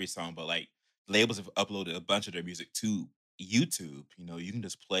not every song, but like labels have uploaded a bunch of their music to YouTube. You can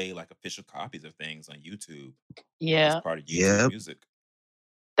just play like official copies of things on YouTube. Yeah, as part of YouTube Music.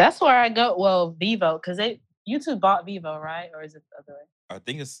 That's where I go. Well, Vivo, because YouTube bought Vivo, right? Or is it the other way? I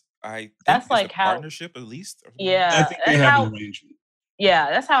think that's it's like a partnership at least. Yeah, I think they have an arrangement. Yeah,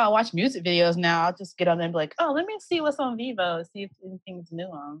 that's how I watch music videos now. I'll just get on there and be like, oh, let me see what's on Vivo, see if anything's new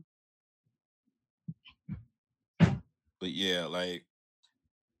on. But yeah, like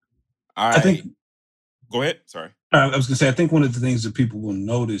I think. Go ahead. Sorry. I was going to say, I think one of the things that people will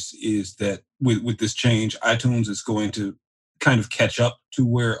notice is that with this change, iTunes is going to kind of catch up to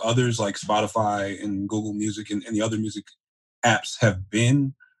where others like Spotify and Google Music and the other music apps have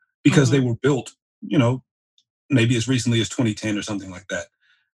been, because they were built, maybe as recently as 2010 or something like that.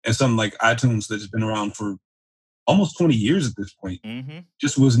 And something like iTunes that has been around for almost 20 years at this point,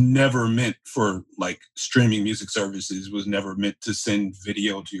 just was never meant for like streaming music services, was never meant to send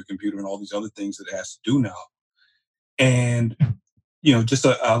video to your computer and all these other things that it has to do now. And, just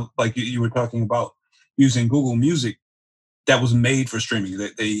like you were talking about using Google Music, that was made for streaming.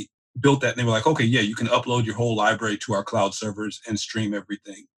 They built that and they were like, okay, yeah, you can upload your whole library to our cloud servers and stream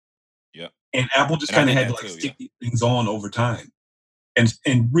everything. Yeah. And Apple just kind of had to like stick these things on over time.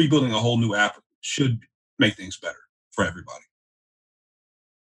 And rebuilding a whole new app should make things better for everybody.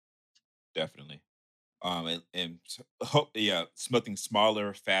 Definitely. Something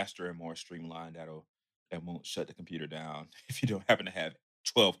smaller, faster, and more streamlined that won't shut the computer down if you don't happen to have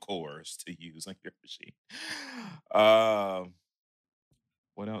 12 cores to use on your machine.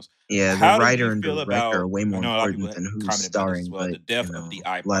 What else? Yeah, the writer and director are way more important than who's starring. The death of the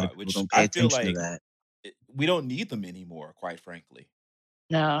iPod, a lot of people don't pay attention to that. We don't need them anymore, quite frankly.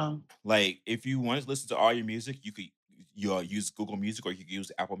 No. Like, if you want to listen to all your music, you could use Google Music or you could use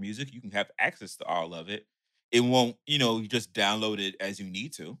Apple Music. You can have access to all of it. It won't, you just download it as you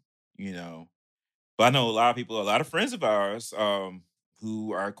need to, But I know a lot of friends of ours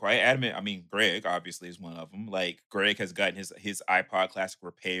who are quite adamant. I mean, Greg obviously is one of them. Like, Greg has gotten his iPod Classic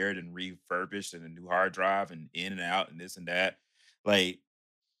repaired and refurbished and a new hard drive and in and out and this and that. Like,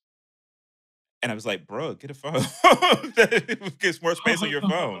 and I was like, bro, get a phone. Gets more space on your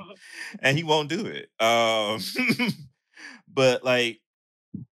phone. And he won't do it. But like,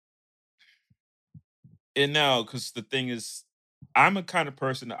 and now, because the thing is, I'm a kind of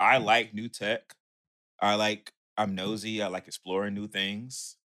person that I like new tech. I'm nosy. I like exploring new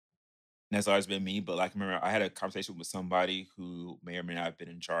things. that's always been me. But like, remember, I had a conversation with somebody who may or may not have been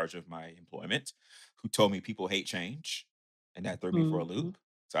in charge of my employment, who told me people hate change, and that threw me for a Mm-hmm. loop.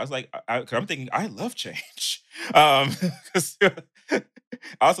 So I was like, cause I'm thinking I love change. 'Cause I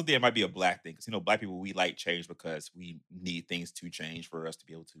also think it might be a black thing, because black people, we like change because we need things to change for us to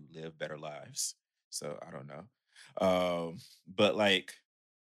be able to live better lives. So I don't know, but like,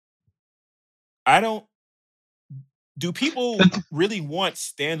 I don't. Do people really want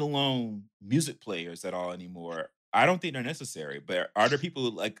standalone music players at all anymore? I don't think they're necessary. But are there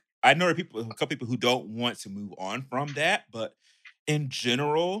people like, I know there are people, a couple people who don't want to move on from that, but in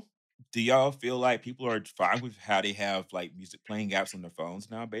general, do y'all feel like people are fine with how they have like music playing apps on their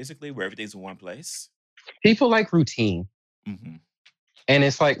phones now, basically, where everything's in one place? People like routine. Mm-hmm. And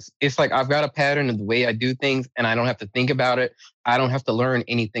it's like I've got a pattern of the way I do things, and I don't have to think about it. I don't have to learn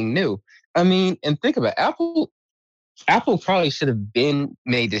anything new. I mean, and think about it, Apple probably should have been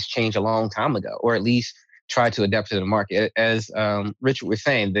made this change a long time ago, or at least tried to adapt to the market. As Richard was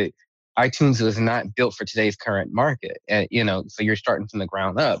saying, that iTunes was not built for today's current market. So you're starting from the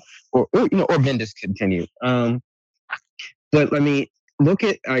ground up, or been discontinued. But I mean, look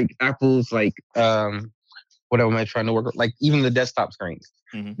at like Apple's what am I trying to work with? Like even the desktop screens,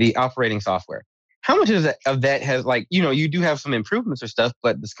 Mm-hmm. the operating software. How much of that has you do have some improvements or stuff,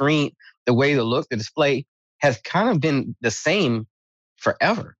 but the screen, the way the look, the display has kind of been the same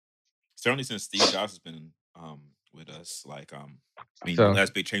forever. Certainly since Steve Jobs has been with us. Like, I mean, So, the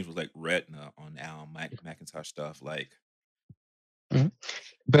last big change was like Retina on Macintosh stuff. Like,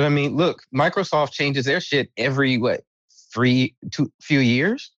 but I mean, look, Microsoft changes their shit every few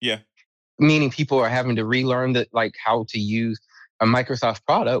years. Yeah. Meaning people are having to relearn how to use a Microsoft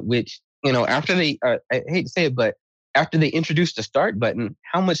product, which, after they, I hate to say it, but after they introduced the start button,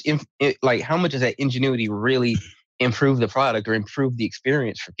 how much does that ingenuity really improve the product or improve the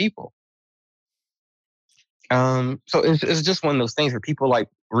experience for people? So it's just one of those things where people like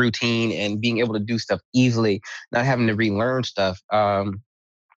routine and being able to do stuff easily, not having to relearn stuff. And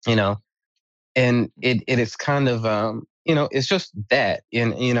it is kind of it's just that,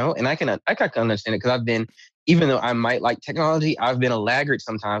 and I can understand it, because even though I might like technology, I've been a laggard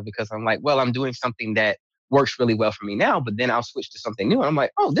sometimes, because I'm like, well, I'm doing something that works really well for me now, but then I'll switch to something new and I'm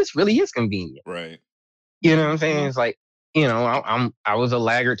like, oh, this really is convenient. Right. You know what I'm saying? It's like, I was a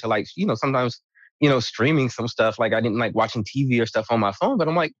laggard to sometimes, streaming some stuff. Like I didn't like watching TV or stuff on my phone, but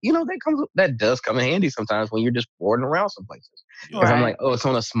I'm like, that does come in handy sometimes when you're just bored around some places. Because I'm like, oh, it's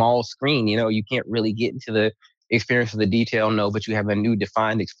on a small screen. You can't really get into the experience of the detail, but you have a new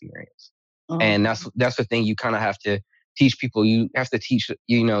defined experience. And that's the thing you kind of have to teach people. You have to teach,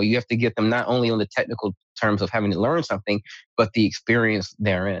 you have to get them not only on the technical terms of having to learn something, but the experience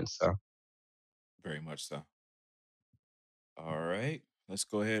therein. So. Very much so. All right. Let's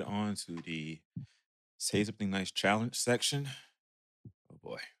go ahead on to the Say Something Nice challenge section. Oh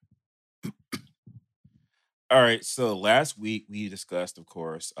boy. All right. So last week we discussed, of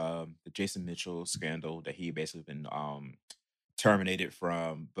course, the Jason Mitchell scandal, that he basically been terminated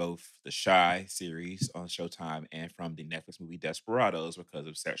from both the Chi series on Showtime and from the Netflix movie Desperados because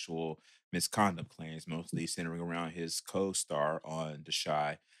of sexual misconduct claims, mostly centering around his co-star on the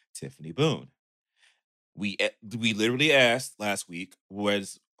Chi, Tiffany Boone. We literally asked last week,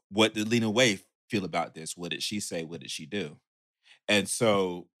 what did Lena Waithe feel about this? What did she say? What did she do? And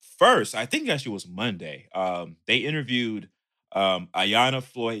so first, I think actually it was Monday, they interviewed Ayanna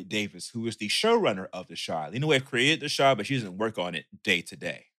Floyd Davis, who is the showrunner of the Chi. Lena Waithe created the Chi, but she doesn't work on it day to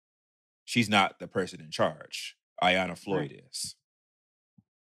day. She's not the person in charge. Ayanna Floyd is.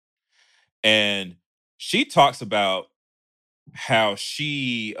 And she talks about how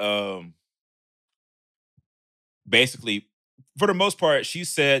she basically, for the most part, she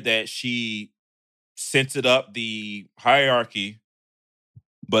said that she centered up the hierarchy,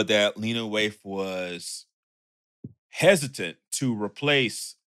 but that Lena Waithe was hesitant to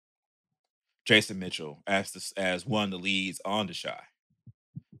replace Jason Mitchell as one of the leads on the Chi.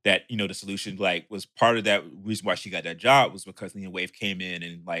 That, the solution was part of that reason why she got that job was because Lena Waithe came in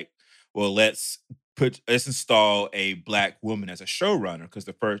and well, let's install a black woman as a showrunner, because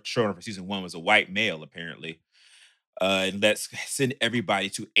the first showrunner for season 1 was a white male apparently. And let's send everybody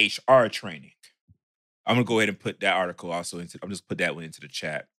to HR training. I'm gonna go ahead and put that article also I'm just put that one into the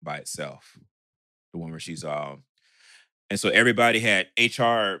chat by itself. The one where she's and so everybody had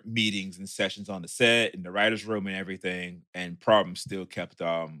HR meetings and sessions on the set, in the writer's room and everything, and problems still kept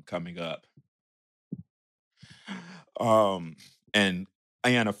coming up. And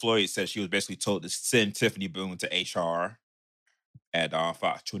Ayanna Floyd said she was basically told to send Tiffany Boone to HR at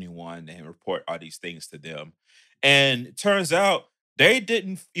Fox 21 and report all these things to them. And it turns out they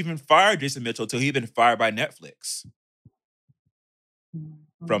didn't even fire Jason Mitchell until he'd been fired by Netflix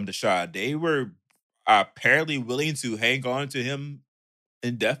from The Chi. They were apparently willing to hang on to him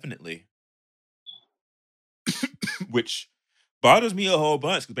indefinitely, which bothers me a whole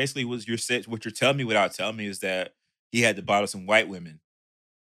bunch. Because basically, what you're telling me without telling me is that he had to bother some white women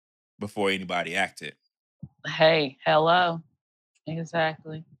before anybody acted. Hey, hello,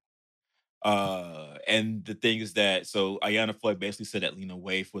 exactly. And the thing is that so Ayanna Floyd basically said that Lena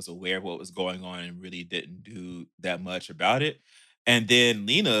Waithe was aware of what was going on and really didn't do that much about it. And then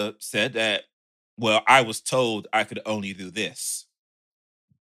Lena said that, well, I was told I could only do this.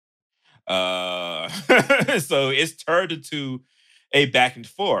 So it's turned into a back and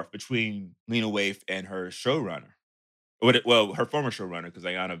forth between Lena Waithe and her showrunner. Well, her former showrunner, because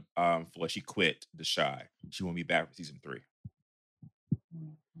Ayanna Floyd, she quit The Chi. She won't be back for season 3.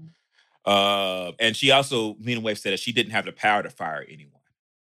 And she also, Lena Waithe said that she didn't have the power to fire anyone.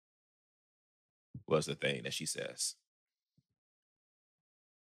 Was the thing that she says.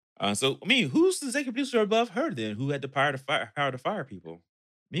 So I mean, who's the executive producer above her then? Who had the power to fire people?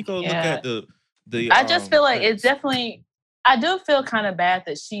 Miko, look at the. I just feel like it's definitely. I do feel kind of bad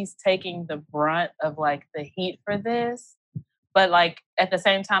that she's taking the brunt of like the heat for this, but like at the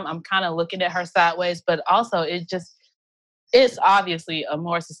same time, I'm kind of looking at her sideways. But also, it's obviously a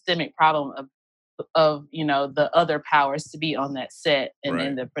more systemic problem of the other powers to be on that set and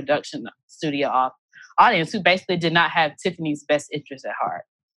in the production studio audience who basically did not have Tiffany's best interest at heart.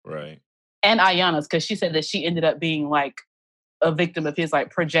 Right. And Ayanna's, because she said that she ended up being like a victim of his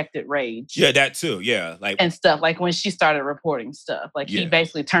like projected rage. Yeah, that too. Yeah. And stuff. Like when she started reporting stuff. Like he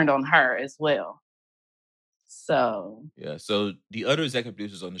basically turned on her as well. So yeah. So the other executive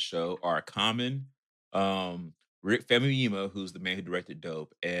producers on the show are Common, Rick Famuyiwa, who's the man who directed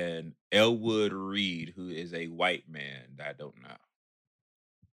Dope, and Elwood Reed, who is a white man that I don't know.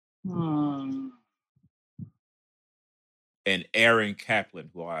 And Aaron Kaplan,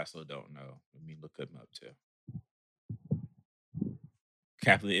 who I also don't know. Let me look him up too.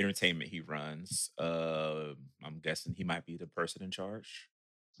 Kaplan Entertainment he runs. I'm guessing he might be the person in charge.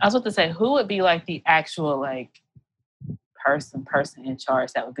 I was about to say, who would be like the actual like person in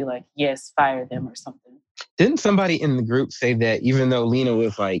charge that would be like, yes, fire them or something? Didn't somebody in the group say that even though Lena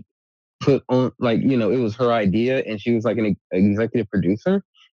was like put on, like, it was her idea and she was like an executive producer,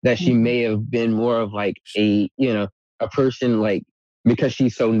 that she may have been more of like a person like, because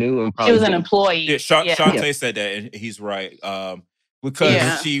she's so new and probably she was an employee. Yeah, Shantae said that, and he's right.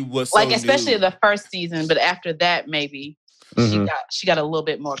 Because she was so like, especially new. The first season, but after that, maybe she got a little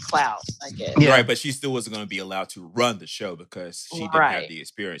bit more clout, I guess. Yeah. Right, but she still wasn't going to be allowed to run the show because she didn't have the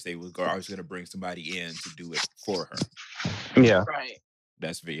experience. They were always going to bring somebody in to do it for her. Yeah, right.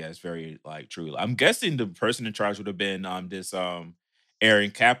 That's very like true. I'm guessing the person in charge would have been this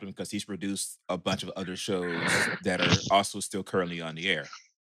Aaron Kaplan, because he's produced a bunch of other shows that are also still currently on the air.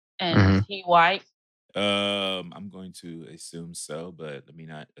 And he white? I'm going to assume so, but let me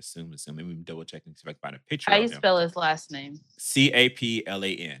not assume. Let me double check and see if I can find a picture. How do you spell his last name?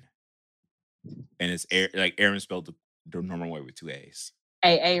 Caplan, and it's like Aaron spelled the normal way with 2 A's.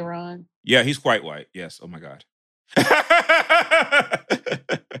 Aaron. Yeah, he's quite white. Yes. Oh my God.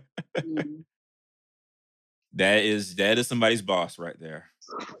 That is somebody's boss right there,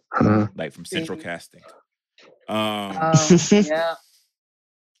 like from Central Casting. Yeah.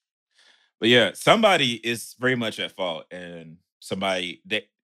 But yeah, somebody is very much at fault, and somebody that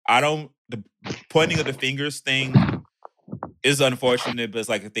the pointing of the fingers thing is unfortunate, but it's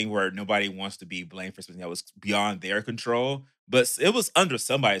like a thing where nobody wants to be blamed for something that was beyond their control, but it was under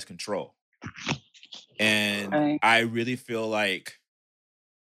somebody's control. And I really feel like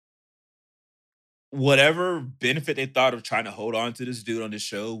whatever benefit they thought of trying to hold on to this dude on this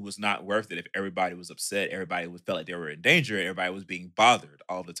show was not worth it if everybody was upset, everybody felt like they were in danger, everybody was being bothered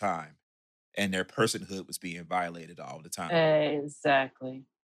all the time, and their personhood was being violated all the time. Exactly.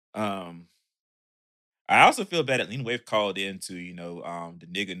 I also feel bad that Lena Waithe called into, the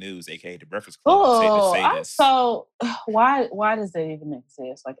Nigga News, aka the Breakfast Club, to say this. So why does that even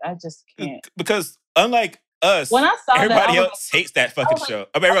exist? Like, I just can't. Because unlike us, when I saw everybody else hates that fucking show.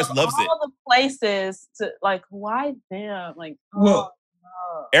 I mean, everyone loves it. All the places to like, why them? Like,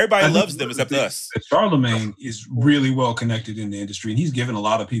 everybody loves them except us. Charlemagne is really well connected in the industry, and he's given a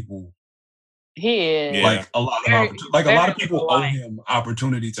lot of people. He is like a lot of people owe him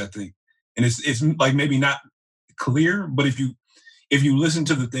opportunities, I think. And it's like maybe not clear, but if you listen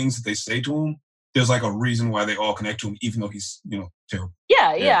to the things that they say to him, there's like a reason why they all connect to him, even though he's terrible.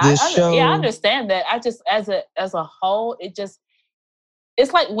 Yeah. I understand that. I just as a whole, it just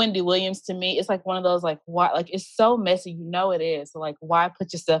It's like Wendy Williams to me. It's like one of those like why like it's so messy, you know it is. So like why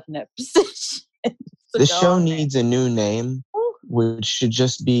put yourself in that position? The show needs a new name, which should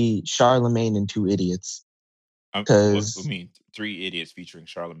just be Charlemagne and Two Idiots. Because I mean, 3 idiots featuring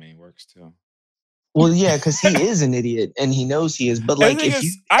Charlemagne works too. Well, yeah, because he is an idiot and he knows he is. But like, if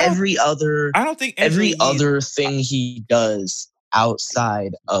you every other thing he does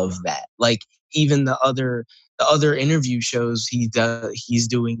outside of that, like even the other interview shows he's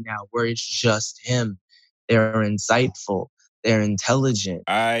doing now, where it's just him, they're insightful, they're intelligent.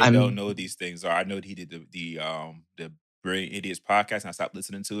 I don't know what these things are. I know that he did the Brilliant Idiots podcast, and I stopped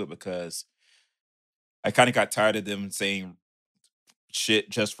listening to it because I kind of got tired of them saying shit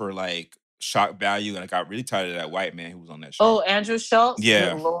just for like shock value, and I got really tired of that white man who was on that show. Oh, Andrew Schultz.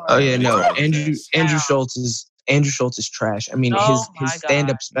 Yeah. Oh yeah, no. Andrew Schultz is trash. I mean, his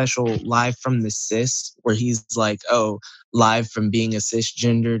stand-up special, Live from the Cis, where he's like, "Oh, live from being a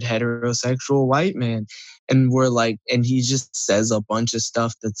cisgendered heterosexual white man," and we're like, and he just says a bunch of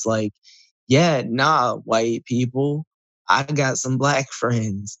stuff that's like, "Yeah, nah, white people, I got some black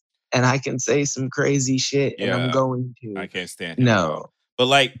friends." And I can say some crazy shit, and I'm going to. I can't stand him. No.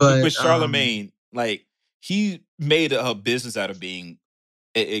 But with Charlemagne, like, he made a business out of being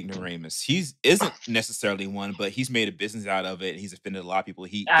an ignoramus. He isn't necessarily one, but he's made a business out of it. He's offended a lot of people.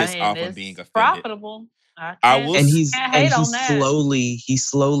 He gets off on being offended. Profitable. He's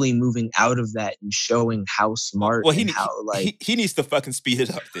slowly moving out of that and showing how smart. Well, he needs to fucking speed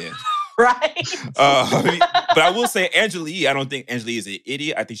it up then. Right. But I will say, Angela Yee, I don't think Angela Yee is an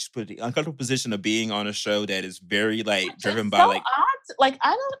idiot. I think she's put in the uncomfortable position of being on a show that is very like driven by like. Odd. Like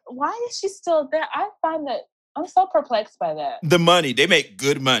why is she still there? I find that I'm so perplexed by that. The money, they make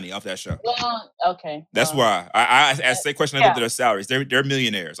good money off that show. Well, okay. That's why I asked the question. I looked at their salaries. They're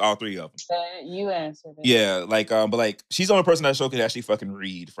millionaires, all 3 of them. You answered it. Yeah, but like she's the only person that show could actually fucking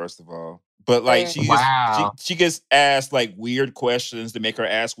read. First of all. But like she gets asked like weird questions to make her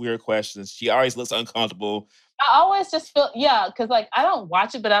ask weird questions. She always looks uncomfortable. I always just feel because like I don't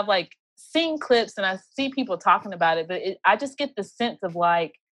watch it, but I've like seen clips and I see people talking about it. But I just get the sense of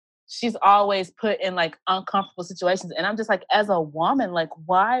like she's always put in like uncomfortable situations, and I'm just like, as a woman, like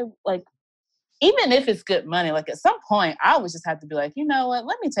why? Like even if it's good money, like at some point I would just have to be like, you know what?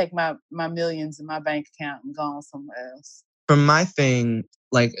 Let me take my millions in my bank account and go on somewhere else. From my thing.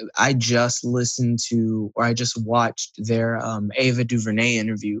 Like I just listened to, or I just watched their Ava DuVernay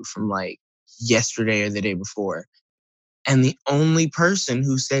interview from like yesterday or the day before. And the only person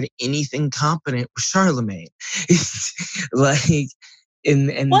who said anything competent was Charlemagne. Like, he's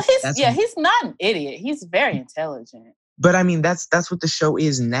not an idiot. He's very intelligent. But I mean, that's what the show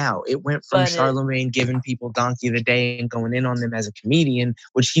is now. It went from Charlemagne giving people donkey of the day and going in on them as a comedian,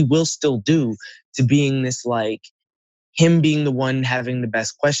 which he will still do, to being this like, him being the one having the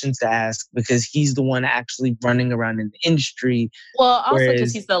best questions to ask because he's the one actually running around in the industry. Well, also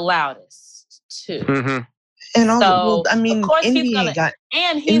because he's the loudest too. Mm-hmm. And also, I mean, of course he's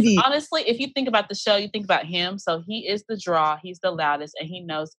honestly, if you think about the show, you think about him. So he is the draw. He's the loudest, and he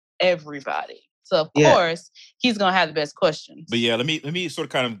knows everybody. So of course he's gonna have the best questions. But yeah, let me sort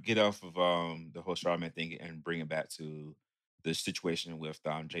of kind of get off of the whole Charlemagne thing and bring it back to the situation with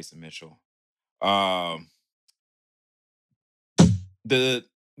Jason Mitchell. The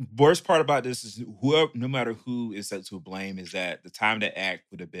worst part about this is no matter who is set to blame, is that the time to act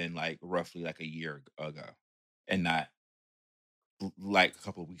would have been like roughly like a year ago, and not like a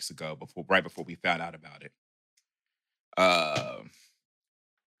couple of weeks ago, right before we found out about it.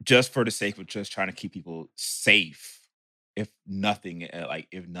 Just for the sake of just trying to keep people safe, if nothing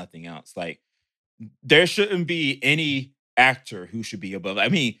else, like there shouldn't be any actor who should be above. I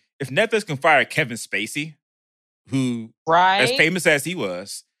mean, if Netflix can fire Kevin Spacey, who as famous as he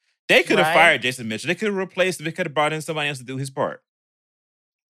was, they could have fired Jason Mitchell. They could have replaced him. They could have brought in somebody else to do his part.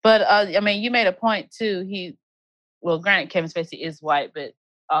 But I mean, you made a point too. Granted, Kevin Spacey is white, but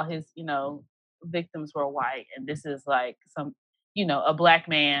all his, victims were white, and this is like some, a black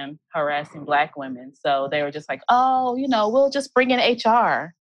man harassing black women. So they were just like, oh, we'll just bring in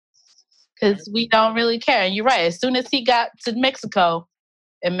HR because we don't really care. And you're right. As soon as he got to Mexico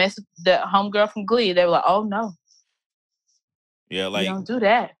and messed with the homegirl from Glee, they were like, oh no. Yeah, like don't do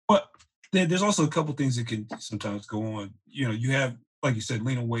that. But there's also a couple things that can sometimes go on. You have, like you said,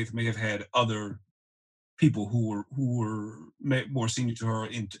 Lena Waithe may have had other people who were more senior to her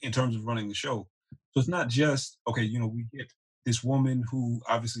in terms of running the show. So it's not just we get this woman who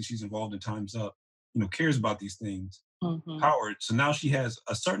obviously she's involved in Time's Up, cares about these things, powered. So now she has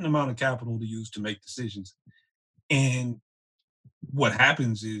a certain amount of capital to use to make decisions. And what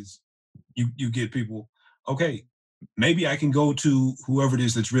happens is you get people, okay, maybe I can go to whoever it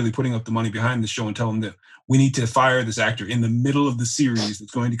is that's really putting up the money behind the show and tell them that we need to fire this actor in the middle of the series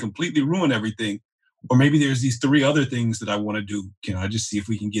that's going to completely ruin everything. Or maybe there's these 3 other things that I want to do. Can I just see if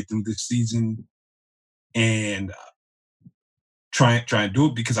we can get through this season and try and do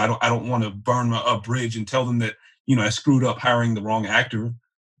it, because I don't want to burn a bridge and tell them that, I screwed up hiring the wrong actor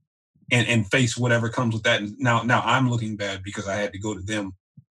and face whatever comes with that. And now I'm looking bad because I had to go to them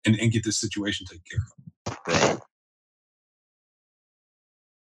and get this situation taken care of. Right.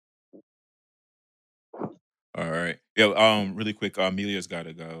 All right. Yeah. Really quick. Amelia's got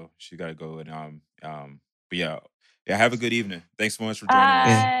to go. She got to go. And but yeah. Have a good evening. Thanks so much for joining us.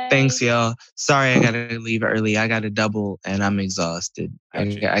 Yeah, thanks, y'all. Sorry, I gotta leave early. I got a double, and I'm exhausted.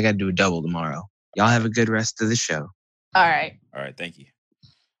 Gotcha. I gotta do a double tomorrow. Y'all have a good rest of the show. All right. Thank you.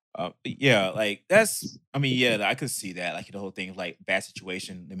 Yeah, like that's. I mean, yeah, I could see that. Like the whole thing of like bad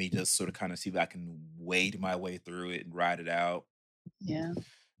situation. Let me just sort of kind of see if I can wade my way through it and ride it out. Yeah.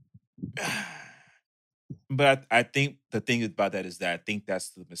 But I think the thing about that is that I think that's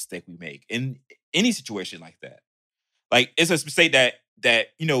the mistake we make in any situation like that. Like it's a mistake that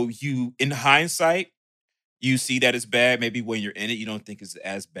you in hindsight you see that it's bad. Maybe when you're in it, you don't think it's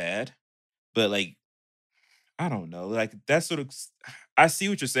as bad. But like, I don't know. Like that's sort of. I see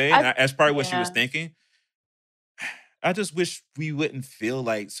what you're saying. That's probably what she was thinking. I just wish we wouldn't feel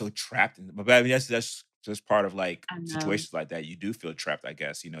like so trapped in. But I mean, that's just part of like situations like that. You do feel trapped, I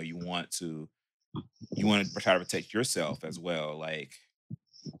guess. You want to try to protect yourself as well. Like.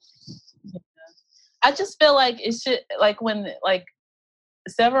 I just feel like it should, like when like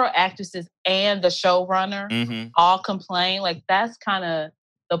several actresses and the showrunner all complain, like that's kind of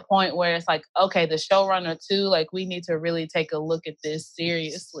the point where it's like, okay, the showrunner too, like we need to really take a look at this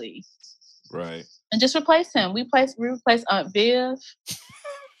seriously. Right. And just replace him. We replace Aunt Viv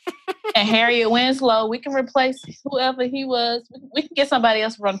and Harriet Winslow. We can replace whoever he was. We can get somebody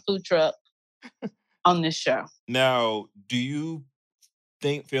else to run food truck on this show. Now, do you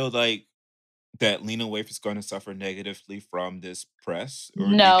feel like that Lena Waithe is going to suffer negatively from this press? Or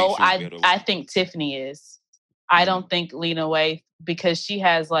no, I think Tiffany is. I don't think Lena Waithe, because she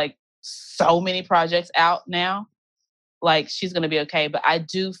has like so many projects out now, like she's going to be okay. But I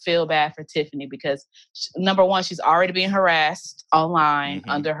do feel bad for Tiffany because number one, she's already being harassed online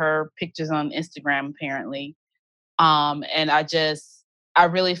under her pictures on Instagram, apparently. And I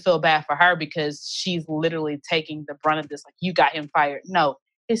really feel bad for her because she's literally taking the brunt of this. Like, you got him fired. No.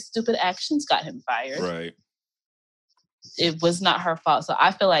 His stupid actions got him fired. Right. It was not her fault. So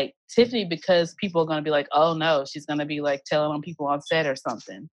I feel like Tiffany, because people are going to be like, oh no, she's going to be like telling on people on set or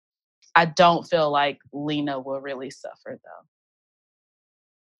something. I don't feel like Lena will really suffer though.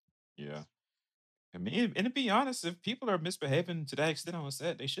 Yeah. I mean, and to be honest, if people are misbehaving to that extent on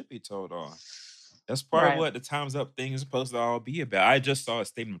set, they should be told off. That's part of what the Time's Up thing is supposed to all be about. I just saw a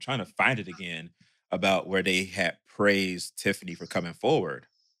statement, I'm trying to find it again, about where they had praised Tiffany for coming forward.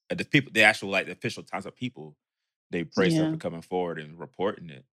 The actual like the official Times Up people, they praised her for coming forward and reporting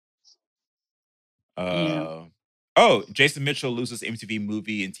it. Oh, Jason Mitchell loses MTV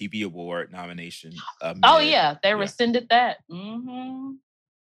Movie and TV Award nomination. They rescinded that.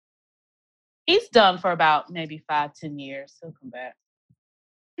 He's done for about maybe 5-10 years. He'll come back.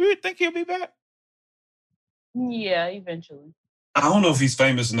 You think he'll be back? Yeah, eventually. I don't know if he's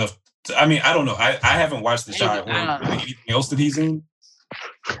famous enough. I mean, I don't know. I haven't watched The Chi or anything else that he's in.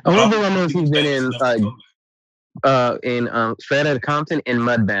 Only thing I know is he's been in Straight Outta Compton and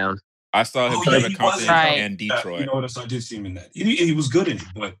Mudbound. I saw him Straight Outta Compton and Detroit. I did see him in that. He was good in it,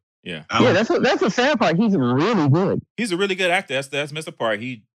 but that's the sad part. He's really good. He's a really good actor. That's missed the part.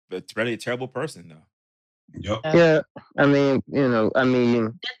 He's really a terrible person though. Yep. Yeah, I mean. Did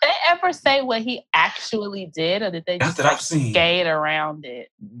they ever say what he actually did, or did they just skate around it?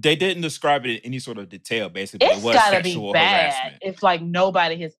 They didn't describe it in any sort of detail. Basically, it's gotta be bad if like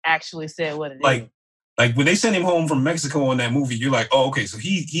nobody has actually said what it is. Like when they sent him home from Mexico on that movie, you're like, oh, okay, so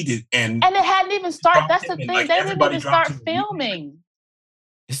he did, and it hadn't even started. That's the thing; they didn't even start filming.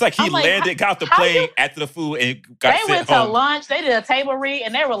 It's like he landed, got the plane after the food, and got They went to lunch. They did a table read,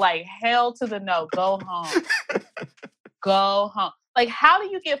 and they were like, "Hell to the no, go home, go home." Like, how do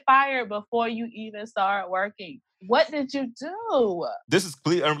you get fired before you even start working? What did you do? This is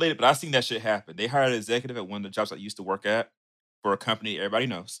completely unrelated, but I've seen that shit happen. They hired an executive at one of the jobs I used to work at for a company everybody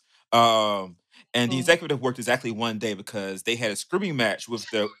knows. And the executive worked exactly one day because they had a screaming match with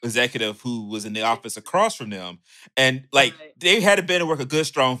the executive who was in the office across from them. And like they had been to work a good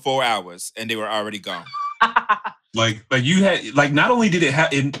strong 4 hours and they were already gone. Like you had, like, not only did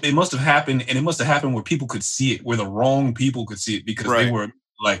it must have happened, and it must have happened where people could see it, where the wrong people could see it because they were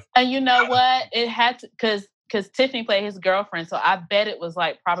like. And you know what? It had to, because because Tiffany played his girlfriend, so I bet it was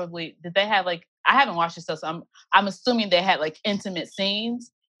like probably did they have like I haven't watched it, so I'm assuming they had like intimate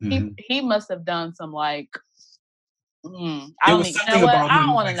scenes. He must have done some like I don't even, you know what? I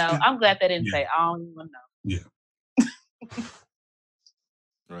don't want to know. I'm glad they didn't say. I don't even know. Yeah.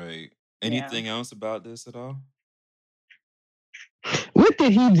 Right. Anything else about this at all? What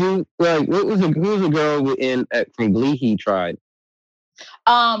did he do? Like, who was the girl from Glee he tried?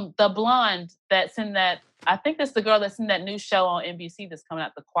 The blonde that's in that. I think that's the girl that's in that new show on NBC that's coming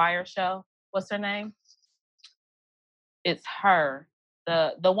out, the choir show. What's her name? It's her.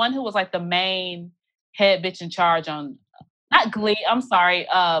 The one who was like the main head bitch in charge on not Glee. I'm sorry.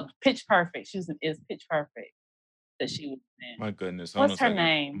 Pitch Perfect. Is Pitch Perfect that she was in. My goodness. What's her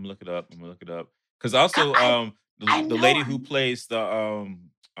name? I'm gonna look it up. Because also the lady who plays the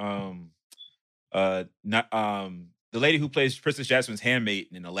the lady who plays Princess Jasmine's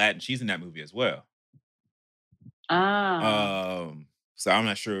handmaiden in Aladdin, she's in that movie as well. So I'm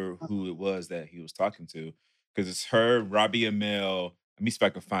not sure who it was that he was talking to, because it's her, Robbie Amell. Let me see if I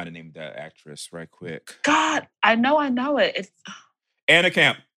can find the name of that actress right quick. God, I know it. It's Anna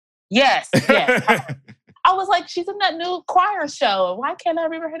Camp. Yes. I was like, she's in that new choir show. Why can't I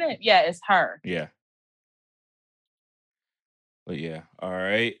remember her name? Yeah, it's her. Yeah. But yeah, all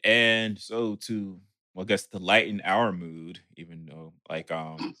right. And so I guess to lighten our mood, even though like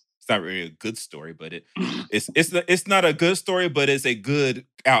it's not really a good story, but it's not a good story, but it's a good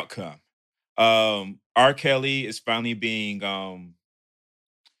outcome. R. Kelly is finally being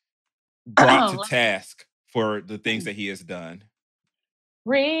brought to task for the things that he has done.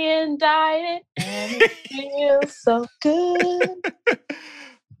 Re-indicted and it feels so good.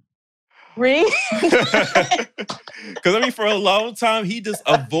 Because I mean, for a long time, he just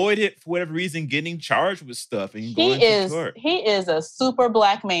avoided, for whatever reason, getting charged with stuff and going to court. He is a super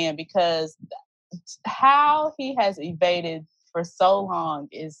black man, because how he has evaded for so long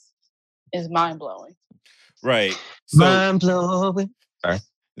is mind blowing. Right. Mind blowing. Sorry.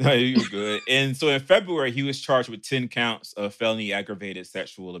 No, you're good. And so in February, he was charged with 10 counts of felony aggravated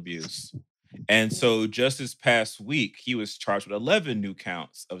sexual abuse. And so just this past week, he was charged with 11 new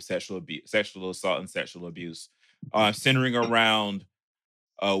counts of sexual assault and sexual abuse, centering around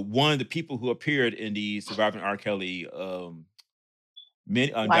one of the people who appeared in the Surviving R. Kelly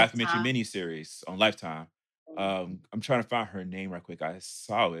documentary miniseries on Lifetime. I'm trying to find her name right quick. I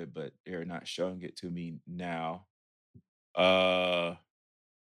saw it, but they're not showing it to me now. Let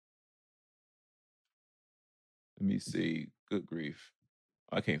me see. Good grief.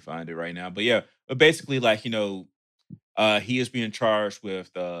 I can't find it right now. But yeah, but basically, like, he is being charged with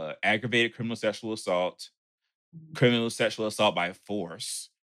aggravated criminal sexual assault by force,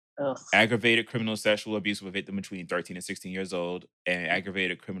 aggravated criminal sexual abuse of a victim between 13 and 16 years old, and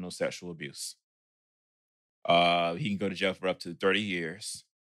aggravated criminal sexual abuse. He can go to jail for up to 30 years.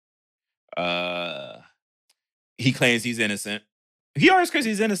 He claims he's innocent. He always claims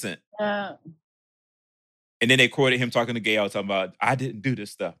he's innocent. And then they quoted him talking to Gayle, talking about, I didn't do this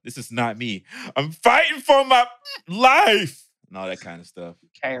stuff. This is not me. I'm fighting for my life. And all that kind of stuff.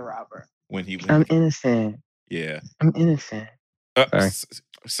 Okay, Robert. I'm innocent. Yeah. I'm innocent.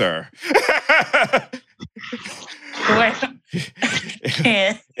 Sir.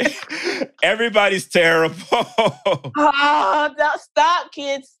 Everybody's terrible. Stop,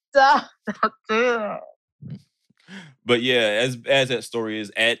 kids. Stop. But yeah, as that story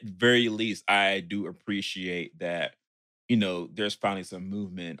is, at very least, I do appreciate that, there's finally some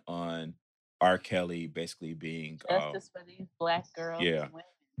movement on R. Kelly basically being justice for these black girls. Yeah. And women.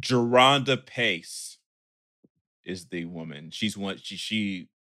 Geronda Pace is the woman. She's one she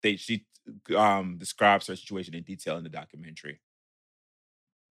describes her situation in detail in the documentary.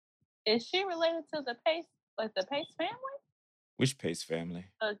 Is she related to the Pace, like the Pace family? Which Pace family?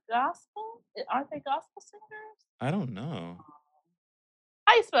 The gospel? Aren't they gospel singers? I don't know.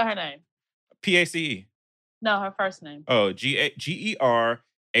 How you spell her name? Pace. No, her first name. Oh, Gerhonda.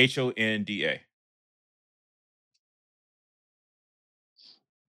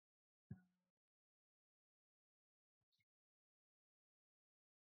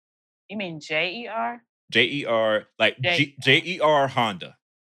 You mean Jer? Jer, like Jer Honda.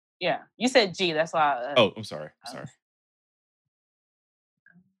 Yeah, you said G. That's why. I'm sorry.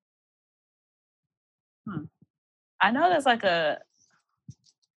 I know there's like a.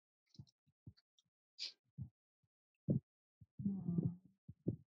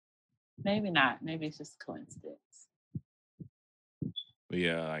 Maybe not. Maybe it's just coincidence. But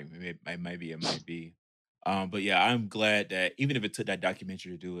yeah, like it might be. But yeah, I'm glad that even if it took that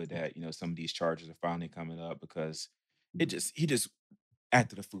documentary to do it, that some of these charges are finally coming up, because he just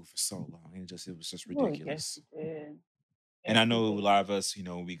acted a fool for so long. It was just ridiculous. Oh, yes, and I know a lot of us,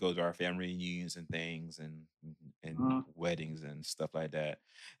 we go to our family reunions and things and weddings and stuff like that.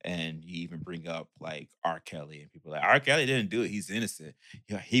 And you even bring up like R. Kelly and people are like, R. Kelly didn't do it. He's innocent.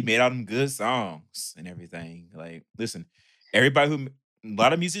 He made all them good songs and everything. Like, listen, a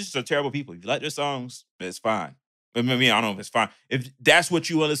lot of musicians are terrible people. If you like their songs, it's fine. I mean, I don't know if it's fine. If that's what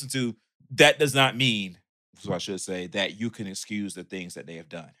you want to listen to, that does not mean, so I should say, that you can excuse the things that they have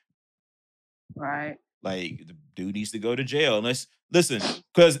done. Right. Like, the dude needs to go to jail. Unless, listen,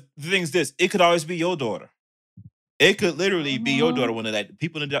 because the thing is this, it could always be your daughter. It could literally be your daughter. When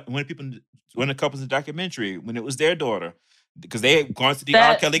the couples in the documentary, when it was their daughter, because they had gone to the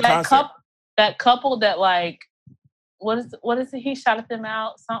R. Kelly concert. That couple that like, what is it? He shouted them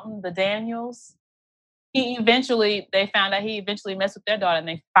out. Something. The Daniels. They found out he eventually messed with their daughter, and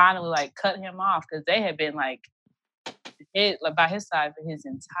they finally like cut him off because they had been like by his side for his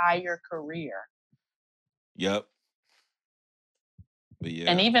entire career. Yep. But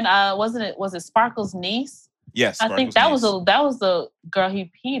yeah. And even was it Sparkle's niece? Yes. I think that was the girl he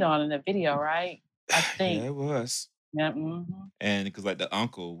peed on in the video, right? I think. Yeah, it was. Yeah. Mm-hmm. And because like the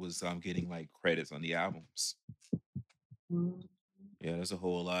uncle was getting like credits on the albums. Mm-hmm. Yeah, there's a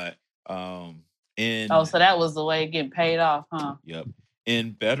whole lot. So that was the way of getting paid off, huh? Yep.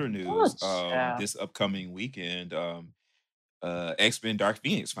 In better news, this upcoming weekend, X-Men Dark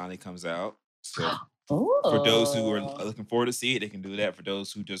Phoenix finally comes out. So for those who are looking forward to see it, they can do that. For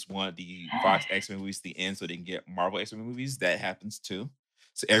those who just want the Fox X-Men movies to the end so they can get Marvel X-Men movies, that happens too.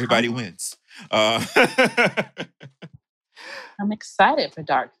 So everybody wins. I'm excited for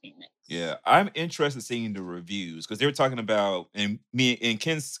Dark Phoenix. Yeah, I'm interested in seeing the reviews because they were talking about, and me and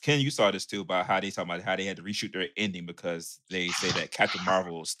Ken, you saw this too, about how they had to reshoot their ending because they say that Captain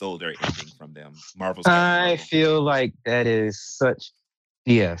Marvel stole their ending from them. I feel like that is such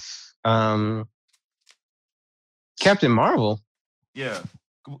BS. Captain Marvel. Yeah.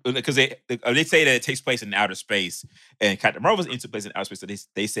 Because they say that it takes place in outer space, and Captain Marvel's into place in outer space, so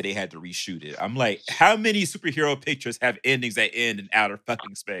they said they had to reshoot it. I'm like, how many superhero pictures have endings that end in outer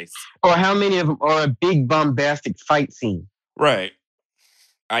fucking space? Or how many of them are a big bombastic fight scene? Right.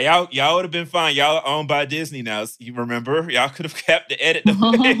 Y'all would have been fine. Y'all are owned by Disney now. You remember? Y'all could have kept the edit.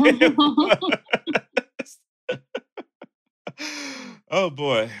 Oh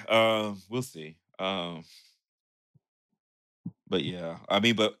boy. We'll see. But yeah, I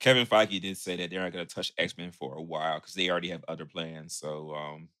mean, but Kevin Feige did say that they're not going to touch X-Men for a while because they already have other plans. So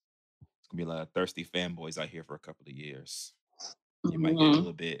it's going to be a lot of thirsty fanboys out here for a couple of years. It might get a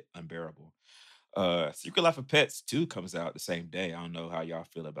little bit unbearable. Secret Life of Pets 2 comes out the same day. I don't know how y'all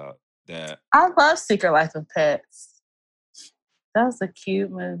feel about that. I love Secret Life of Pets. That was a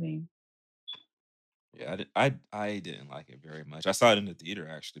cute movie. Yeah, I didn't like it very much. I saw it in the theater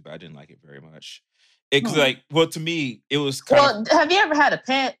actually, but I didn't like it very much. It's like, well, to me, it was kind of. Have you ever had a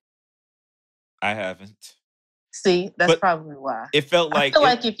pet? I haven't. See, that's probably why. It felt like. I feel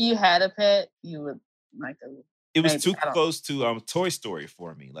like if you had a pet, you would like a. It was too close to Toy Story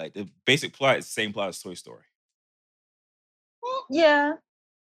for me. Like the basic plot is the same plot as Toy Story. Yeah,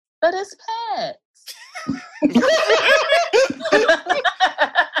 but it's pets.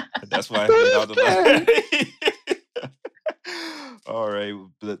 That's why I made all the. All right.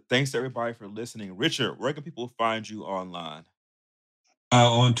 But thanks to everybody for listening. Richard, where can people find you online?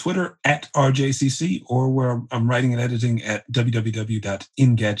 On Twitter @RJCC, or where I'm writing and editing at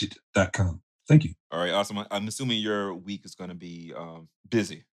www.engadget.com. Thank you. All right, awesome. I'm assuming your week is going to be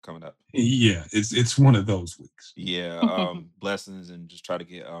busy coming up. Yeah, it's one of those weeks. Yeah, blessings, and just try to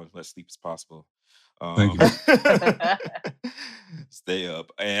get as much sleep as possible. Thank you. Stay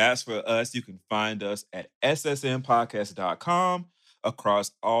up. And as for us, you can find us at ssmpodcast.com, across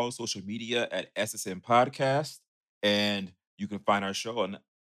all social media at SSM Podcast, and you can find our show on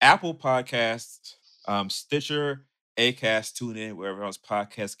Apple Podcasts, Stitcher, Acast, TuneIn, wherever else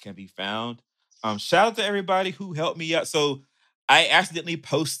podcasts can be found. Shout out to everybody who helped me out. So I accidentally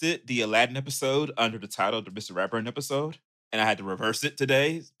posted the Aladdin episode under the title of the Mr. Ratburn episode, and I had to reverse it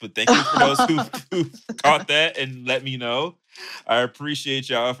today. But thank you for those who caught that and let me know. I appreciate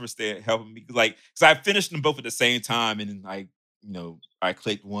y'all for helping me. Like, because I finished them both at the same time, and I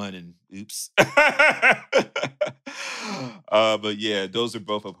clicked one and oops. But yeah, those are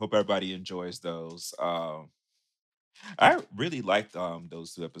both. I hope everybody enjoys those. I really liked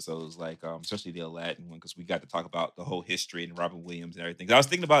those two episodes, like especially the Aladdin one, because we got to talk about the whole history and Robin Williams and everything. I was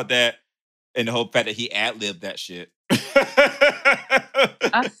thinking about that and the whole fact that he ad-libbed that shit.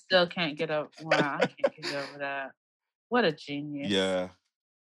 I still can't get over. Wow, I can't get over that. What a genius! Yeah.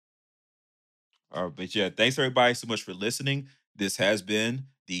 But yeah, thanks everybody so much for listening. This has been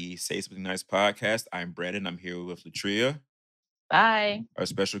the Say Something Nice podcast. I'm Brandon. I'm here with Latria. Bye. Our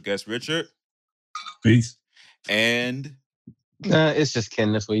special guest, Richard. Peace. And it's just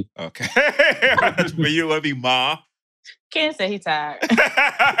Ken this week. Okay. But you want to be Ma? Ken said he's tired.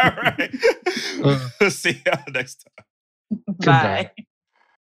 All right. We'll see y'all next time. Bye.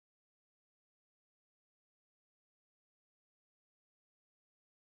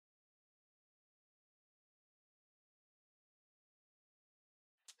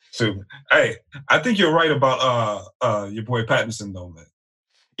 Super. Hey, I think you're right about your boy Pattinson though, man.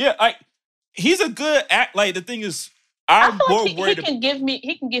 Yeah, he's a good act. Like the thing is, I feel like he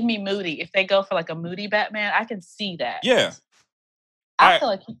can give me Moody. If they go for like a Moody Batman, I can see that. Yeah. I feel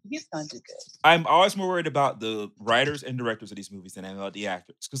like he's gonna do good. I'm always more worried about the writers and directors of these movies than I am about the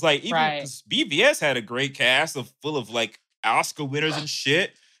actors. Because like even BVS had a great cast full of like Oscar winners and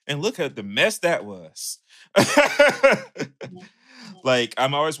shit. And look at the mess that was. Like,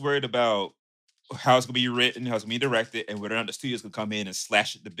 I'm always worried about how it's gonna be written, how it's gonna be directed, and whether or not the studios can come in and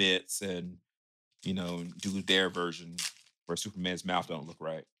slash it to bits and, you know, do their version where Superman's mouth don't look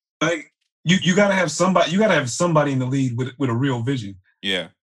right. Like you gotta have somebody. You gotta have somebody in the lead with a real vision. Yeah.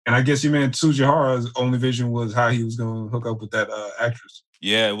 And I guess your man Tsujihara's only vision was how he was gonna hook up with that actress.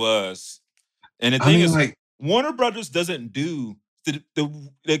 Yeah, it was. And the thing is, like, Warner Brothers doesn't do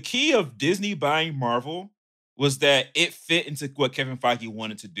the key of Disney buying Marvel was that it fit into what Kevin Feige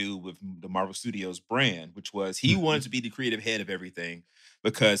wanted to do with the Marvel Studios brand, which was he wanted to be the creative head of everything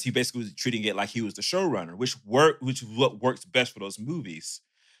because he basically was treating it like he was the showrunner, which is what works best for those movies.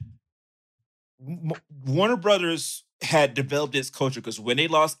 Warner Brothers had developed its culture because when they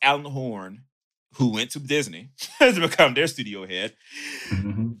lost Alan Horn, who went to Disney to become their studio head,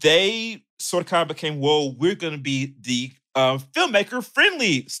 they sort of kind of became, well, we're going to be the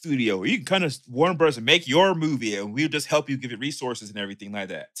filmmaker-friendly studio. You can kind of Warner Bros. Make your movie, and we'll just help you give it resources and everything like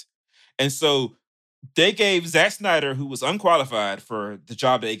that. And so they gave Zack Snyder, who was unqualified for the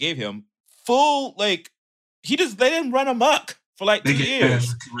job that they gave him, full, like, they didn't run amok for like 2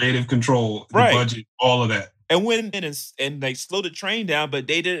 years. Creative control, the budget, all of that. And went in and they slowed the train down, but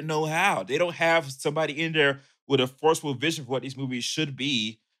they didn't know how. They don't have somebody in there with a forceful vision for what these movies should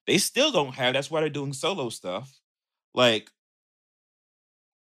be. They still don't have. That's why they're doing solo stuff. Like,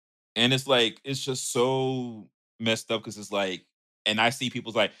 and it's like, it's just so messed up because it's like, and I see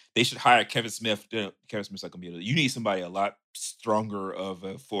people's like, they should hire Kevin Smith. Kevin Smith's not gonna be able to. You need somebody a lot stronger of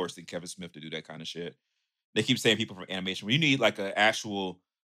a force than Kevin Smith to do that kind of shit. They keep saying people from animation. When you need like an actual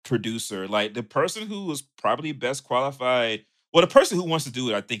producer, like the person who was probably best qualified. Well, the person who wants to do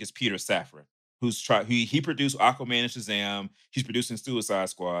it, I think, is Peter Safran, he produced Aquaman and Shazam. He's producing Suicide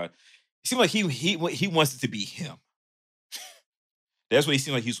Squad. It seems like he wants it to be him. That's what he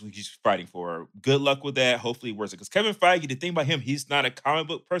seemed like he's fighting for. Good luck with that. Hopefully it works. Because Kevin Feige, the thing about him, he's not a comic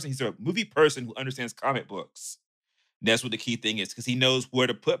book person. He's a movie person who understands comic books. And that's what the key thing is, because he knows where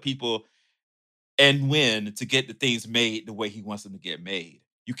to put people and when to get the things made the way he wants them to get made.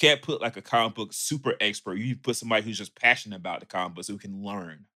 You can't put like a comic book super expert. You put somebody who's just passionate about the comic books who can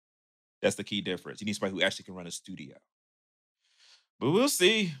learn. That's the key difference. You need somebody who actually can run a studio. But we'll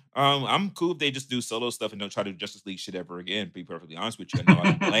see. I'm cool if they just do solo stuff and don't try to do Justice League shit ever again, to be perfectly honest with you. I know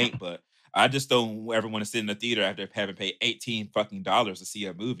I'm late, but I just don't ever want to sit in the theater after having paid $18 fucking to see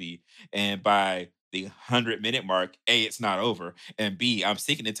a movie. And by the 100-minute mark, A, it's not over. And B, I'm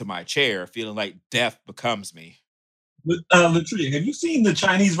sinking into my chair feeling like death becomes me. Latria, have you seen the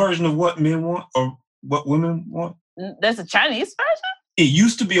Chinese version of What Men Want or What Women Want? There's a Chinese version? It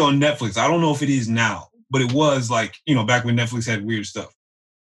used to be on Netflix. I don't know if it is now. But it was like, back when Netflix had weird stuff.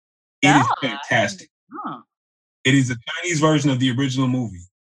 It is fantastic. It is a Chinese version of the original movie.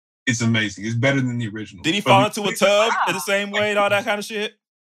 It's amazing. It's better than the original. Did he fall into a tub in the same way and all that kind of shit?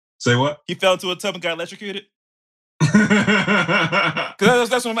 Say what? He fell into a tub and got electrocuted? Because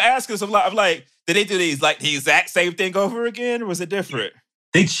that's what I'm asking. So I'm like, did they do these like the exact same thing over again, or was it different?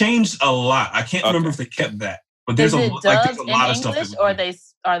 They changed a lot. I can't remember if they kept that. But there's a lot of stuff. Or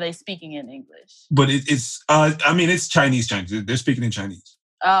are they speaking in English? But it's Chinese. They're speaking in Chinese.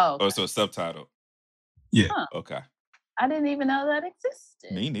 Oh. Okay. Oh, so it's subtitled. Yeah. Huh. Okay. I didn't even know that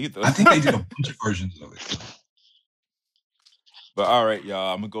existed. Me neither. I think they did a bunch of versions of it. But all right,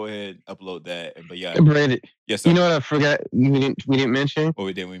 y'all. I'm gonna go ahead and upload that. But yeah. Brandon. Yes, sir. You know what I forgot? We didn't mention. Oh,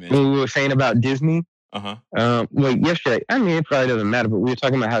 we mention when we were saying about Disney. Well, yesterday. I mean, it probably doesn't matter, but we were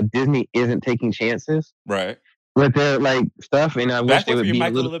talking about how Disney isn't taking chances. Right. With their like stuff, and I wish they would be a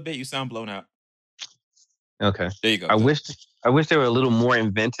little bit. You sound blown out. Okay, there you go. I wish they were a little more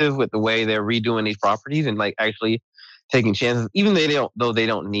inventive with the way they're redoing these properties and like actually taking chances, even though they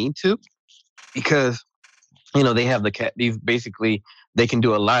don't need to, because they have these basically they can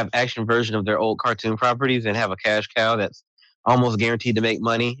do a live action version of their old cartoon properties and have a cash cow that's almost guaranteed to make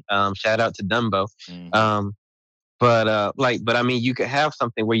money. Shout out to Dumbo. Mm-hmm. But I mean, you could have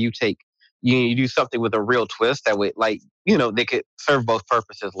something where you do something with a real twist that would they could serve both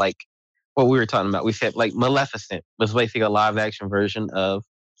purposes. Like what we were talking about, we said like Maleficent was basically a live action version of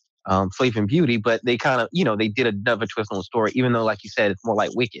Sleeping Beauty, but they kind of, they did another twist on the story, even though, like you said, it's more like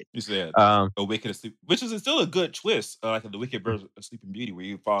Wicked. You said a Wicked Asleep, which is still a good twist, like the Wicked version of Sleeping Beauty, where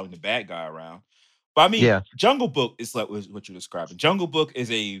you're following the bad guy around. But I mean, Jungle Book is like what you're describing. Jungle Book is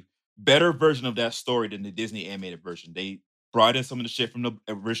a better version of that story than the Disney animated version. They brought in some of the shit from the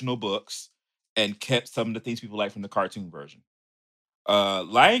original books and kept some of the things people like from the cartoon version.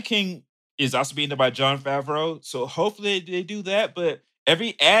 Lion King is also being done by Jon Favreau, so hopefully they do that, but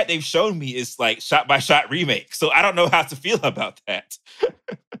every ad they've shown me is like shot by shot remake. So I don't know how to feel about that.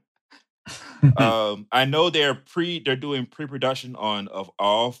 I know they're doing pre-production on Of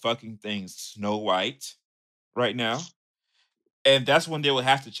All Fucking Things Snow White right now. And that's when they will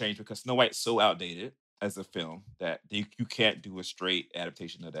have to change because Snow White's so outdated as a film that you can't do a straight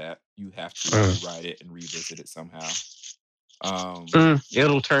adaptation of that. You have to rewrite it and revisit it somehow.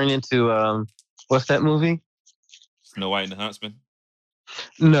 It'll turn into what's that movie? Snow White and the Huntsman.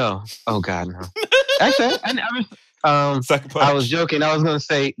 No. Oh God, no. Actually, I was joking. I was going to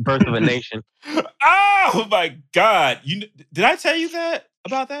say Birth of a Nation. Oh my God! Did I tell you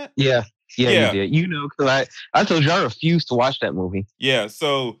about that? Yeah, you did. Because I told you I refused to watch that movie. Yeah,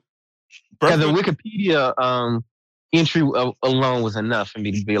 so because the Wikipedia entry alone was enough for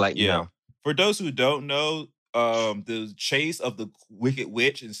me to be like, no. For those who don't know, the chase of the Wicked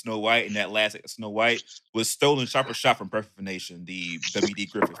Witch in Snow White and that last Snow White was stolen shot for shot from Birth of a Nation, the W.D.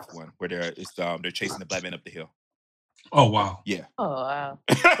 Griffith one, where they're chasing the black man up the hill. Oh wow! Yeah. Oh wow!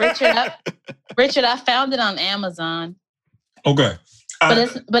 Richard, I found it on Amazon. Okay.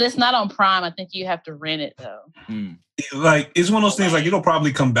 But it's not on Prime. I think you have to rent it though. Like it's one of those things. Like it'll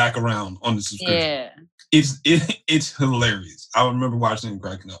probably come back around on the subscription. Yeah. It's hilarious. I remember watching and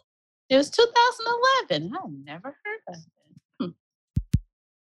cracking up. It was 2011. I never heard of